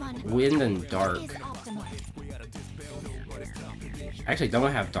 Wind and dark. I actually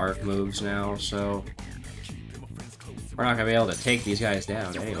don't have dark moves now, so we're not gonna be able to take these guys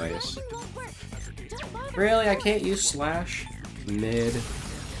down anyways. Really? I can't use slash mid.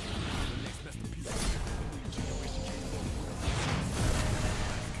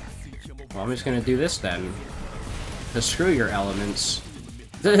 Well, I'm just gonna do this then. To screw your elements.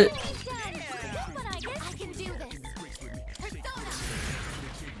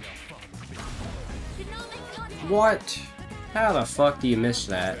 What? How the fuck do you miss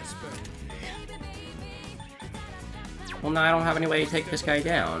that? Well, now I don't have any way to take this guy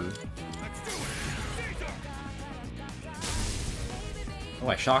down. Oh,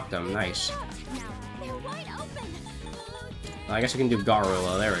 I shocked him. Nice. Well, I guess I can do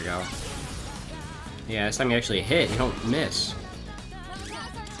Garula. There we go. Yeah, this time you actually hit, you don't miss.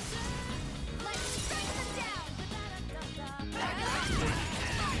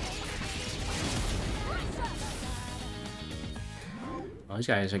 Well, these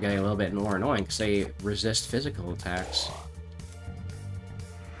guys are getting a little bit more annoying because they resist physical attacks.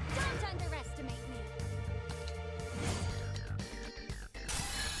 Don't underestimate me.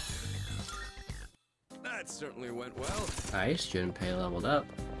 That certainly went well. Nice, Junpei leveled up.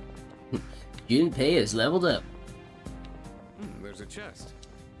 Junpei is leveled up. There's a chest.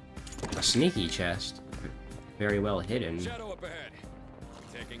 A sneaky chest. Very well hidden. Shadow up ahead.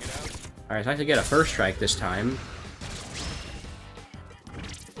 Taking it out. Alright, so I have to get a first strike this time.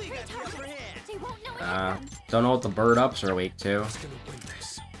 Don't know what the bird ups are weak to.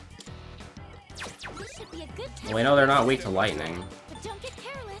 Well, we know they're not weak to lightning.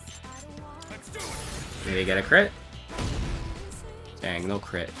 Did they get a crit? Dang, no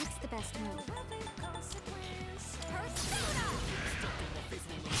crit.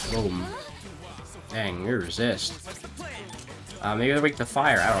 Boom. Dang, you resist. Maybe they're weak to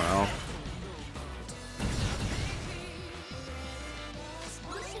fire, I don't know.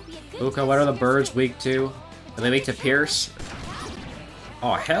 Luca, what are the birds weak to? Are they weak to pierce?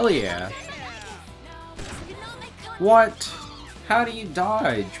 Oh, hell yeah. What? How do you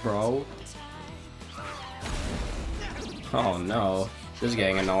dodge, bro? Oh no. This is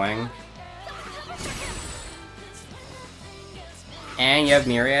getting annoying. And you have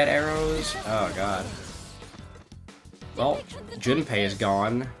myriad arrows? Oh god. Well, Junpei is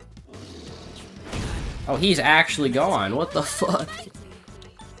gone. Oh, he's actually gone. What the fuck?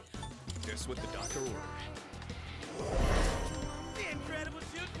 Guess what the doctor ordered.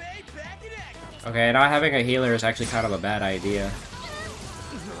 Okay, not having a healer is actually kind of a bad idea.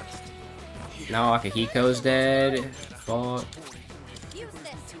 Now Akihiko's dead. Fuck.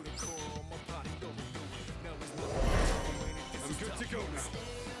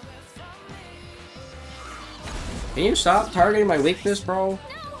 Can you stop targeting my weakness, bro?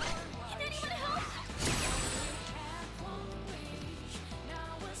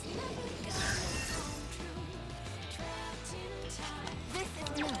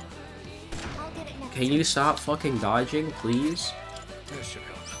 Can you stop fucking dodging, please?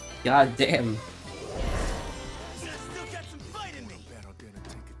 God damn.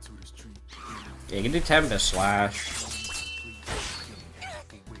 Yeah, you can do Tempest Slash.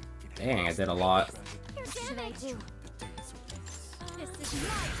 Dang, I did a lot. Should I do?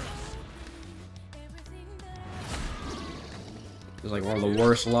 It's like one of the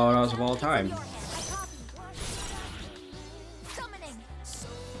worst loadouts of all time.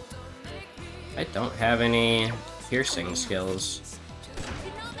 I don't have any piercing skills.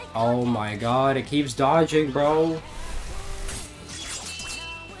 Oh my god, it keeps dodging, bro.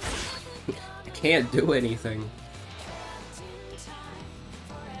 I can't do anything.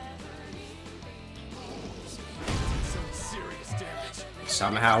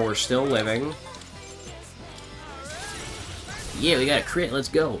 Somehow we're still living. Yeah, we got a crit, let's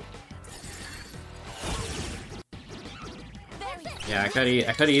go. Yeah, I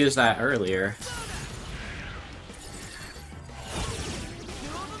could've used that earlier.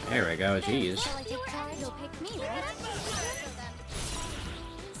 There we go, jeez.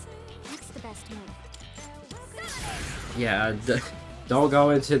 Yeah, don't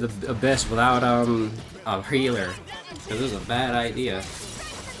go into the abyss without a healer, because this is a bad idea.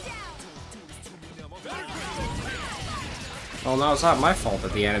 Well, no, it's not my fault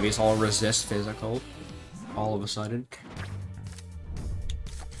that the enemies all resist physical all of a sudden.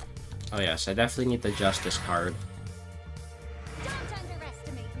 Oh yes, I definitely need the Justice card.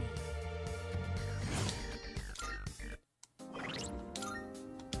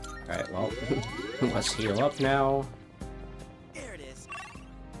 Alright, well, let's heal up now. There it is.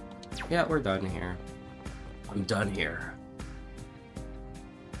 Yeah, we're done here. I'm done here.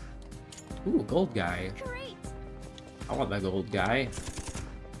 Ooh, gold guy. I want that gold guy.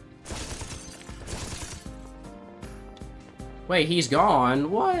 Wait, he's gone?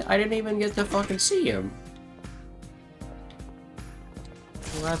 What? I didn't even get to fucking see him.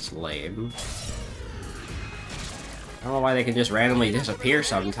 Well, that's lame. I don't know why they can just randomly disappear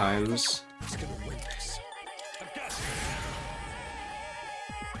sometimes.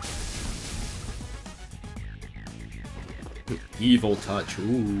 Evil touch,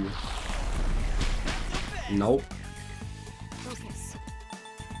 ooh. Nope.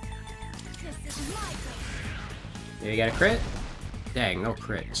 Yeah, you got a crit? Dang, no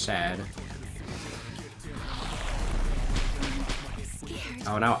crit. Sad.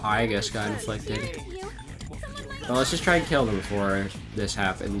 Oh, now Igus got inflicted. Well, let's just try and kill them before this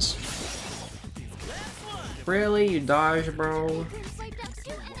happens. Really? You dodged, bro?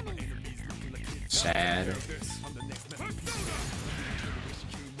 Sad.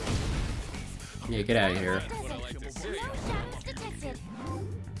 Yeah, get out of here.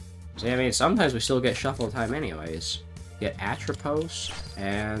 See, I mean, sometimes we still get shuffle time anyways. Get Atropos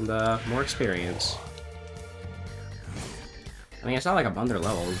and more experience. I mean, it's not like I'm under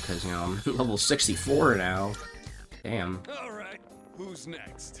leveled because, you know, I'm level 64 now. Damn. Alright, who's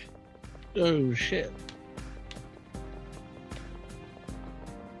next? Oh shit.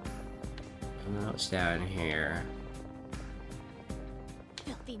 What's down here?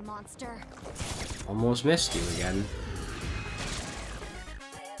 Filthy monster. Almost missed you again.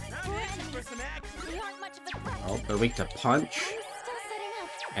 Oh, they're weak to punch.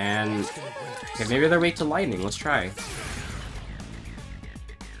 And okay, maybe they're weak to lightning. Let's try.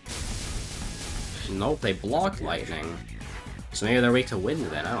 Nope, they block lightning. So maybe they're weak to wind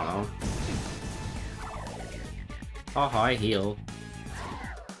then, I don't know. Oh, I heal.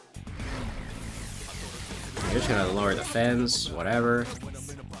 I'm just gonna lower defense, whatever.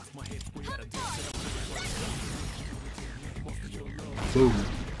 Boom.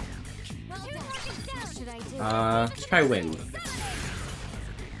 Let's try wind.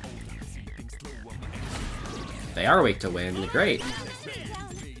 They are weak to wind, great.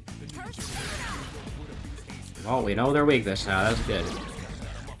 Well, we know their weakness now, that's good.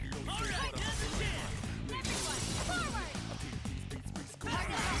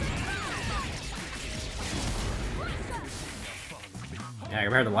 Yeah,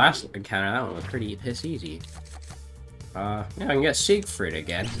 compared to the last encounter, that one was pretty piss easy. Yeah, I can get Siegfried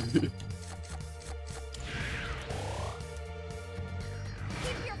again.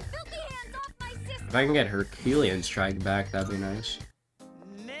 If I can get Herculean Strike back, that'd be nice.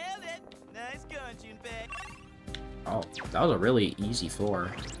 Nailed it. Nice going, Junpei. Oh, that was a really easy floor.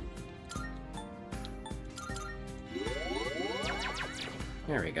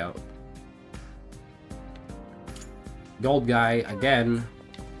 There we go. Gold guy again.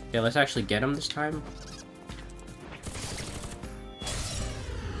 Yeah, let's actually get him this time.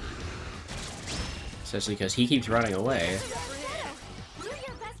 Especially because he keeps running away.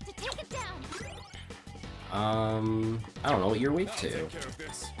 I don't know what you're weak to.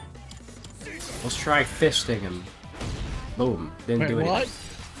 Let's try fisting him. Boom. Didn't do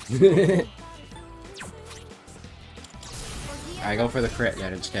it. I go for the crit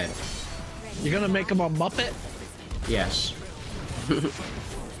then instead. You're gonna make him a Muppet? Yes.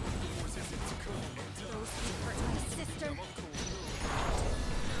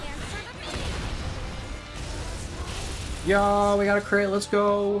 Yo, we got a crit, let's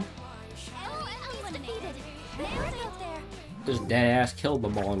go! Just dead-ass killed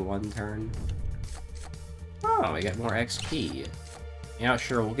them all in one turn. Oh, we got more XP. Yeah,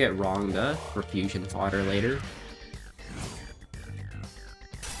 sure, we'll get Rhonda for fusion fodder later.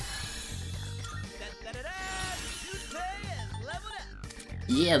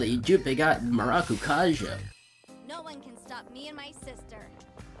 Yeah, the Junpei got Maraku Kaja. No one can stop me and my sister.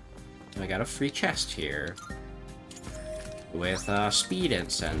 I got a free chest here. With speed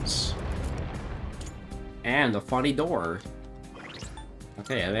incense. And a funny door.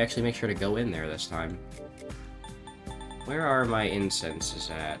 Okay, I'll actually make sure to go in there this time. Where are my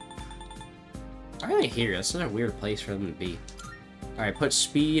incenses at? Why are they here? This is a weird place for them to be. Alright, put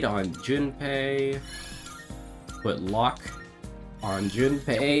speed on Junpei. Put lock on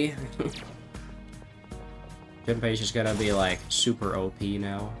Junpei. Junpei's just gonna be like super OP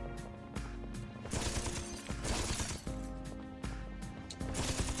now.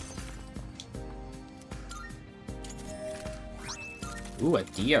 Ooh, a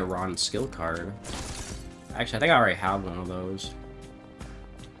Diaron skill card. Actually, I think I already have one of those.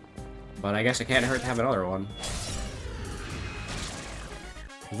 But I guess it can't hurt to have another one.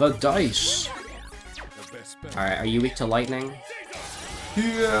 The dice! Alright, are you weak to lightning?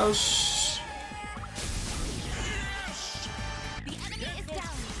 Yes!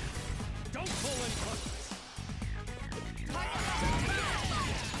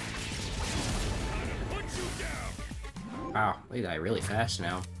 Wow, we die really fast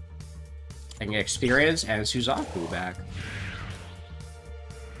now. I can get experience and Suzaku back.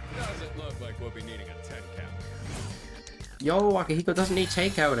 Doesn't look like we'll be needing a 10 count. Yo, Akihiko doesn't need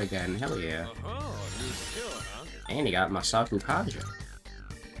takeout again. Hell yeah. New skill, huh? And he got Masaku Kaja.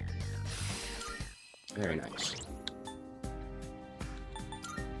 Very nice.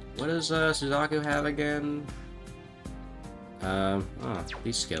 What does Suzaku have again? Oh,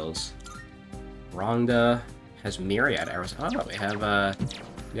 these skills. Rhonda has myriad arrows. Oh, we have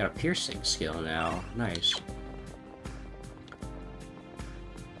we got a piercing skill now. Nice.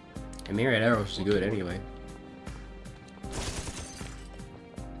 And myriad arrows is good anyway.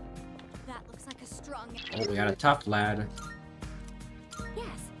 That looks like a strong. Oh, we got a tough lad. Yes.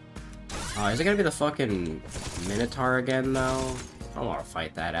 Oh, is it gonna be the fucking Minotaur again though? I don't want to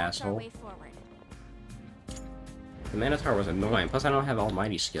fight that asshole. The Minotaur was annoying. Plus, I don't have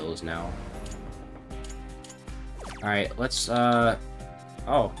almighty skills now. Alright, let's, oh,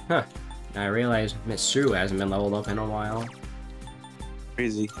 huh. Now I realize Mitsuru hasn't been leveled up in a while.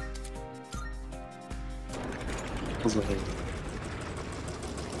 Crazy.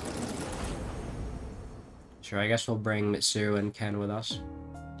 Sure, I guess we'll bring Mitsuru and Ken with us.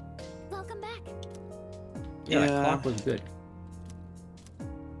 Welcome back. Yeah, that clock was good.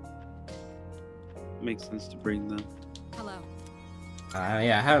 Makes sense to bring them. Hello.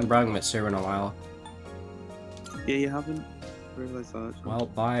 Yeah, I haven't brought Mitsuru in a while. Yeah, you haven't? Realized that. Well,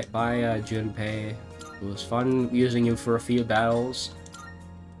 bye, Junpei. It was fun using you for a few battles.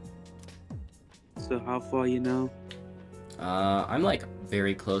 So how far are you now? I'm like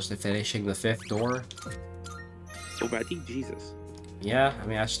very close to finishing the 5th door. Already? Jesus. Yeah, I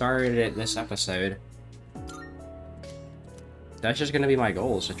mean, I started it this episode. That's just gonna be my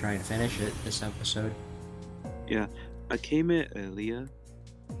goal, is to try and finish it this episode. Yeah, I came here earlier.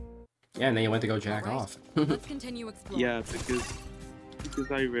 Yeah, and then you went to go jack off. Let's continue exploring. Yeah, because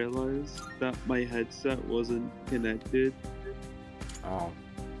I realized that my headset wasn't connected. Oh,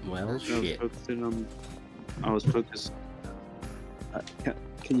 well, I shit. I was focused.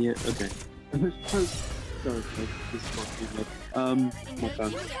 Can you? Okay. Sorry, this fucking My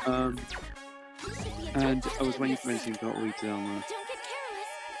phone. And I was waiting for Missing Cotweed to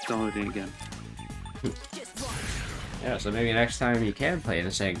download it again. Yeah, so maybe next time you can play the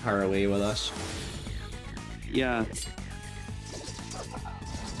same Harley with us. Yeah.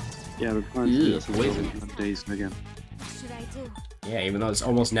 Yeah, we're planning to do this on Mondays again. Yeah, even though it's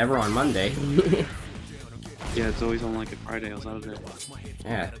almost never on Monday. Yeah, it's always on like a Friday or Saturday.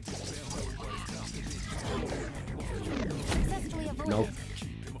 Yeah. Nope.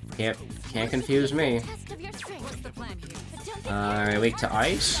 Can't confuse me. Weak to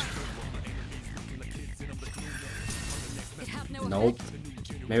ice? Nope.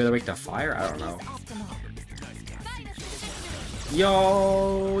 Maybe they're weak to fire? I don't know.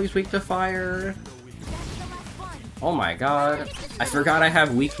 Yo, he's weak to fire. Oh my god. I forgot I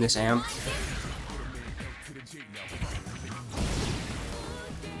have weakness amp.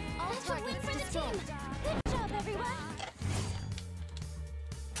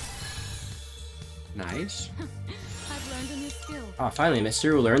 Nice. I've learned a new skill. Oh, finally,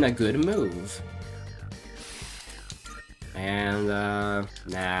 Mitsuru learned a good move. And, nah,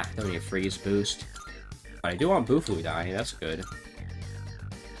 don't need a freeze boost. But I do want Bufu dying, that's good.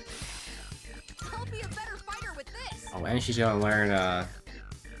 I'll be a better fighter with this. Oh, and she's gonna learn,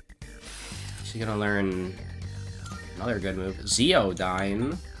 another good move.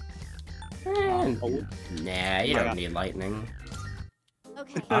 Zeodyne. Nah, you don't need lightning.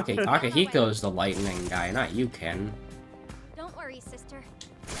 Okay. Akihiko's the lightning guy, not you, Ken. Don't worry, sister.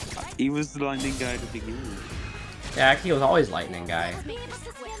 He was the lightning guy to begin with. Yeah, Akihiko's always lightning guy.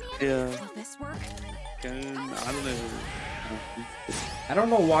 Yeah. Will this work? Ken, I don't know. I don't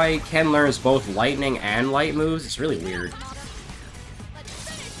know why Ken learns both lightning and light moves. It's really weird.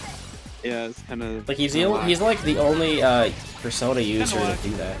 Yeah, it's kind of like he's like the only Persona user to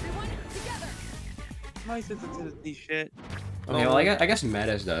do that. My sensitivity shit. Okay, well I guess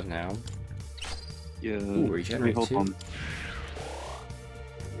Metis does now. Yeah. Ooh, regenerate hold too. on.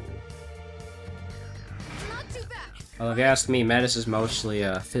 Well, if you ask me, Metis is mostly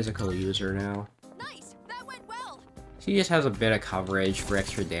a physical user now. Nice. That went well. She just has a bit of coverage for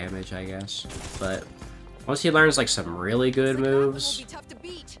extra damage, I guess. But once he learns like some really good moves,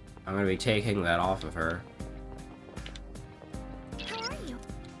 I'm gonna be taking that off of her.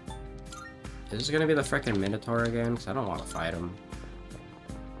 Is this gonna be the frickin' Minotaur again? Because I don't want to fight him.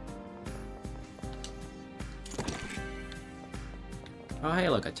 Oh, hey,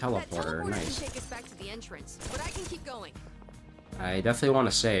 look, a teleporter. Nice. Take us back to the entrance, but I can keep going. I definitely want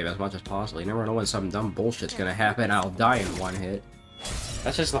to save as much as possible. You never know when some dumb bullshit's gonna happen. I'll die in one hit.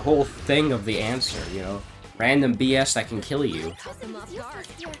 That's just the whole thing of the answer, you know? Random BS that can kill you.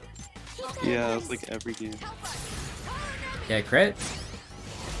 Yeah, it's like every game. Yeah, crit?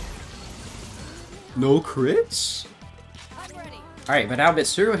 No crits? Alright, but now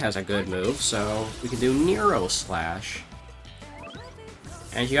Mitsuru has a good move, so we can do Nero Slash.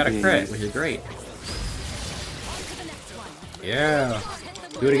 And she got a crit, which is great. Yeah!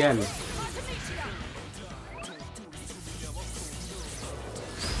 Do it again.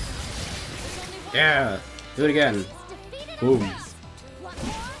 Yeah! Do it again. Boom.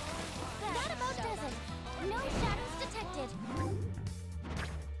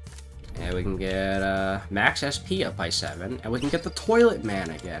 And we can get max SP up by 7, and we can get the Toilet Man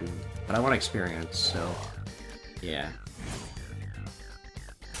again. But I want experience, so yeah.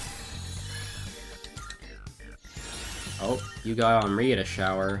 Oh, you got Amrita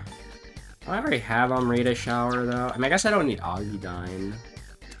Shower. I already have Amrita Shower though. I mean, I guess I don't need Agidyne.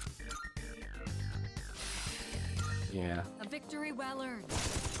 Yeah. A victory well earned.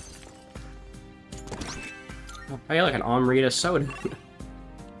 Oh, I got like an Amrita Soda.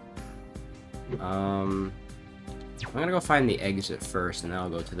 I'm gonna go find the exit first, and then I'll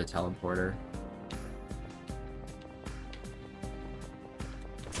go to the teleporter.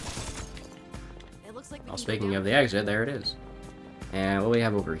 It looks like Well, speaking of the exit, there it is. And what do we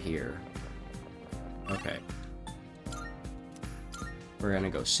have over here? Okay. We're gonna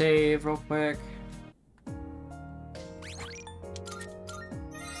go save real quick.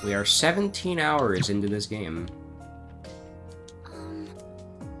 We are 17 hours into this game.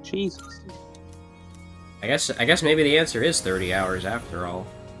 Jesus. I guess maybe the answer is 30 hours after all.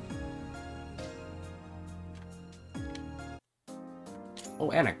 Oh,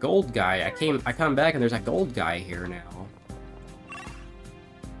 and a gold guy. I come back and there's a gold guy here now.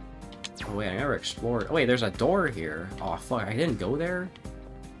 Oh wait, I never explored. Oh wait, there's a door here. Oh fuck, I didn't go there?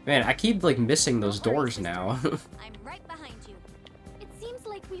 Man, I keep like missing those doors now. I'm right behind you. It seems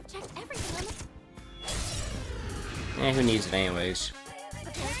like we've checked everything on the... Who needs it anyways?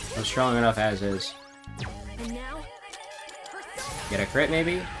 I'm strong enough as is. And now, Get a crit,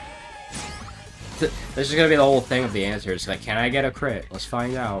 maybe? This is gonna be the whole thing of the answers. Like, can I get a crit? Let's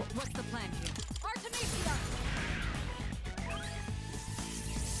find out. What's the plan here?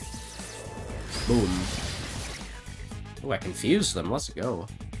 Boom. Oh, I confused them. Let's go.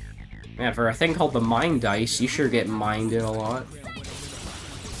 Man, for a thing called the mind dice, you sure get minded a lot.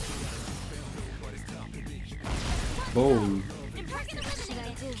 Boom.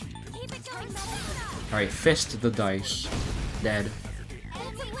 Alright, fist the dice. Dead.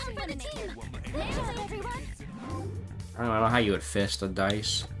 I don't know how you would fist a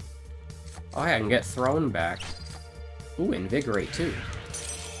dice. Oh, yeah, I can get thrown back. Ooh, invigorate too.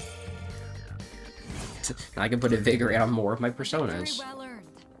 Now I can put invigorate on more of my personas.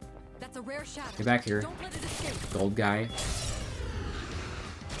 Get back here, gold guy.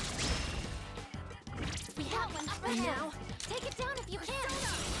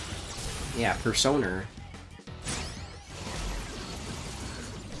 Yeah, persona.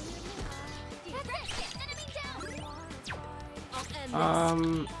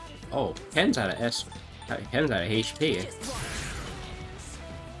 Oh, Ken's out of S. Ken's out of HP.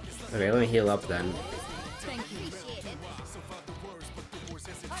 Okay, let me heal up then.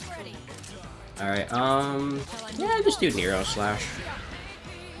 Alright, yeah, just do Nero Slash.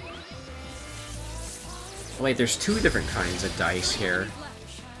 Wait, there's two different kinds of dice here.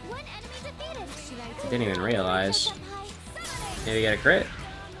 Didn't even realize. Maybe get a crit?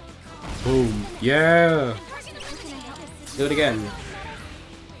 Boom. Yeah! Do it again.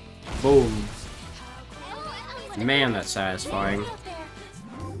 Boom. Man, that's satisfying.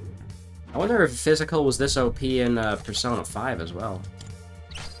 I wonder if physical was this OP in Persona 5 as well.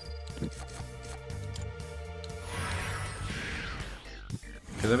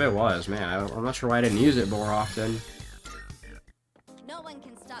 Because if it was, man, I'm not sure why I didn't use it more often. No one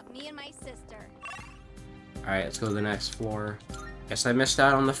can stop me and my sister. Alright, let's go to the next floor. Guess I missed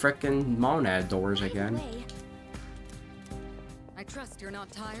out on the frickin' monad doors again. I trust you're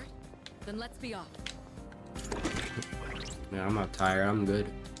not tired? Then let's be off. Yeah, I'm not tired, I'm good.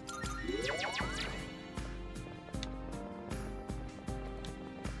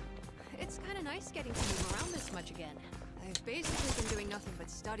 It's kind of nice getting to move around this much again. I've basically been doing nothing but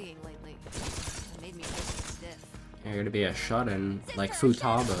studying lately. It made me feel stiff. You're gonna be a shut-in, like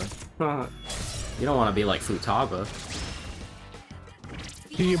Futaba. You don't want to be like Futaba.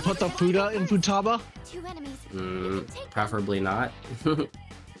 Can you put the Fuda in Futaba? Preferably not.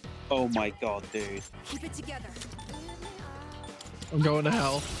 Oh my god, dude. Keep it together. I'm going to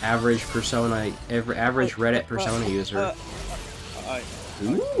hell. Average Persona, average Reddit Persona user.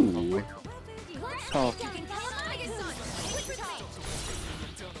 Ooh. Oh.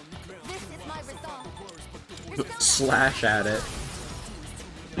 Slash at it.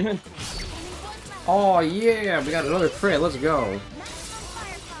 Oh yeah, we got another crit. Let's go.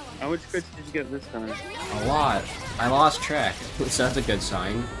 How much crits did you get this time? A lot. I lost track, so that's a good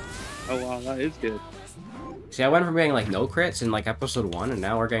sign. Oh wow, that is good. See, I went from getting like no crits in like episode 1, and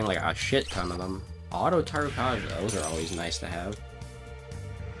now we're getting like a shit ton of them. Auto Tarukaja, those are always nice to have.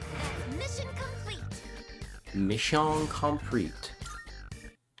 Mission complete. Mission complete.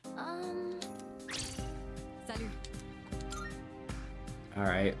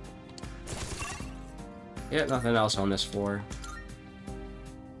 Alright. Yeah, nothing else on this floor.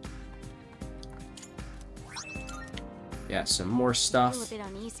 Yeah, some more stuff. A bit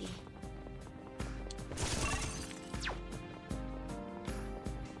uneasy.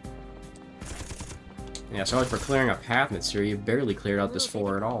 Yeah, so for clearing a path, Mitsuru, you barely cleared out this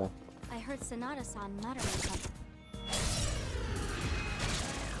floor at all. I heard Sonata-san muttering something.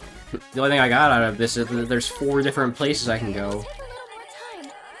 The only thing I got out of this is that there's 4 different places I can go.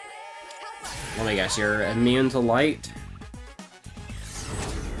 Let me guess, you're immune to light?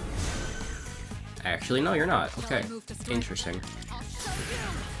 Actually, no, you're not. Okay, interesting.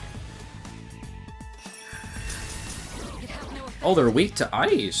 Oh, they're weak to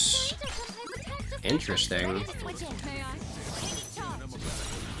ice. Interesting.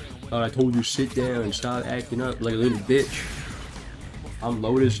 I told you sit down and stop acting up like a little bitch. I'm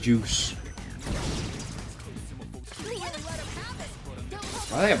Lotus Juice.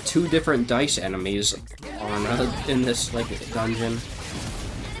 Why do they have 2 different dice enemies on in this like dungeon?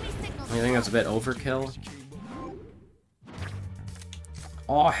 I think that's a bit overkill.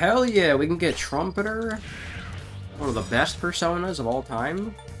 Oh hell yeah, we can get Trumpeter. One of the best personas of all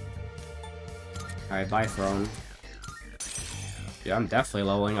time. Alright, bye Throne. Yeah, I'm definitely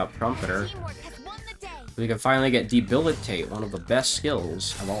leveling up Trumpeter. We can finally get Debilitate, one of the best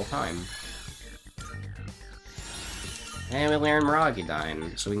skills of all time. And we learn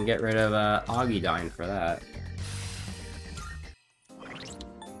Miragidyne, so we can get rid of Agidyne for that.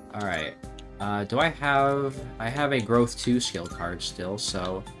 Alright. Do I have... I have a Growth 2 skill card still,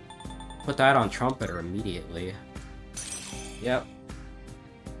 so... Put that on Trumpeter immediately. Yep.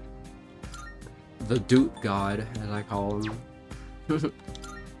 The Doot God, as I call him.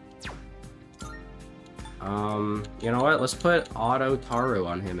 You know what? Let's put Auto Taru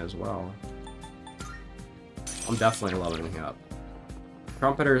on him as well. I'm definitely leveling him up.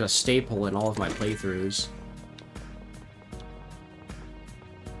 Trumpeter is a staple in all of my playthroughs.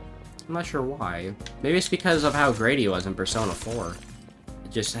 I'm not sure why. Maybe it's because of how great he was in Persona 4.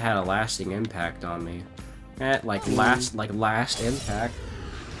 It just had a lasting impact on me. Last impact.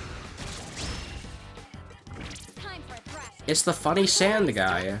 It's the funny sand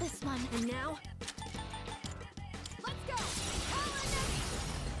guy.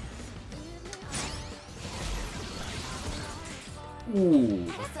 Ooh.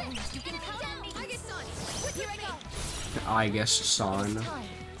 I guess son.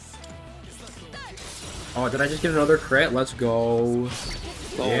 Oh, did I just get another crit? Let's go.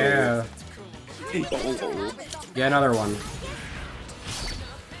 Yeah. Get another one.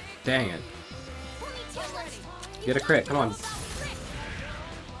 Dang it. Get a crit, come on.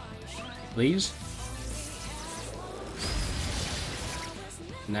 Please?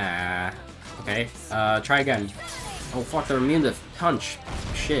 Nah. Okay, try again. Oh fuck, they're immune to punch.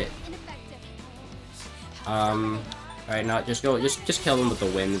 Shit. Alright, now just kill them with the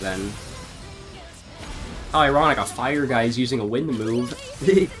wind then. Oh, ironic, a fire guy is using a wind move.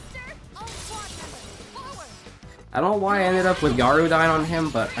 I don't know why I ended up with Garudine on him,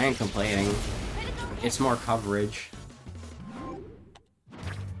 but I ain't complaining. It's more coverage.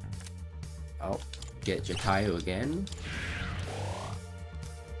 Oh, get Jatayu again.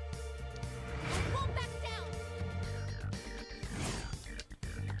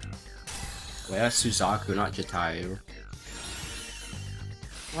 Wait, that's Suzaku, not Jatayu.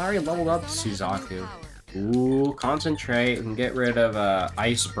 I already leveled up Suzaku. Ooh, concentrate and get rid of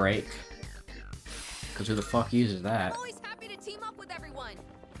Ice Break. Cause who the fuck uses that?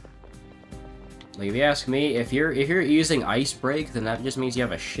 Like, if you ask me, if you're using Ice Break, then that just means you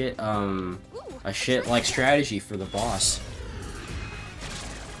have a shit like strategy for the boss.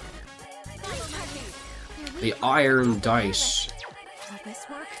 The Iron Dice.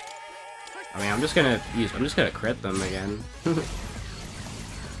 I mean, I'm just gonna crit them again.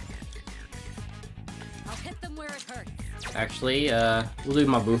 Actually, we'll do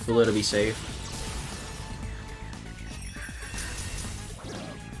my Bufalo to be safe.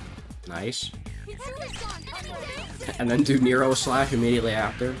 Nice. And then do Nero Slash immediately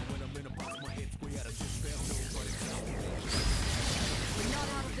after.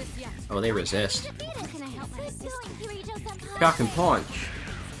 Oh, they resist. Shock and punch.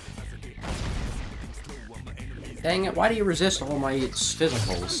 Dang it, why do you resist all my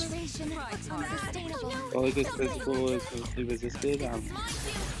physicals? Well, I guess physical is mostly resisted.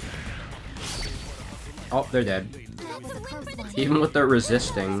 Oh, they're dead. Even with their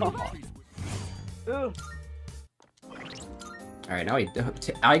resisting. Alright, now he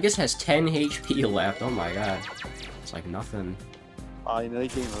I guess has 10 HP left. Oh my god. It's like nothing. Oh, you know he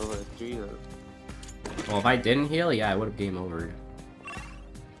came over at 3 though. Well, if I didn't heal, yeah, I would have game overed.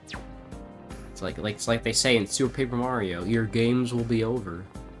 It's like they say in Super Paper Mario, your games will be over.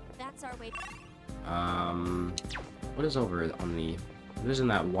 That's our way. What is over on the... What is in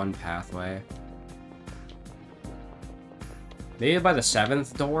that one pathway? Maybe by the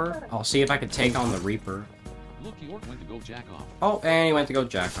 7th door? I'll see if I can take on the Reaper. Look, York went to go jack off. Oh, and he went to go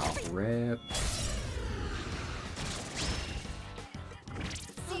jack off. Rip.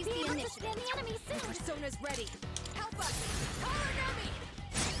 Seize the initiative. Persona's ready. Help us.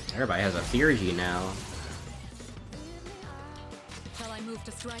 Everybody has a Theurgy now. Shall I move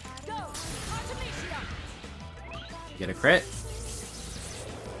to strike? Go! Get a crit.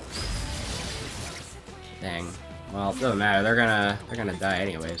 Dang. Well, it doesn't matter. They're gonna die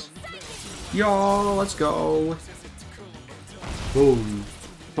anyways. Yo, let's go. Boom.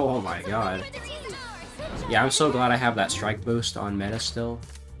 Oh my god. Yeah, I'm so glad I have that strike boost on meta still.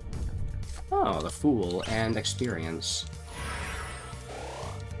 Oh, the Fool and experience.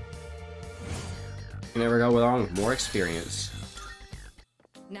 You never go wrong with more experience.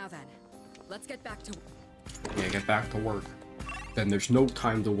 Now then, let's get back to... Yeah, get back to work. Then there's no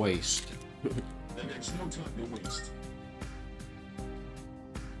time to waste. Then there's no time to waste.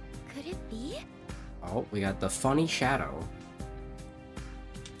 Could it be? Oh, we got the funny shadow.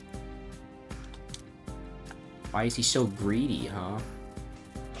 Why is he so greedy, huh?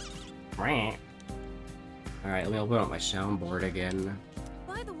 Alright, let me open up my soundboard again.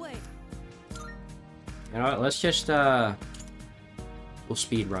 By the way, You know what, let's We'll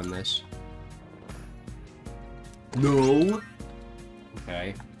speed run this. No.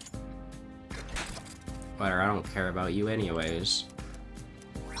 Okay. Whatever. I don't care about you anyways.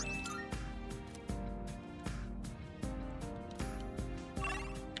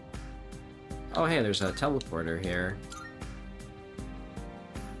 Oh, hey, there's a teleporter here.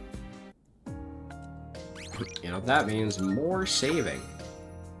 You know, that means more saving.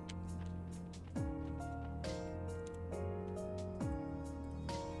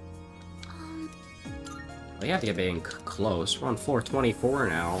 We have to get being close. We're on floor 24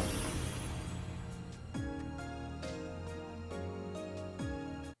 now.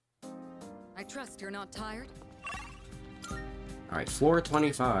 I trust you're not tired? Alright, floor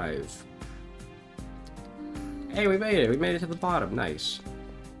 25. Hey, we made it! We made it to the bottom. Nice.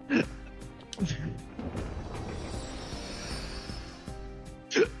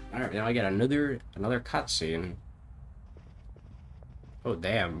 Alright, now I get another cutscene. Oh,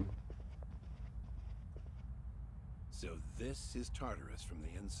 damn. So this is Tartarus from the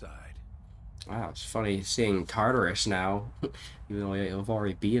inside. Wow, it's funny seeing Tartarus now, even though I've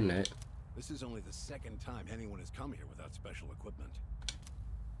already been in it. This is only the second time anyone has come here without special equipment.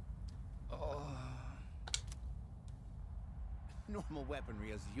 Oh. Normal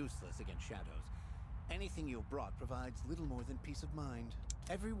weaponry is useless against shadows. Anything you brought provides little more than peace of mind.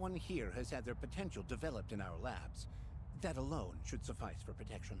 Everyone here has had their potential developed in our labs. That alone should suffice for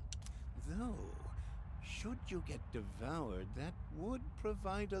protection. Though, should you get devoured, that would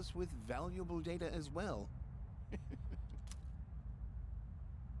provide us with valuable data as well.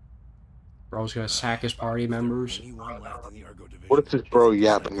 Bro's gonna sack his party members. What is this bro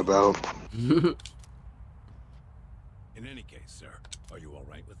yapping about? In any case, sir, are you all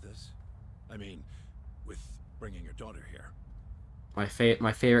right with this? I mean, with bringing your daughter here. My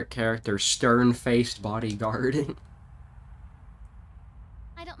favorite character, stern-faced bodyguard.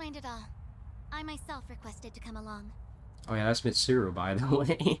 I don't mind at all. I myself requested to come along. Oh yeah, that's Mitsuru, by the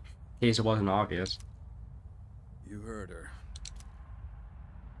way. In case it wasn't obvious. You heard her.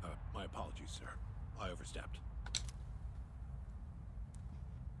 My apologies, sir. I overstepped.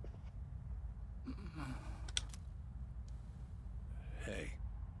 Hey,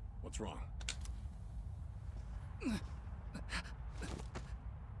 what's wrong?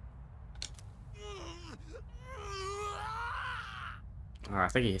 Oh, I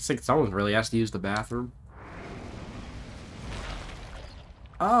think someone really has to use the bathroom.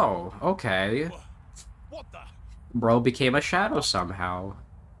 Oh, okay. What the? Bro became a shadow somehow.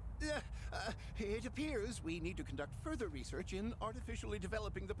 It appears we need to conduct further research in artificially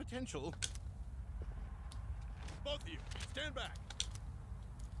developing the potential. Both of you, stand back.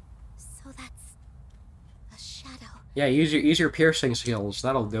 So that's a shadow. Yeah, use your piercing skills.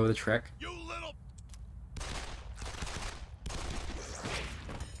 That'll do the trick. You little.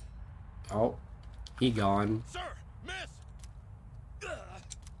 Oh, he gone. Sir, miss.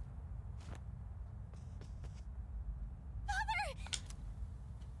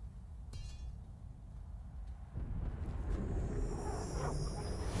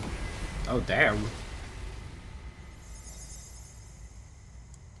 Oh, damn.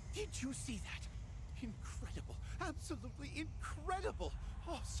 Did you see that? Incredible. Absolutely incredible.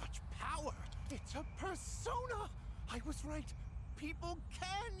 Oh, such power. It's a persona. I was right. People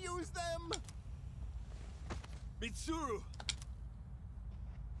can use them. Mitsuru.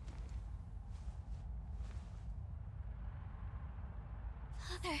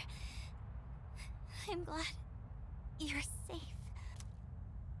 Father, I'm glad you're safe.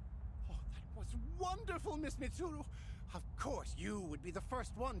 Was wonderful, Miss Mitsuru. Of course, you would be the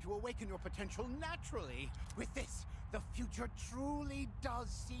first one to awaken your potential naturally. With this, the future truly does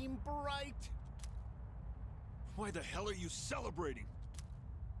seem bright. Why the hell are you celebrating?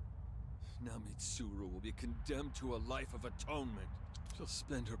 Now Mitsuru will be condemned to a life of atonement. She'll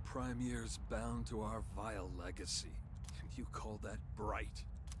spend her prime years bound to our vile legacy. And you call that bright?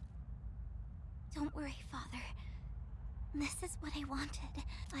 Don't worry, Father. This is what I wanted.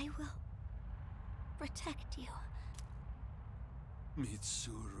 I will protect you.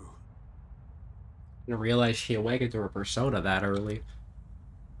 Mitsuru. I didn't realize she awakened to her persona that early.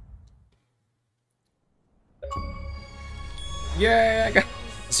 Yeah, I got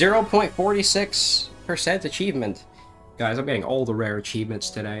 0.46% achievement. Guys, I'm getting all the rare achievements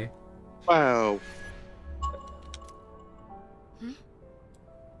today. Wow.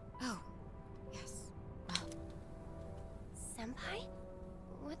 Oh, yes. Senpai?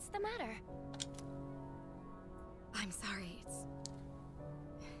 What's the matter? I'm sorry,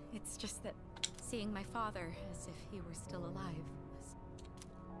 it's just that seeing my father as if he were still alive was...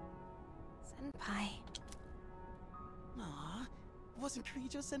 Senpai. Aw, Wasn't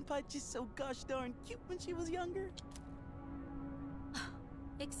Kirijo-senpai just so gosh darn cute when she was younger?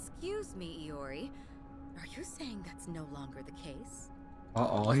 Excuse me, Iori. Are you saying that's no longer the case?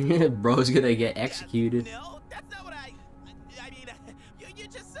 Uh-oh, bro's gonna get executed. No, that's not what I mean, you're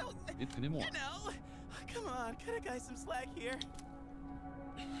just so... You know, come on, cut a guy some slack here.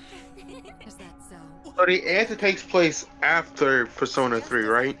 Is that so? So the answer takes place after Persona 3,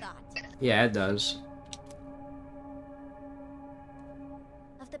 right? Yeah, it does.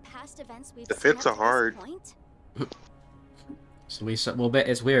 Of the past events we've The fits are hard. So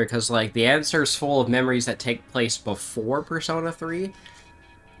it's weird because like the answer's full of memories that take place before Persona 3,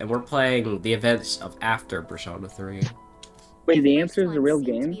 and we're playing the events of after Persona 3. Wait, the answer is a real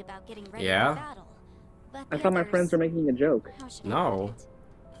game? Yeah. I thought my friends were making a joke. No.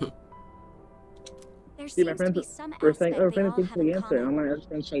 See, my friends were saying, "Oh, we're trying to think for the answer," and my other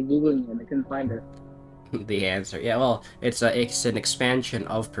friends tried googling it and they couldn't find it. The answer, yeah. Well, it's an expansion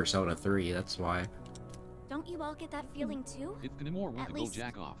of Persona 3. That's why. Don't you all get that feeling too? If Kanimura wants At to go least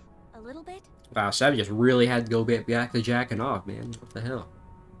jack off. a little bit? Wow, Seb just really had to go back to jacking off, man. What the hell?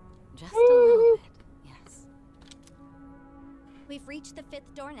 Just a little bit, yes. We've reached the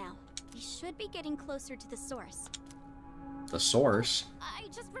 5th door now. We should be getting closer to the source. The source? I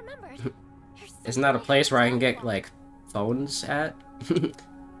just remembered. Isn't that a place where I can get, like, phones at?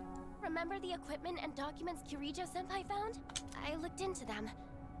 Remember the equipment and documents Kirijo-senpai found? I looked into them,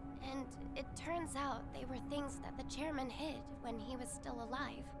 and it turns out they were things that the chairman hid when he was still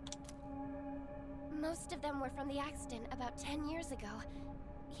alive. Most of them were from the accident about 10 years ago.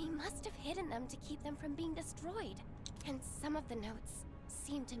 He must have hidden them to keep them from being destroyed. And some of the notes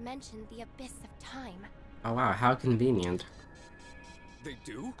seem to mention the abyss of time. Oh wow, how convenient. They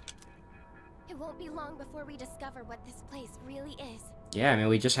do? It won't be long before we discover what this place really is. Yeah, I mean,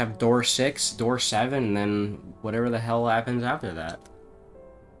 we just have door 6, door 7, and then whatever the hell happens after that.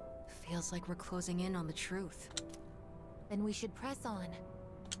 Feels like we're closing in on the truth. Then we should press on.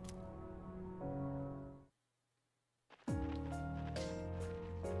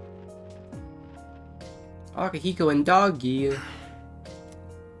 Akihiko and Doggy.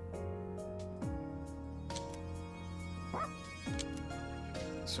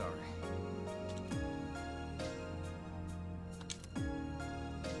 Sorry.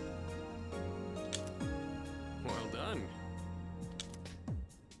 Well done.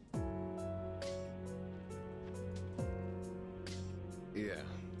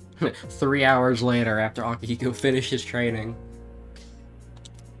 Yeah. 3 hours later, after Akihiko finished his training.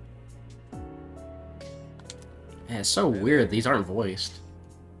 Yeah, it's so weird, these aren't voiced.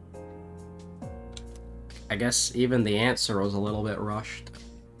 I guess even the answer was a little bit rushed.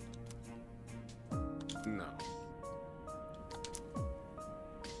 No.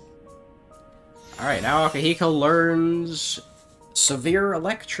 Alright, now Akihiko learns severe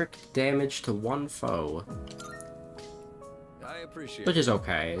electric damage to one foe. I appreciate Which is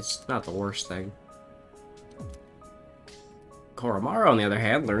okay, it's not the worst thing. Koromaru, on the other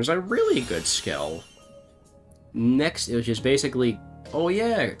hand, learns a really good skill. Next, it was just basically... Oh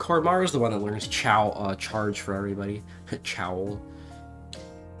yeah, Koromaru's the one that learns charge for everybody. Chowl.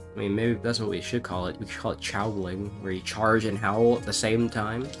 I mean, maybe that's what we should call it. We should call it chowling, where you charge and howl at the same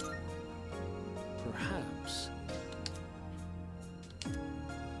time. Perhaps.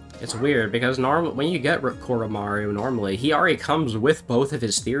 It's weird, because when you get Koromaru, normally, he already comes with both of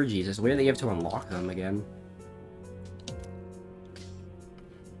his theurgies. It's weird that you have to unlock them again.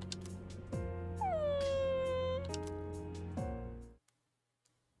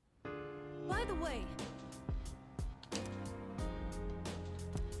 By the way,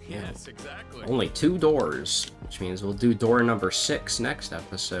 Yes, exactly. Only 2 doors, which means we'll do door number 6 next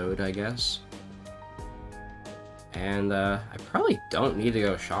episode, I guess. And, I probably don't need to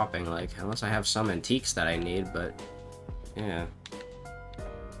go shopping, like, unless I have some antiques that I need, but, yeah.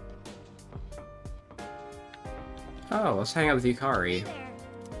 Oh, let's hang out with Yukari.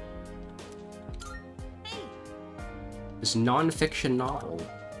 This non-fiction novel.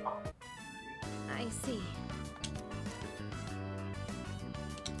 I see.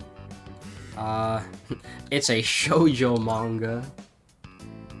 It's a shoujo manga.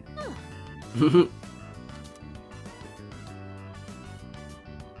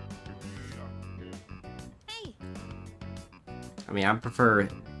 I mean, I prefer,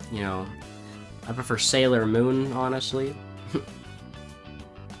 you know, I prefer Sailor Moon, honestly.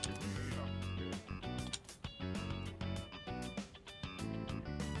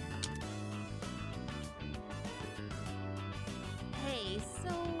 Hey,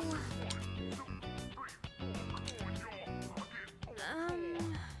 so...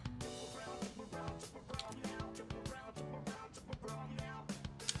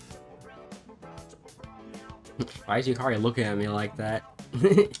 Why is Yukari looking at me like that?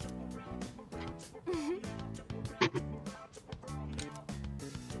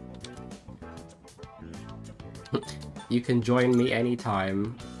 You can join me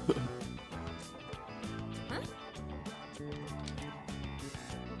anytime.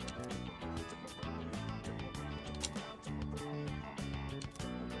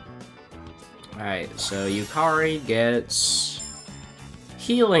 Alright, so Yukari gets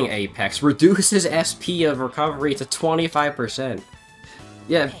Healing Apex. Reduces SP of recovery to 25%.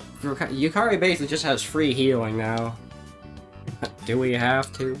 Yeah, Yukari basically just has free healing now. Do we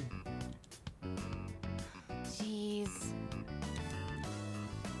have to? Jeez.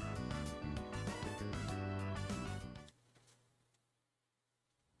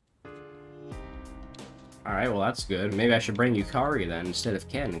 Alright, well that's good. Maybe I should bring Yukari then instead of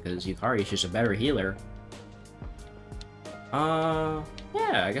Ken, because Yukari is just a better healer.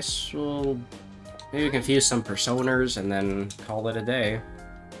 Yeah, I guess we'll maybe confuse some personas and then call it a day.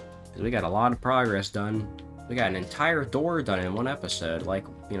 Because we got a lot of progress done. We got an entire door done in one episode. Like,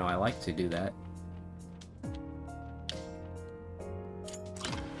 you know, I like to do that.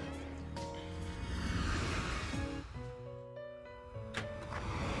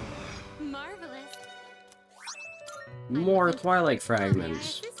 Marvelous. More Twilight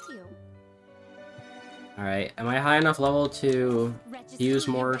Fragments. Alright, am I high enough level to use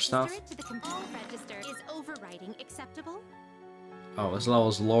more stuff? Register is overriding acceptable? Oh, this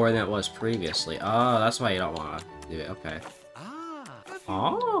level's lower than it was previously. Oh, that's why you don't want to do it. Okay. Oh.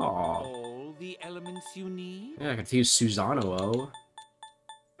 All the elements you need. Yeah, I confused Susanoo.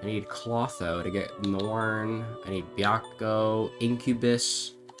 I need Clotho to get Norn. I need Byakko,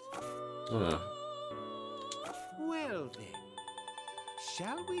 Incubus. Ugh. Well then,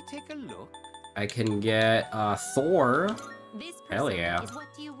 shall we take a look? I can get Thor. This Hell yeah. is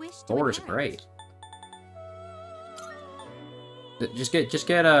what do you wish to Thor is inherit? great. Just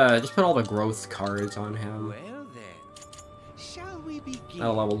put all the growth cards on him. Well then, shall we begin?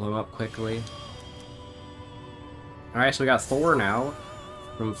 That'll level him up quickly. Alright, so we got Thor now.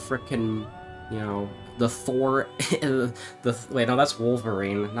 From frickin', you know, the Thor... wait, no, that's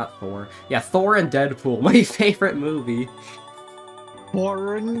Wolverine, not Thor. Yeah, Thor and Deadpool, my favorite movie.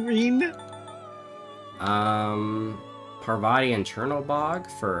 Wolverine? Parvati and Chernobog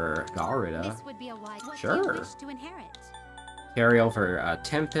for Garuda. This would be a wise. What do you Sure. wish to inherit? Carry over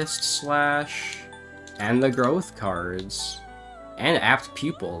Tempest Slash and the growth cards. And Apt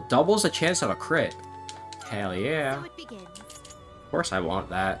Pupil. Doubles the chance of a crit. Hell yeah. So it begins. Of course I want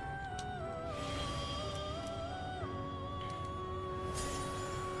that.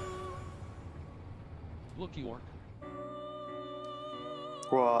 Looky orc.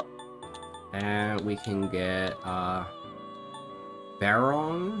 What? And we can get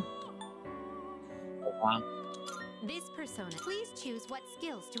Baron. Wow. This persona. Please choose what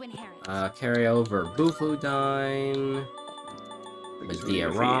skills to inherit. Carry over Bufudine, the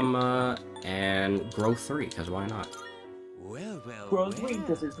Diorama, and Grow 3, because why not? Well, well, Bro,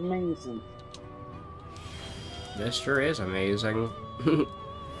 this is amazing. This sure is amazing.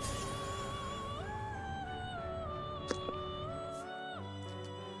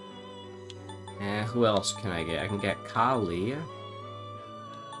 And who else can I get? I can get Kali.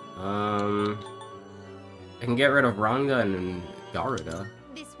 I can get rid of Ranga and Garuda.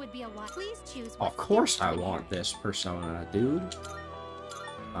 This would be a wise. Please choose. Of course I want this persona, dude.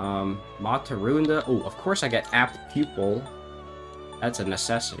 Matarunda. Oh, of course I get Apt Pupil. That's a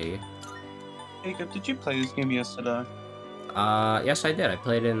necessity. Jacob, did you play this game yesterday? Yes I did. I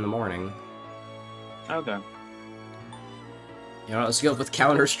played it in the morning. Okay. You know, let's go with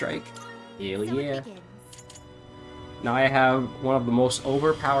Counter-Strike. Hell yeah. Now I have one of the most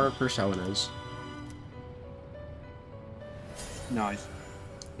overpowered personas. Nice.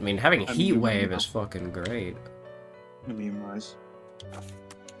 I mean, having I mean, Heat you Wave know. is fucking great. I mean, nice.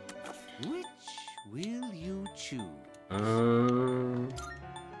 Which will you choose? Oh,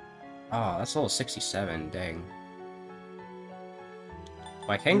 that's level 67. Dang.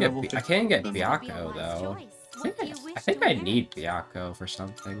 Well, I can get Byakko though. I think I need Byakko for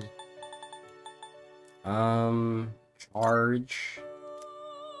something. Charge.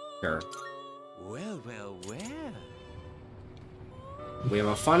 Sure. Well, well, well. We have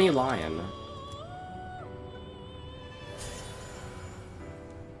a funny lion.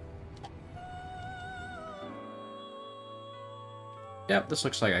 Yep, this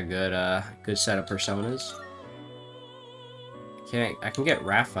looks like a good set of personas. I can get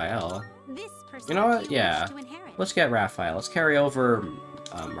Raphael. You know what? Yeah. Let's get Raphael. Let's carry over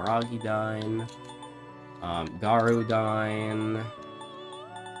Maragidine, Garudine,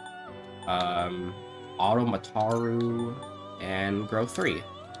 Automataru, and grow 3.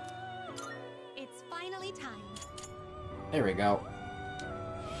 It's finally time. There we go.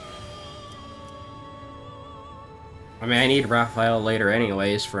 I mean, I need Raphael later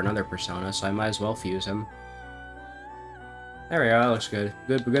anyways for another persona, so I might as well fuse him. There we go, that looks good.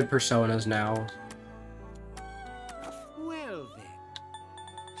 Good personas now. Well then,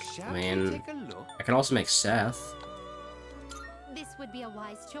 shall I mean, we take a look? I can also make Seth. This would be a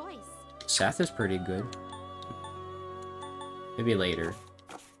wise choice. Seth is pretty good. Maybe later.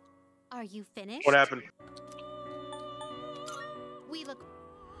 Are you finished? What happened? We look.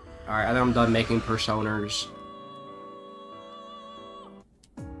 Alright, I think I'm done making personas.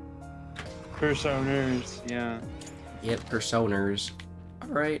 Personas, yeah. Yep, personas.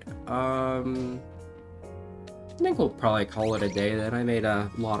 Alright, I think we'll probably call it a day then. I made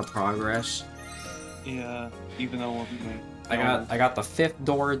a lot of progress. Yeah, even though it wasn't me. I got the 5th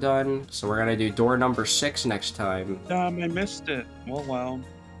door done, so we're gonna do door number 6 next time. Damn, I missed it. Well.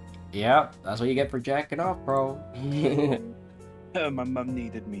 Yep, that's what you get for jacking off, bro. My mum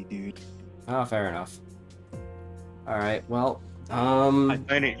needed me, dude. Oh, fair enough. Alright, well, I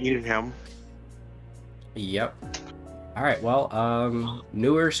didn't need him. Yep. Alright, well,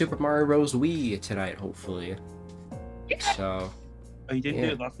 newer Super Mario Bros. Wii tonight, hopefully. So... Oh, you didn't do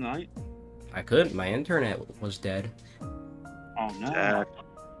it last night? I couldn't, my internet was dead. Oh, no.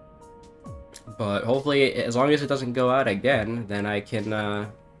 But hopefully, as long as it doesn't go out again, then I can,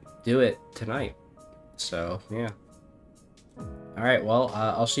 do it tonight. So, yeah. Alright, well,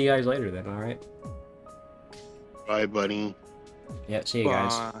 I'll see you guys later then, alright? Bye, buddy. Yeah, see you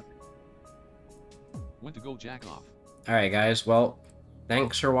guys. Went to go jack off. Alright, guys, well,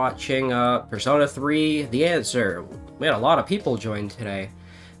 thanks for watching, Persona 3, The Answer. We had a lot of people join today.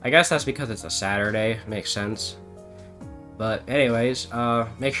 I guess that's because it's a Saturday, makes sense. But anyways,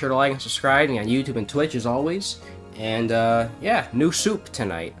 make sure to like and subscribe on YouTube and Twitch as always. And, yeah, new soup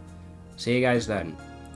tonight. See you guys then.